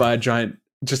represented by a giant,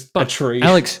 a tree.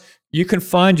 Alex, you can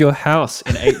find your house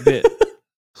in 8-bit.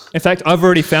 In fact, I've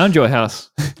already found your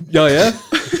house. Oh yeah.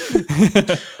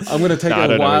 I'm going to take I a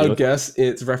don't know wild what guess.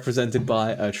 It's represented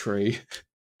by a tree.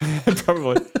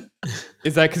 Probably.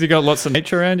 Is that because you got lots of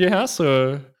nature around your house,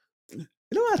 or? You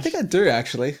know what? I think I do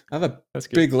actually. I have a That's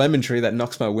good. big lemon tree that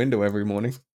knocks my window every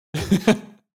morning.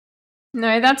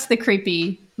 No, that's the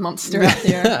creepy monster out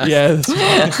there. Yeah,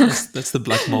 That's the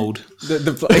black mold.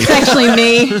 It's actually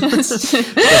me.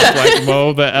 the black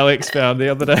mold that Alex found the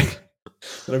other day.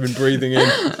 that I've been breathing in.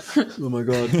 Oh my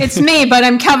god! It's me, but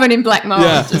I'm covered in black mold.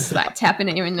 Yeah. Just like tapping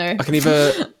at your window. I can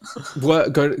either go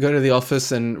to the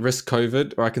office and risk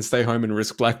COVID, or I can stay home and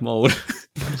risk black mold.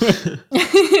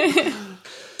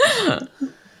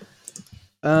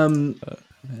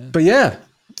 But yeah,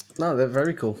 no, they're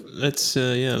very cool. Let's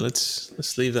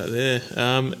leave that there.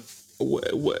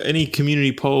 Any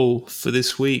community poll for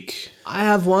this week? I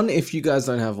have one. If you guys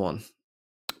don't have one,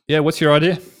 Yeah, what's your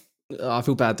idea? I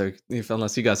feel bad though.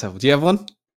 Unless you guys have one, do you have one?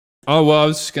 Oh, well, I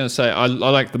was just going to say, I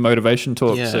like the motivation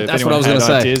talk. Yeah, so if that's what anyone I was had gonna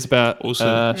say. ideas about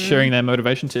Also- sharing their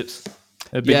motivation tips,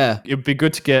 it'd be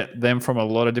good to get them from a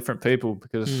lot of different people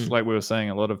because, like we were saying,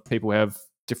 a lot of people have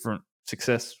different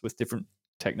success with different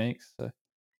techniques. So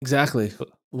Exactly.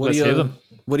 let's hear them.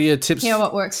 What are your tips? Hear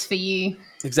what works for you.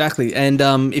 Exactly. And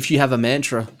if you have a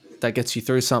mantra that gets you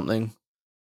through something,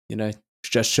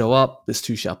 just show up. This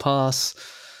too shall pass.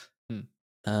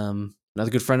 Another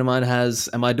good friend of mine has,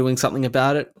 am I doing something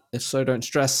about it? If so, don't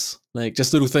stress. Like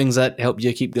just little things that help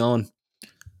you keep going.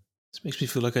 This makes me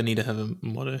feel like I need to have a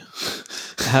motto.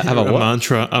 Have a what?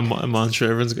 mantra. A mantra.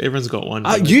 Everyone's got one.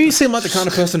 You seem like the kind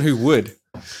of person who would.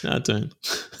 No, I don't.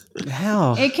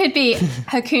 How? It could be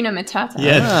Hakuna Matata.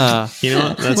 Yeah. Ah. You know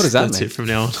what? What does that that's mean? it from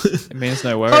now on. It means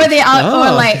no worries. Or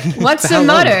Oh. or like, what's the How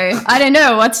long? motto? I don't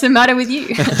know. What's the matter with you?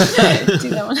 Do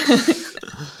that one.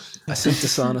 I said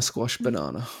Dasana squash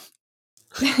banana.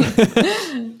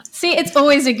 See, it's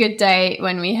always a good day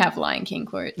when we have Lion King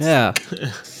quotes. Yeah.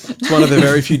 It's one of the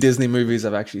very few Disney movies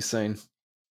I've actually seen.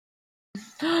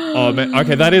 Oh, man.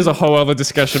 Okay, that is a whole other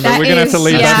discussion, but That we're going to have to is-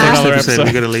 leave yeah. that for another Next episode.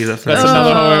 we've got to leave that for That's now.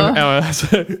 another whole hour.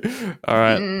 All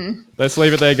right. Let's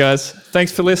leave it there, guys.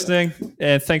 Thanks for listening.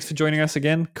 And thanks for joining us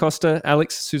again. Costa,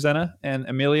 Alex, Susanna, and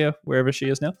Amelia, wherever she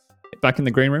is now. Back in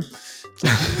the green room.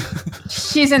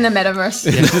 She's in the metaverse.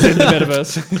 She's in the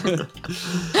metaverse.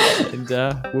 And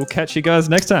we'll catch you guys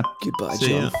next time. Goodbye, See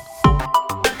John. ya.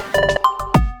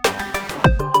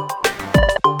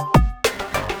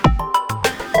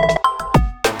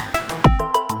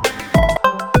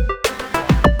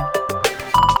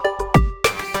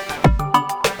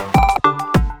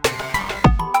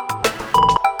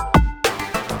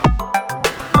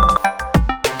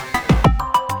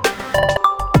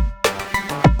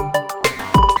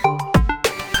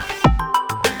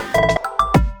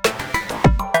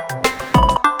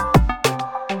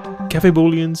 Cafe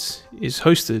Booleans is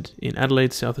hosted in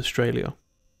Adelaide, South Australia.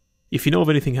 If you know of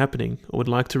anything happening or would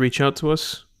like to reach out to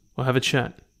us or have a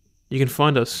chat, you can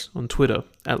find us on Twitter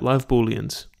at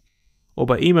LiveBooleans or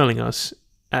by emailing us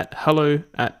at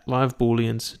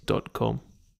hello@livebooleans.com.